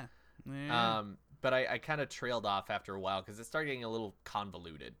Nailbiter. Yeah. But I kind of trailed off after a while because it started getting a little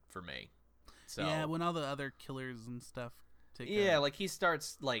convoluted for me. So yeah, when all the other killers and stuff take like he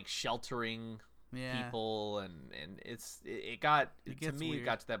starts like sheltering people, and it got to me. Weird. It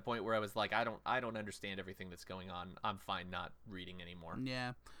got to that point where I was like, I don't understand everything that's going on. I'm fine not reading anymore.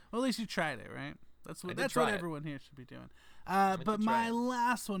 Yeah. Well, at least you tried it, right? That's what everyone here should be doing. But my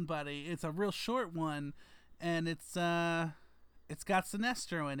last one, buddy, it's a real short one, and it's got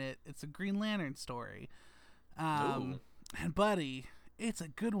Sinestro in it. It's a Green Lantern story. And buddy, it's a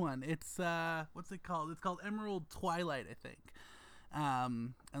good one. It's what's it called? It's called Emerald Twilight, I think.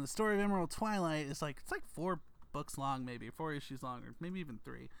 And the story of Emerald Twilight is it's 4 books long, maybe 4 issues long, or maybe even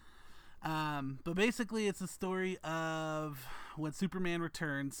 3. But basically it's a story of when Superman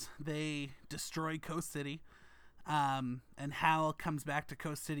returns, they destroy Coast City, and Hal comes back to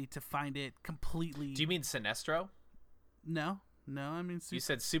Coast City to find it completely. Do you mean Sinestro? No, I mean you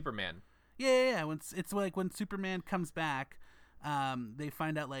said Superman. Yeah. It's like when Superman comes back, they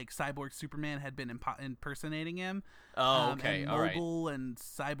find out Cyborg Superman had been impersonating him. Oh, okay, and all right. Mobile and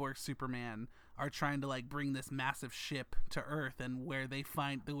Cyborg Superman are trying to bring this massive ship to Earth, and where they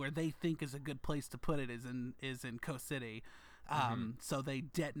think is a good place to put it is in Coast City. So they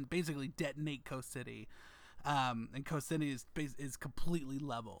basically detonate Coast City. And Coast City is completely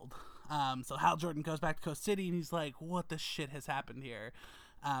leveled. So Hal Jordan goes back to Coast City, and he's like, what the shit has happened here?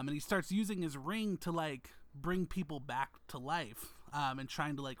 And he starts using his ring to like bring people back to life, and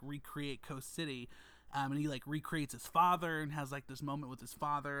trying to like recreate Coast City. And he like recreates his father and has like this moment with his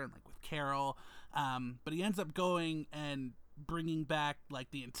father and like with Carol. But he ends up going and bringing back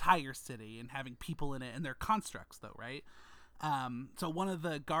like the entire city and having people in it, and they're constructs though, right? So one of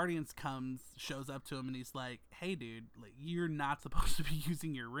the Guardians shows up to him, and he's like, hey dude, like, you're not supposed to be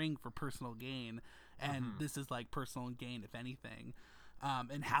using your ring for personal gain, and this is like personal gain if anything.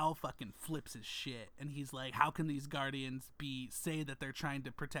 And Hal fucking flips his shit, and he's like, how can these Guardians say that they're trying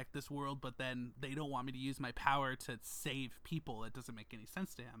to protect this world, but then they don't want me to use my power to save people? It doesn't make any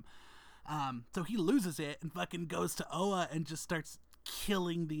sense to him. So he loses it and fucking goes to Oa and just starts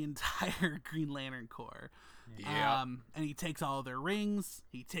killing the entire Green Lantern Corps. Yeah. And he takes all of their rings.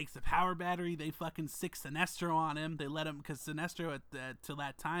 He takes the power battery. They fucking sick Sinestro on him. They let him, because Sinestro till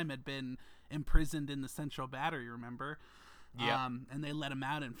that time had been imprisoned in the central battery, remember? Yeah. And they let him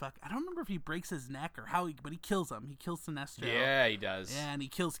out, and I don't remember if he breaks his neck or how but he kills him. He kills Sinestro. Yeah, he does. Yeah, and he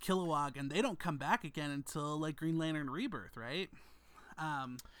kills Kilowog, and they don't come back again until like Green Lantern Rebirth, right?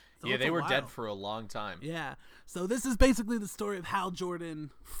 So yeah, they were dead for a long time. Yeah. So this is basically the story of Hal Jordan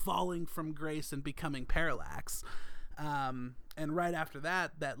falling from grace and becoming Parallax. And right after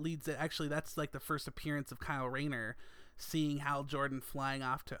that leads it. Actually, that's like the first appearance of Kyle Rayner, seeing Hal Jordan flying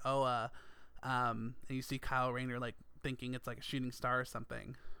off to Oa. And you see Kyle Rayner like thinking it's like a shooting star or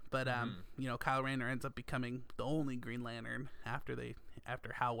something. But you know, Kyle Rayner ends up becoming the only Green Lantern after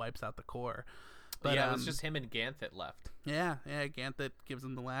Hal wipes out the Corps. But yeah, it was just him and Ganthet left. Yeah, Ganthet gives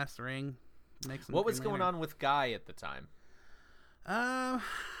him the last ring. Makes him what was going on with Guy at the time? I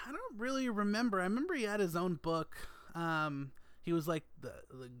don't really remember. I remember he had his own book. He was like the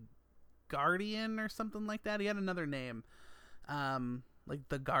Guardian or something like that. He had another name, like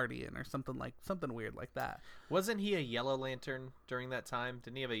the Guardian or something weird like that. Wasn't he a Yellow Lantern during that time?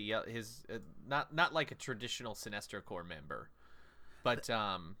 Didn't he have not like a traditional Sinestro Corps member? But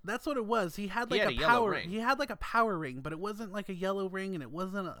that's what it was. He had like a power ring. He had like a power ring, but it wasn't like a yellow ring, and it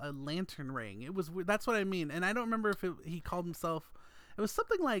wasn't a lantern ring. It was. That's what I mean. And I don't remember if he called himself. It was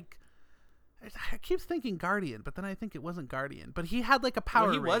something like. I keep thinking Guardian, but then I think it wasn't Guardian. But he had like a power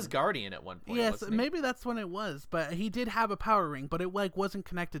ring. He was Guardian at one point. Yes, maybe that's when it was. But he did have a power ring, but it like wasn't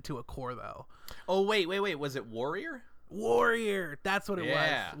connected to a core though. Oh wait! Was it Warrior? Warrior. That's what it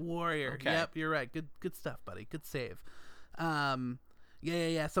was. Warrior. Okay. Yep, you're right. Good stuff, buddy. Good save.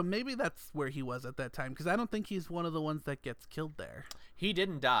 Yeah. So maybe that's where he was at that time, because I don't think he's one of the ones that gets killed there. He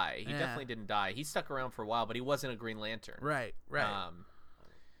didn't die. He definitely didn't die. He stuck around for a while, but he wasn't a Green Lantern. Right.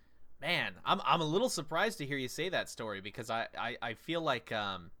 Man, I'm a little surprised to hear you say that story, because I feel like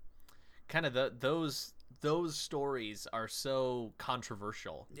kind of those stories are so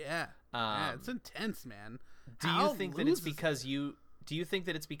controversial. Yeah. It's intense, man. Do you think that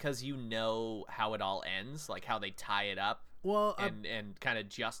it's because you know how it all ends, like how they tie it up? Well, and kind of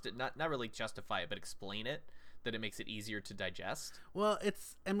not really justify it, but explain it, that it makes it easier to digest. Well, it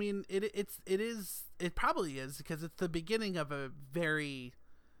probably is, because it's the beginning of a very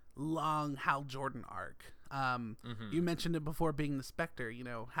long Hal Jordan arc. You mentioned it before, being the Spectre. You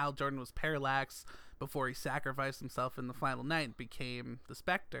know, Hal Jordan was Parallax before he sacrificed himself in the final night and became the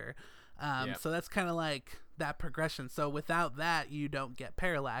Spectre. So that's kind of like that progression. So without that, you don't get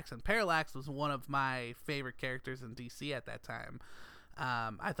Parallax, and Parallax was one of my favorite characters in DC at that time.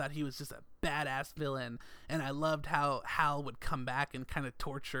 I thought he was just a badass villain, and I loved how Hal would come back and kind of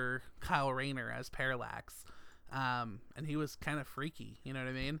torture Kyle Rayner as Parallax. And he was kind of freaky, you know what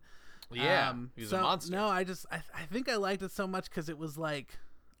I mean? Yeah, he was a monster. No, I think I liked it so much because it was like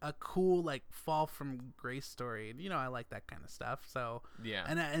a cool like fall from grace story, and you know, I like that kind of stuff. So yeah,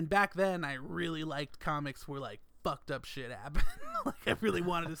 and back then I really liked comics where like fucked up shit happened. Like I really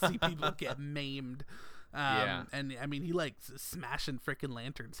wanted to see people get maimed. And I mean, he like smashing freaking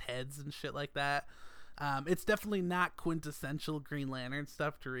lanterns' heads and shit like that. It's definitely not quintessential Green Lantern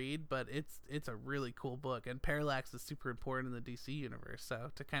stuff to read, but it's a really cool book, and Parallax is super important in the DC universe,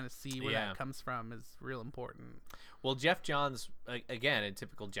 so to kind of see where that comes from is real important. Well, Jeff Johns, again, in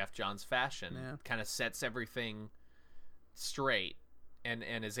typical Jeff Johns fashion, kind of sets everything straight and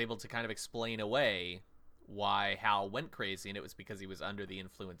is able to kind of explain away why Hal went crazy, and it was because he was under the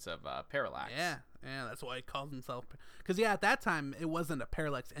influence of Parallax. Yeah, that's why he called himself, because at that time it wasn't a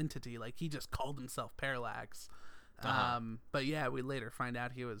Parallax entity, like he just called himself Parallax. But yeah, we later find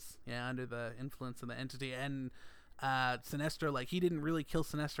out he was under the influence of the entity, and Sinestro, like, he didn't really kill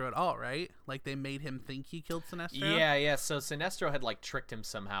Sinestro at all, right? Like, they made him think he killed Sinestro. Yeah. So Sinestro had like tricked him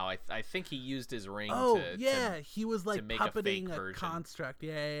somehow. I think he used his ring. He was like make puppeting a construct.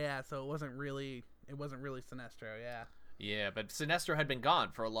 Yeah. So it wasn't really Sinestro. Yeah. Yeah, but Sinestro had been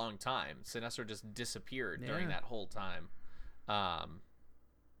gone for a long time. Sinestro just disappeared during that whole time.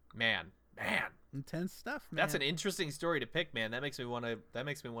 Man, intense stuff, man. That's an interesting story to pick, man. That makes me want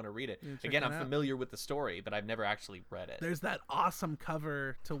to read it. Again, I'm familiar with the story, but I've never actually read it. There's that awesome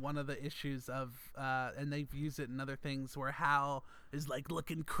cover to one of the issues of and they've used it in other things where Hal is like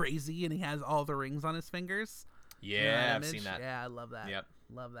looking crazy and he has all the rings on his fingers. Yeah, I've seen that. Yeah, I love that. Yep.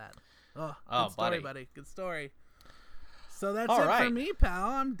 Love that. Oh, good buddy. story, buddy. Good story. So that's all it right. for me, pal.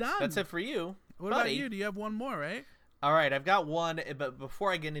 I'm done. That's it for you. What buddy. about you? Do you have one more, right? All right, I've got one, but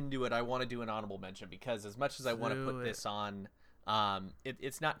before I get into it, I want to do an honorable mention because as much as I want to put this on,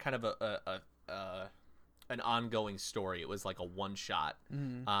 it's not kind of an ongoing story. It was like a one shot,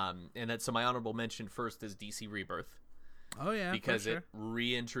 and so my honorable mention first is DC Rebirth. Oh yeah, because for sure. It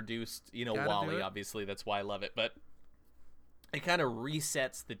reintroduced Wally. Obviously, that's why I love it, but it kind of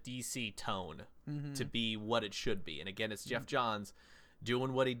resets the DC tone to be what it should be. And again, it's Jeff Johns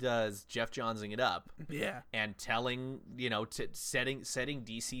doing what he does, Jeff Johnsing it up. Yeah. And telling, setting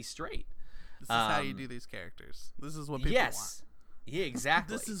DC straight. This is how you do these characters. This is what people want. Yeah,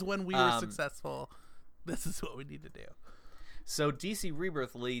 exactly. This is when we were successful. This is what we need to do. So DC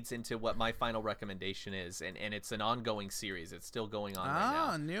Rebirth leads into what my final recommendation is, and it's an ongoing series. It's still going on right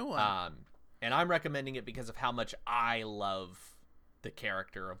now. Oh, new one. And I'm recommending it because of how much I love the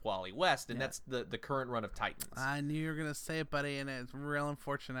character of Wally West, and that's the current run of Titans. I knew you were going to say it, buddy, and it's real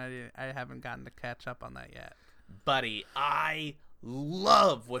unfortunate I haven't gotten to catch up on that yet. Buddy, I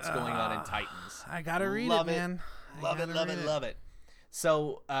love what's going on in Titans. I got to read it, man. Love it.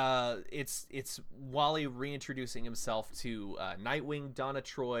 So it's Wally reintroducing himself to Nightwing, Donna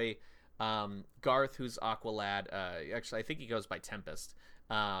Troy, Garth, who's Aqualad. Actually, I think he goes by Tempest.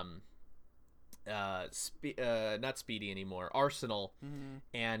 Not Speedy anymore, Arsenal,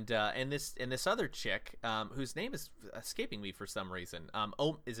 and this other chick whose name is escaping me for some reason.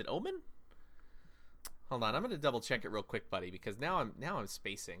 Is it Omen? Hold on, I'm gonna double check it real quick, buddy, because now I'm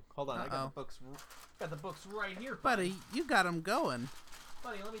spacing. Hold on, I got the books right here, buddy. You got them going,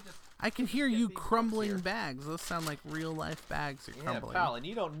 buddy. Let me just. I can hear you crumbling bags. Those sound like real life bags you're crumbling. Yeah, pal, and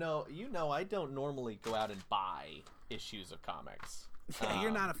you know I don't normally go out and buy issues of comics. Yeah, you're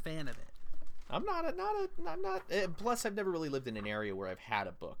not a fan of it. I'm not. Plus, I've never really lived in an area where I've had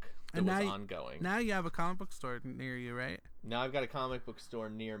a book that was ongoing. Now you have a comic book store near you, right? Now I've got a comic book store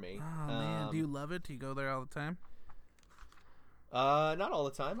near me. Oh man, do you love it? Do you go there all the time? Not all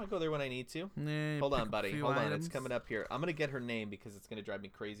the time. I go there when I need to. Yeah, hold on, buddy. Hold on. Items. It's coming up here. I'm gonna get her name because it's gonna drive me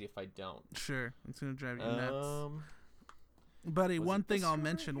crazy if I don't. Sure, it's gonna drive you nuts. Buddy, one thing I'll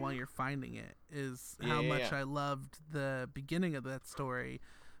mention while you're finding it is how much I loved the beginning of that story.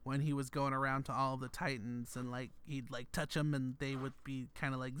 When he was going around to all of the Titans and like he'd like touch them and they would be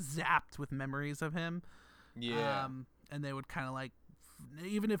kind of like zapped with memories of him. Yeah. And they would kind of like,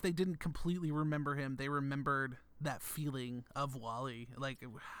 even if they didn't completely remember him, they remembered that feeling of Wally. Like,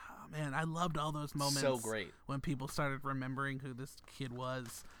 man, I loved all those moments. So great. When people started remembering who this kid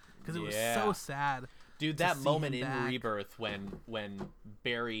was, because it was so sad. Dude, that moment in Rebirth when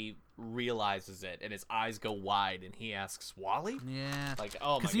Barry realizes it and his eyes go wide and he asks Wally? Yeah. Like, oh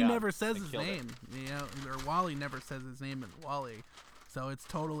my god. Because he never says his name. Or Wally never says his name as Wally. So it's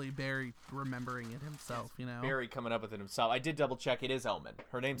totally Barry remembering it himself, Barry coming up with it himself. I did double check. It is Omen.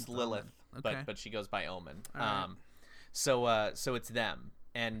 Her name's Lilith, okay. but she goes by Omen. Right. So it's them.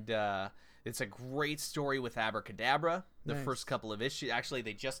 And it's a great story with Abracadabra. The first couple of issues. Actually,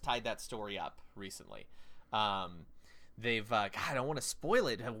 they just tied that story up recently. They've God, I don't want to spoil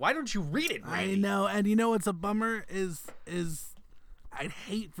it. Why don't you read it, Randy? I know, and you know what's a bummer is I'd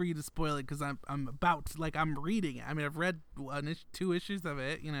hate for you to spoil it because I'm about to, like, I'm reading it. I mean, I've read 2 issues of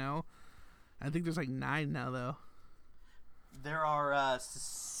it. I think there's like 9 now though. There are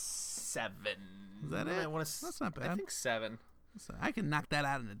 7. Is that it? That's not bad. I think 7. So I can knock that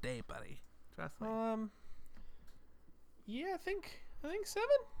out in a day, buddy. Trust me. Yeah, I think 7.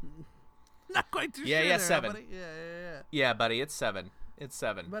 Not quite too sure. Yeah, there, 7. Buddy. Yeah. Yeah, buddy, it's 7. It's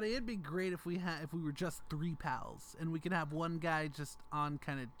 7. Buddy, it'd be great if we were just 3 pals and we could have one guy just on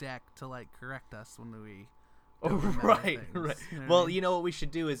kind of deck to like correct us when we. Right. Well, I mean? you know what we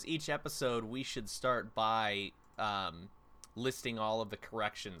should do is each episode we should start by listing all of the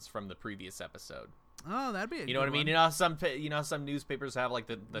corrections from the previous episode. Oh, that'd be a You know what I mean? Some newspapers have like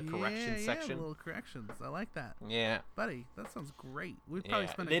the correction section. Little corrections. I like that. Yeah. Buddy, that sounds great. We'd probably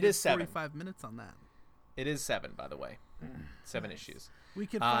spend it a good is 7. 45 minutes on that. It is 7, by the way. 7 issues. We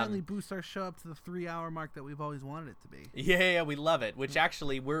can finally boost our show up to the 3-hour mark that we've always wanted it to be. Yeah, we love it. Which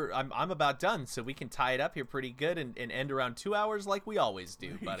actually, I'm about done, so we can tie it up here pretty good and end around 2 hours like we always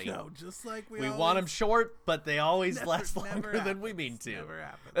do, buddy. Just like we want them short, but they always last longer happens. than we mean to. Never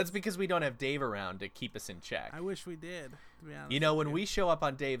happens. That's because we don't have Dave around to keep us in check. I wish we did. To be honest, you know, when we show up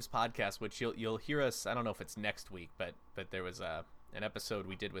on Dave's podcast, which you'll hear us. I don't know if it's next week, but there was an episode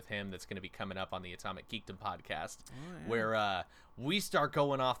we did with him that's going to be coming up on the Atomic Geekdom podcast, where we start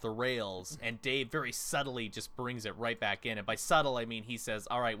going off the rails, and Dave very subtly just brings it right back in. And by subtle, I mean he says,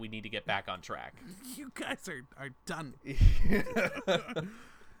 all right, we need to get back on track. You guys are done.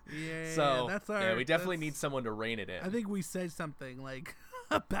 So that's our, yeah, we definitely need someone to rein it in. I think we said something like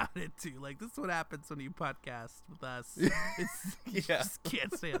about it too. Like, this is what happens when you podcast with us. You just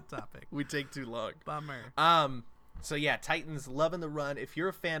can't stay on topic. We take too long. Bummer. So yeah, Titans, loving the run. If you're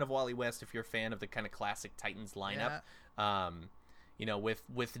a fan of Wally West, if you're a fan of the kind of classic Titans lineup, you know,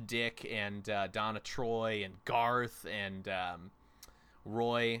 with Dick and Donna Troy and Garth and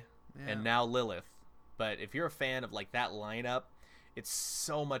Roy and now Lilith. But if you're a fan of like that lineup, it's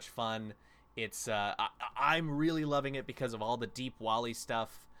so much fun. It's I'm really loving it because of all the deep Wally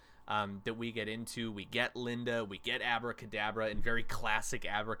stuff that we get into. We get Linda, we get Abracadabra in very classic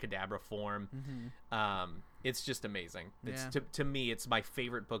Abracadabra form. It's just amazing. It's to me, it's my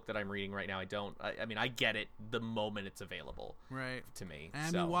favorite book that I'm reading right now. I mean, I get it the moment it's available. Right. To me.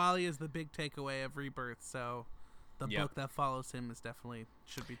 I mean, Wally is the big takeaway of Rebirth, so the book that follows him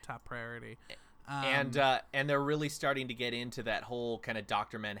should be top priority. And they're really starting to get into that whole kind of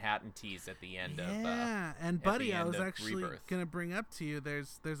Dr. Manhattan tease at the end of and buddy, I was actually Rebirth. gonna bring up to you.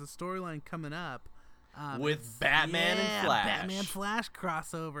 There's a storyline coming up with Batman and Flash. Batman Flash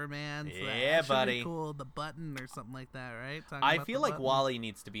crossover, man. So that buddy. Be cool. The Button or something like that, right? I feel like Wally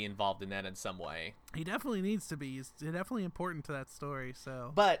needs to be involved in that in some way. He definitely needs to be. He's definitely important to that story.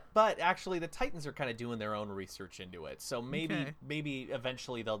 So, but actually, the Titans are kind of doing their own research into it. So maybe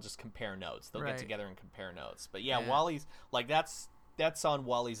eventually they'll just compare notes. They'll get together and compare notes. But yeah, Wally's like that's on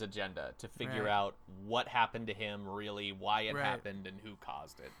Wally's agenda to figure out what happened to him, really, why it happened, and who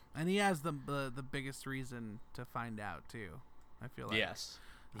caused it. And he has the biggest reason to find out too. I feel like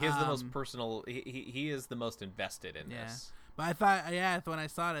he has the most personal. He is the most invested in this. But I thought, when I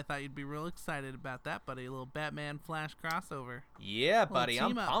saw it, I thought you'd be real excited about that, buddy. A little Batman Flash crossover. Yeah, buddy,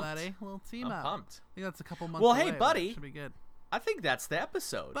 I'm pumped. Buddy. A little team up. I'm pumped. I think that's a couple months away. Well, hey, buddy, should be good. I think that's the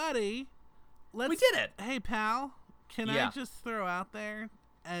episode, buddy. We did it. Hey, pal. Can I just throw out there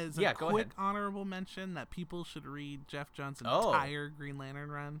as a quick honorable mention that people should read Jeff Johns' entire Green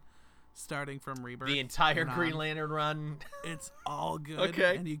Lantern run, starting from Rebirth? The entire Green Lantern run. It's all good,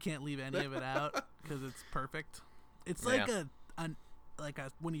 and you can't leave any of it out because it's perfect. It's like a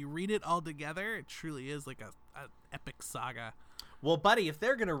when you read it all together, it truly is like a epic saga. Well, buddy, if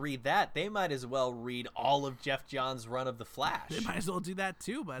they're going to read that, they might as well read all of Jeff Johns' run of The Flash. They might as well do that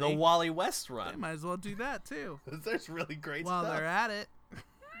too, buddy. The Wally West run. They might as well do that too. There's really great stuff. While they're at it.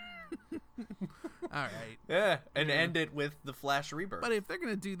 All right. Yeah, and end it with The Flash Rebirth. But if they're going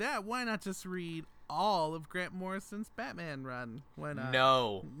to do that, why not just read all of Grant Morrison's Batman run? Why not?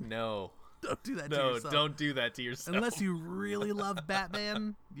 No. Don't do that to yourself. No, don't do that to yourself. Unless you really love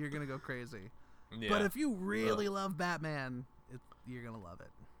Batman, you're going to go crazy. Yeah. But if you really love Batman, you're going to love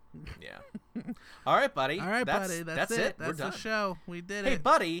it. Yeah. All right, buddy. Buddy. That's it. That's the show. We did it. Hey,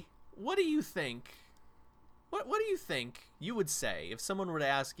 buddy, what do you think? What do you think you would say if someone were to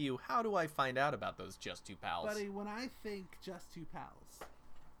ask you, how do I find out about those Just Two Pals? Buddy, when I think Just Two Pals,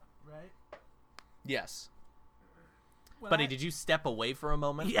 right? Yes. Buddy, did you step away for a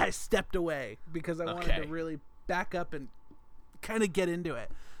moment? Yeah, I stepped away because I wanted to really back up and kind of get into it.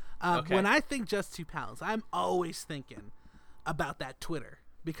 When I think Just Two Pals, I'm always thinking about that Twitter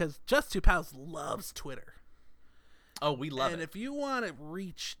because Just Two Pals loves Twitter. Oh, we love it. And if you want to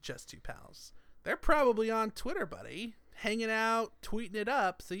reach Just Two Pals, they're probably on Twitter, buddy, hanging out, tweeting it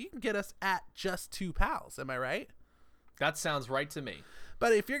up, so you can get us at Just Two Pals. Am I right? That sounds right to me.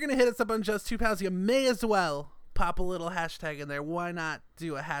 But if you're going to hit us up on Just Two Pals, you may as well pop a little hashtag in there. Why not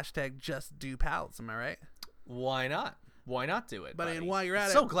do a hashtag Just Do Pals? Am I right? Why not? Why not do it, buddy? And while you're at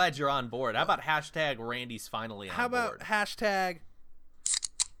it, so glad you're on board. How about hashtag Randy's finally on board? How about hashtag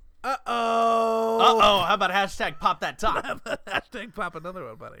How about hashtag pop that top? Hashtag pop another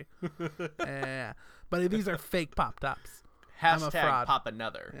one, buddy. Yeah. Buddy, these are fake pop tops. Hashtag pop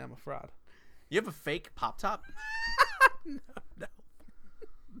another. Yeah, I'm a fraud. You have a fake pop top? No.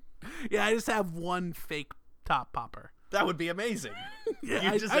 Yeah, I just have one fake top popper. That would be amazing.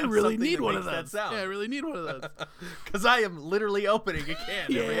 Yeah, You just I have really something need that one of makes that those. sound. Yeah, I really need one of those. Because I am literally opening a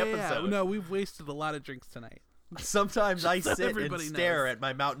can every episode. No, we've wasted a lot of drinks tonight. Sometimes I So sit and everybody stare knows. at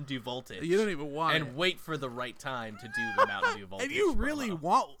my Mountain Dew voltage. You don't even want and it. wait for the right time to do the Mountain Dew voltage. And you promo. really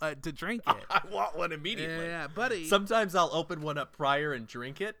want to drink it. I want one immediately. Yeah, buddy. Sometimes I'll open one up prior and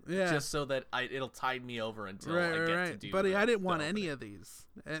drink it, Yeah. just so that it'll tide me over until right, I right, get right. to do. Buddy, I didn't the want opening. any of these.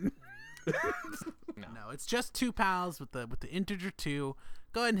 And No. no, it's just 2 pals with the integer 2.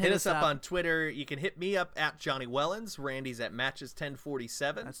 Go ahead and Hit us up on Twitter. You can hit me up at Johnny Wellens. Randy's at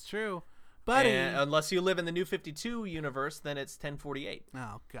Matches1047. That's true, buddy. And unless you live in the New 52 universe, then it's 1048.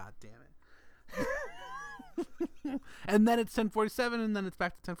 Oh, god damn it. And then it's 1047, and then it's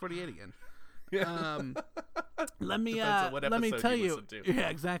back to 1048 again. Let me Depends on what let me episode tell you you. listen to. Yeah,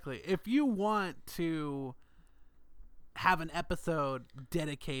 exactly. If you want to have an episode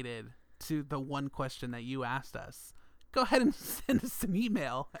dedicated to the one question that you asked us, go ahead and send us an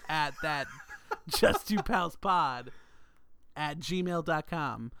email at that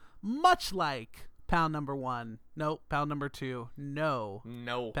just2palspod@gmail.com. Much like pal number 1, no, pal number 2,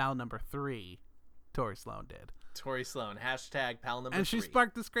 no, pal number 3, Tori Sloan did. Tori Sloan. Hashtag pal number And 3. she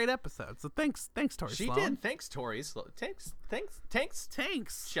sparked this great episode. So thanks Tori She Sloan. did. Thanks, Tori Sloan. Thanks.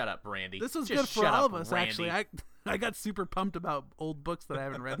 Shut up, Randy. This was Just good for shut all up, of us, Randy. actually. I got super pumped about old books that I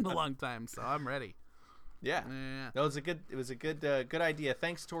haven't read in a long time, so I'm ready. Yeah. Yeah. That was a good idea.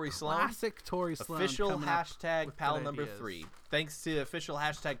 Thanks, Tori Sloan. Classic Tori Sloan. Official coming up hashtag with pal good number ideas. 3. Thanks to official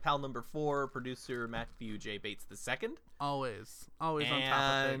hashtag pal number 4, producer Matthew J. Bates II. Always on top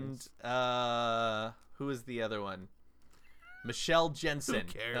of things. And who is the other one? Michelle Jensen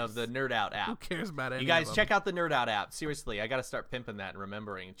cares? of the Nerd Out app. Who cares about any You guys of them? check out the Nerd Out app. Seriously, I got to start pimping that and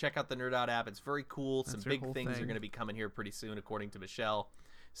remembering. Check out the Nerd Out app. It's very cool. Some That's her big whole things are thing. going to be coming here pretty soon, according to Michelle.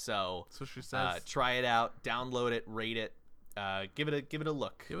 So That's what she says. try it out, download it, rate it, give it a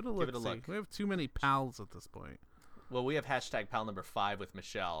look. Give it a look. We have too many pals at this point. Well, we have hashtag pal number 5 with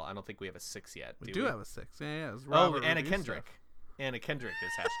Michelle. I don't think we have a 6 yet. We do do we? have a 6. Yeah. It's Oh, Robert Anna Review Kendrick. stuff. Anna Kendrick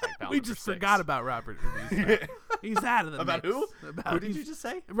is hashtag pal We number just 6. forgot about Robert Review stuff. He's out of the About mix. who? About Who did you just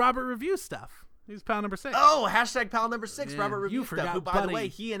say? Robert Review stuff. He's pal number 6. Oh, hashtag pal number 6, Yeah, Robert you Review forgot, stuff. Who, by buddy. the way,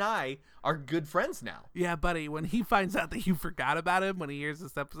 he and I are good friends now. Yeah, buddy, when he finds out that you forgot about him when he hears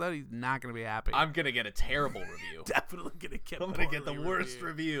this episode, he's not going to be happy. I'm gonna get a terrible review. definitely going to get I'm gonna get the worst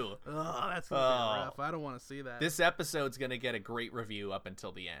review. Oh, that's going to be rough. I don't want to see that. This episode's gonna get a great review up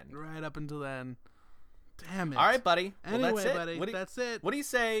until the end. Right up until then. Damn it. All right, buddy. Well, Anyway, that's it. buddy, that's it. What do you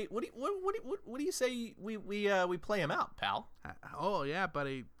say? What do you say? We play him out, pal. Oh, yeah,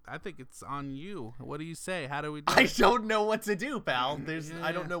 buddy. I think it's on you. What do you say? How do we do I it? don't know what to do, pal.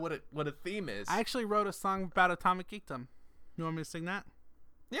 I don't Yeah. know what a theme is. I actually wrote a song about Atomic Geekdom. You want me to sing that?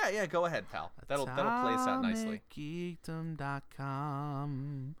 Yeah. Go ahead, pal. That'll play us out nicely.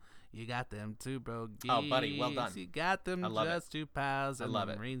 AtomicGeekdom.com. You got them two bro geeks. Oh, buddy, well done. You got them I love it. just 2 pals I and love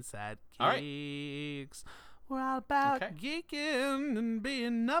them it. ringside All right. geeks. We're all about Okay. geeking and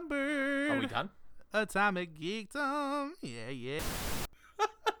being numbered. Are we done? Atomic Geekdom. Yeah.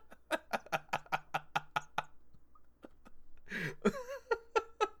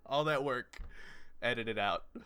 All that work. Edit it out.